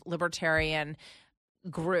sort of libertarian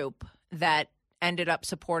group that ended up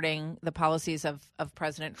supporting the policies of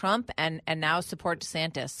President Trump and now support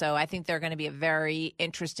DeSantis. So I think they're going to be a very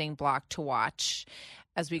interesting block to watch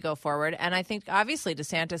as we go forward. And I think obviously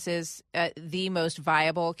DeSantis is the most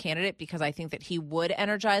viable candidate because I think that he would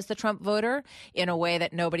energize the Trump voter in a way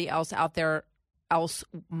that nobody else out there else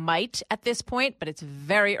might at this point, but it's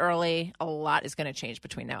very early. A lot is going to change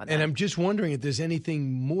between now and then. And I'm just wondering if there's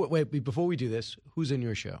anything more. Wait, before we do this, who's in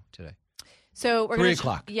your show today? So we're 3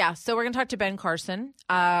 o'clock. So we're going to talk to Ben Carson.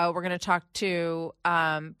 We're going to talk to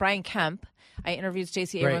Brian Kemp. I interviewed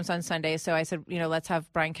Stacey Abrams on Sunday, so I said, let's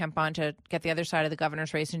have Brian Kemp on to get the other side of the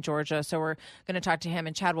governor's race in Georgia. So we're going to talk to him,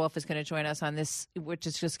 and Chad Wolf is going to join us on this, which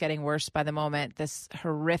is just getting worse by the moment, this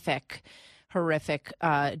horrific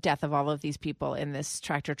death of all of these people in this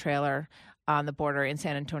tractor trailer on the border in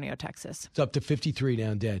San Antonio, Texas. It's up to 53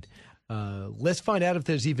 now dead. Let's find out if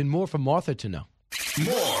there's even more for Martha to know.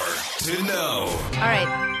 More to know. All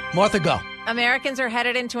right. Martha, go. Americans are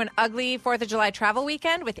headed into an ugly 4th of July travel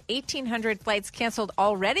weekend with 1,800 flights canceled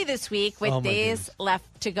already this week with days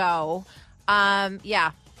left to go.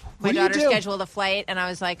 My daughter scheduled a flight, and I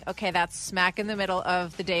was like, okay, that's smack in the middle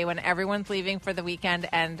of the day when everyone's leaving for the weekend,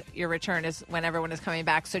 and your return is when everyone is coming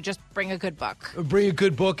back. So just bring a good book. Bring a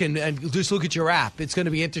good book and just look at your app. It's going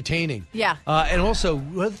to be entertaining. Yeah. And also,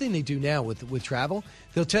 another thing they do now with travel,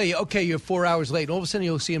 they'll tell you, okay, you're 4 hours late. All of a sudden,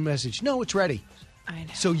 you'll see a message. No, it's ready. I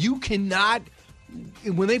know. So you cannot...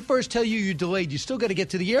 When they first tell you you're delayed, you still got to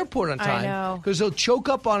get to the airport on time. I know. Because they'll choke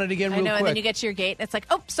up on it again real quick. And then you get to your gate, and it's like,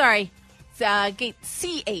 oh, sorry. It's gate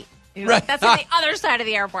C8. Right. That's on the other side of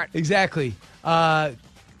the airport. Exactly. I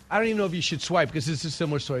don't even know if you should swipe because this is a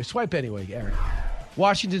similar story. Swipe anyway, Eric.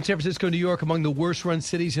 Washington, San Francisco, New York among the worst-run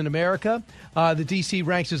cities in America. The D.C.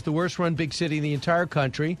 ranks as the worst-run big city in the entire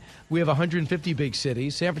country. We have 150 big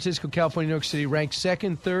cities. San Francisco, California, New York City ranked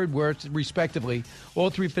second, third, worst, respectively. All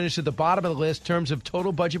three finished at the bottom of the list in terms of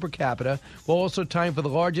total budget per capita, while also tying for the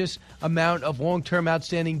largest amount of long-term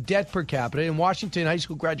outstanding debt per capita. In Washington, high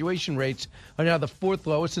school graduation rates are now the fourth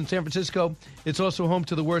lowest. In San Francisco, it's also home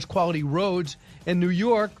to the worst quality roads. In New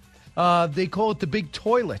York, they call it the big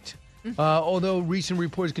toilet. Although recent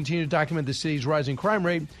reports continue to document the city's rising crime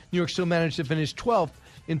rate, New York still managed to finish 12th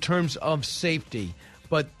in terms of safety.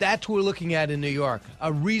 But that's what we're looking at in New York.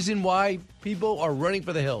 A reason why people are running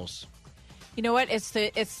for the hills. You know what? It's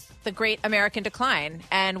the great American decline.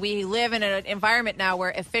 And we live in an environment now where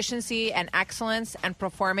efficiency and excellence and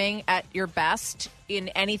performing at your best in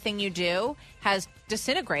anything you do has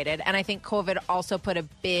disintegrated. And I think COVID also put a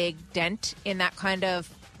big dent in that kind of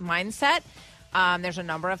mindset. There's a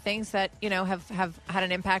number of things that, have had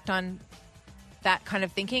an impact on that kind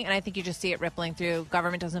of thinking. And I think you just see it rippling through.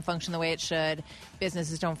 Government doesn't function the way it should.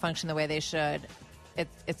 Businesses don't function the way they should.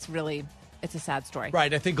 It's a sad story.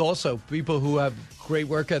 Right. I think also people who have great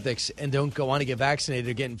work ethics and don't go on to get vaccinated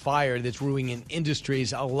are getting fired. That's ruining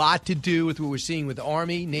industries. A lot to do with what we're seeing with the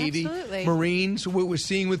Army, Navy, Absolutely. Marines, what we're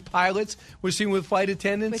seeing with pilots, we're seeing with flight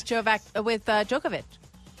attendants. With Djokovic.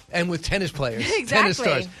 And with tennis players. Exactly. Tennis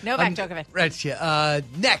stars. Novak Djokovic. Right. Yeah.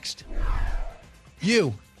 Next.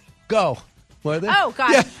 You. Go. Oh,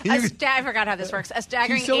 God. Yeah, I forgot how this works. A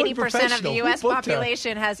staggering so 80% of the U.S. Who booked her?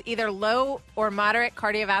 population has either low or moderate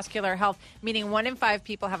cardiovascular health, meaning 1 in 5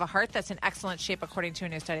 people have a heart that's in excellent shape, according to a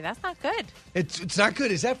new study. That's not good. It's not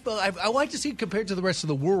good. Is that? I like to see it compared to the rest of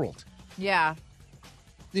the world. Yeah.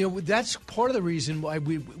 That's part of the reason why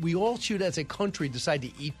we all should, as a country, decide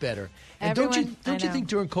to eat better. And don't you think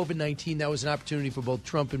during COVID-19 that was an opportunity for both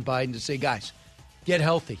Trump and Biden to say, guys, get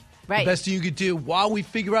healthy. Right. The best thing you could do while we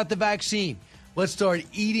figure out the vaccine. Let's start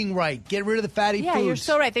eating right. Get rid of the fatty foods. Yeah, you're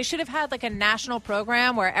so right. They should have had like a national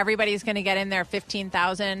program where everybody's going to get in their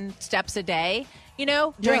 15,000 steps a day,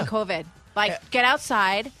 during COVID. Like, get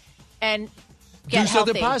outside and get do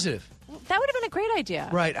something healthy. positive. That would have been a great idea.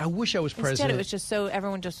 Right. I wish I was Instead, president. it was just so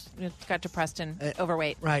everyone just got depressed and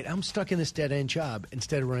overweight. Right. I'm stuck in this dead-end job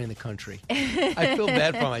instead of running the country. I feel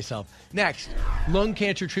bad for myself. Next, lung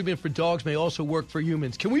cancer treatment for dogs may also work for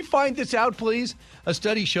humans. Can we find this out, please? A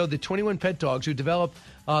study showed that 21 pet dogs who developed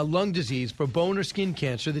lung disease for bone or skin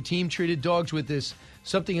cancer, the team treated dogs with this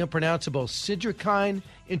something unpronounceable, cytokine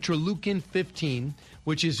interleukin 15,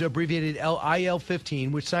 which is abbreviated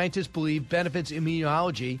IL-15, which scientists believe benefits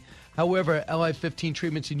immunology. However, LI-15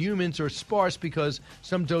 treatments in humans are sparse because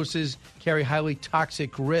some doses carry highly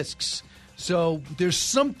toxic risks. So there's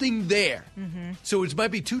something there. Mm-hmm. So it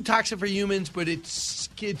might be too toxic for humans, but it's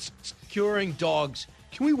curing dogs.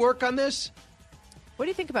 Can we work on this? What do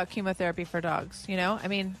you think about chemotherapy for dogs? I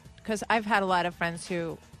mean, because I've had a lot of friends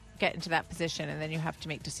who get into that position, and then you have to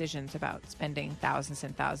make decisions about spending thousands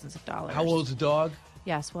and thousands of dollars. How old is the dog?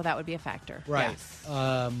 Yes, well, that would be a factor. Right. Yes.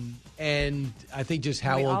 And I think just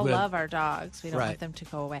how we old... We all love our dogs. We don't right. want them to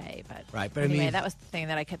go away. But But anyway, I mean, that was the thing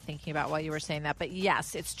that I kept thinking about while you were saying that. But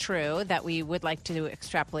yes, it's true that we would like to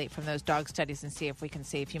extrapolate from those dog studies and see if we can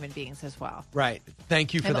save human beings as well. Right.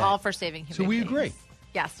 Thank you for I'm that. all for saving human beings. So we agree.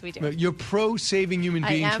 Yes, we do. You're pro-saving human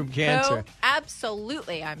beings from cancer.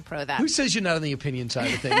 Absolutely, I'm pro that. Who says you're not on the opinion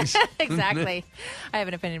side of things? Exactly. I have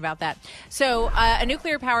an opinion about that. So a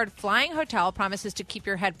nuclear-powered flying hotel promises to keep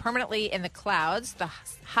your head permanently in the clouds. The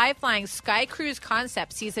high-flying Sky Cruise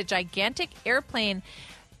concept sees a gigantic airplane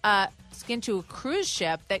skin to a cruise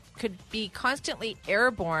ship that could be constantly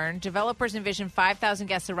airborne. Developers envision 5,000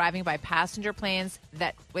 guests arriving by passenger planes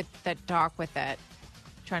that dock with it.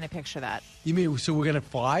 Trying to picture that. You mean so we're going to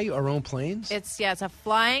fly our own planes? It's a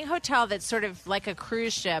flying hotel that's sort of like a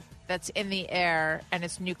cruise ship that's in the air and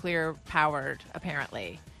it's nuclear powered.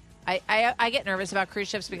 Apparently, I get nervous about cruise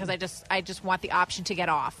ships because I just want the option to get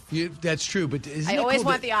off. That's true, but I always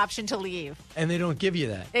want the option to leave, and they don't give you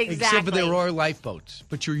that. Exactly. Except for there are lifeboats,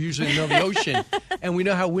 but you're usually in the middle of the ocean, and we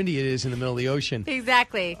know how windy it is in the middle of the ocean.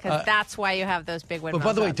 Exactly, because that's why you have those big windmills. But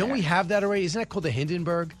by the way, don't there. we have that already? Isn't that called the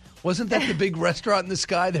Hindenburg? Wasn't that the big restaurant in the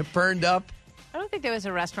sky that burned up? I don't think there was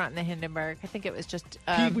a restaurant in the Hindenburg. I think it was just...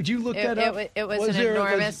 Pete, would you look that up? It was an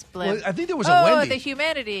enormous blimp. I think there was a Wendy's. Oh, the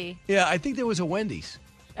humanity. Yeah, I think there was a Wendy's.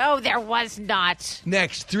 Oh, there was not.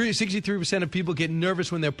 Next, 63% of people get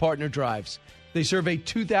nervous when their partner drives. They surveyed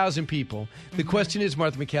 2,000 people. The question is,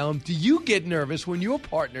 Martha McCallum, do you get nervous when your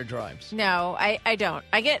partner drives? No, I don't.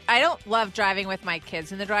 I don't love driving with my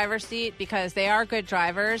kids in the driver's seat because they are good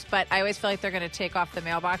drivers, but I always feel like they're going to take off the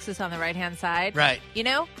mailboxes on the right-hand side. Right.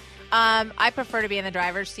 I prefer to be in the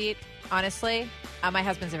driver's seat, honestly. My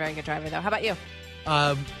husband's a very good driver, though. How about you?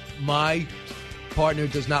 My partner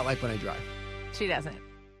does not like when I drive. She doesn't.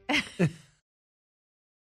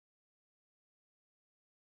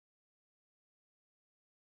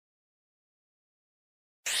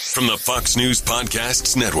 From the Fox News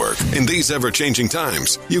Podcasts Network. In these ever-changing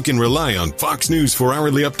times, you can rely on Fox News for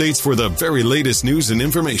hourly updates for the very latest news and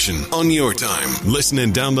information on your time. Listen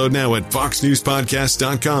and download now at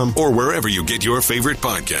foxnewspodcast.com or wherever you get your favorite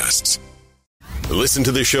podcasts. Listen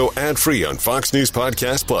to the show ad-free on Fox News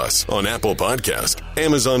Podcast Plus, on Apple Podcast,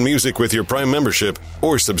 Amazon Music with your Prime membership,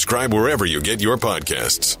 or subscribe wherever you get your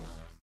podcasts.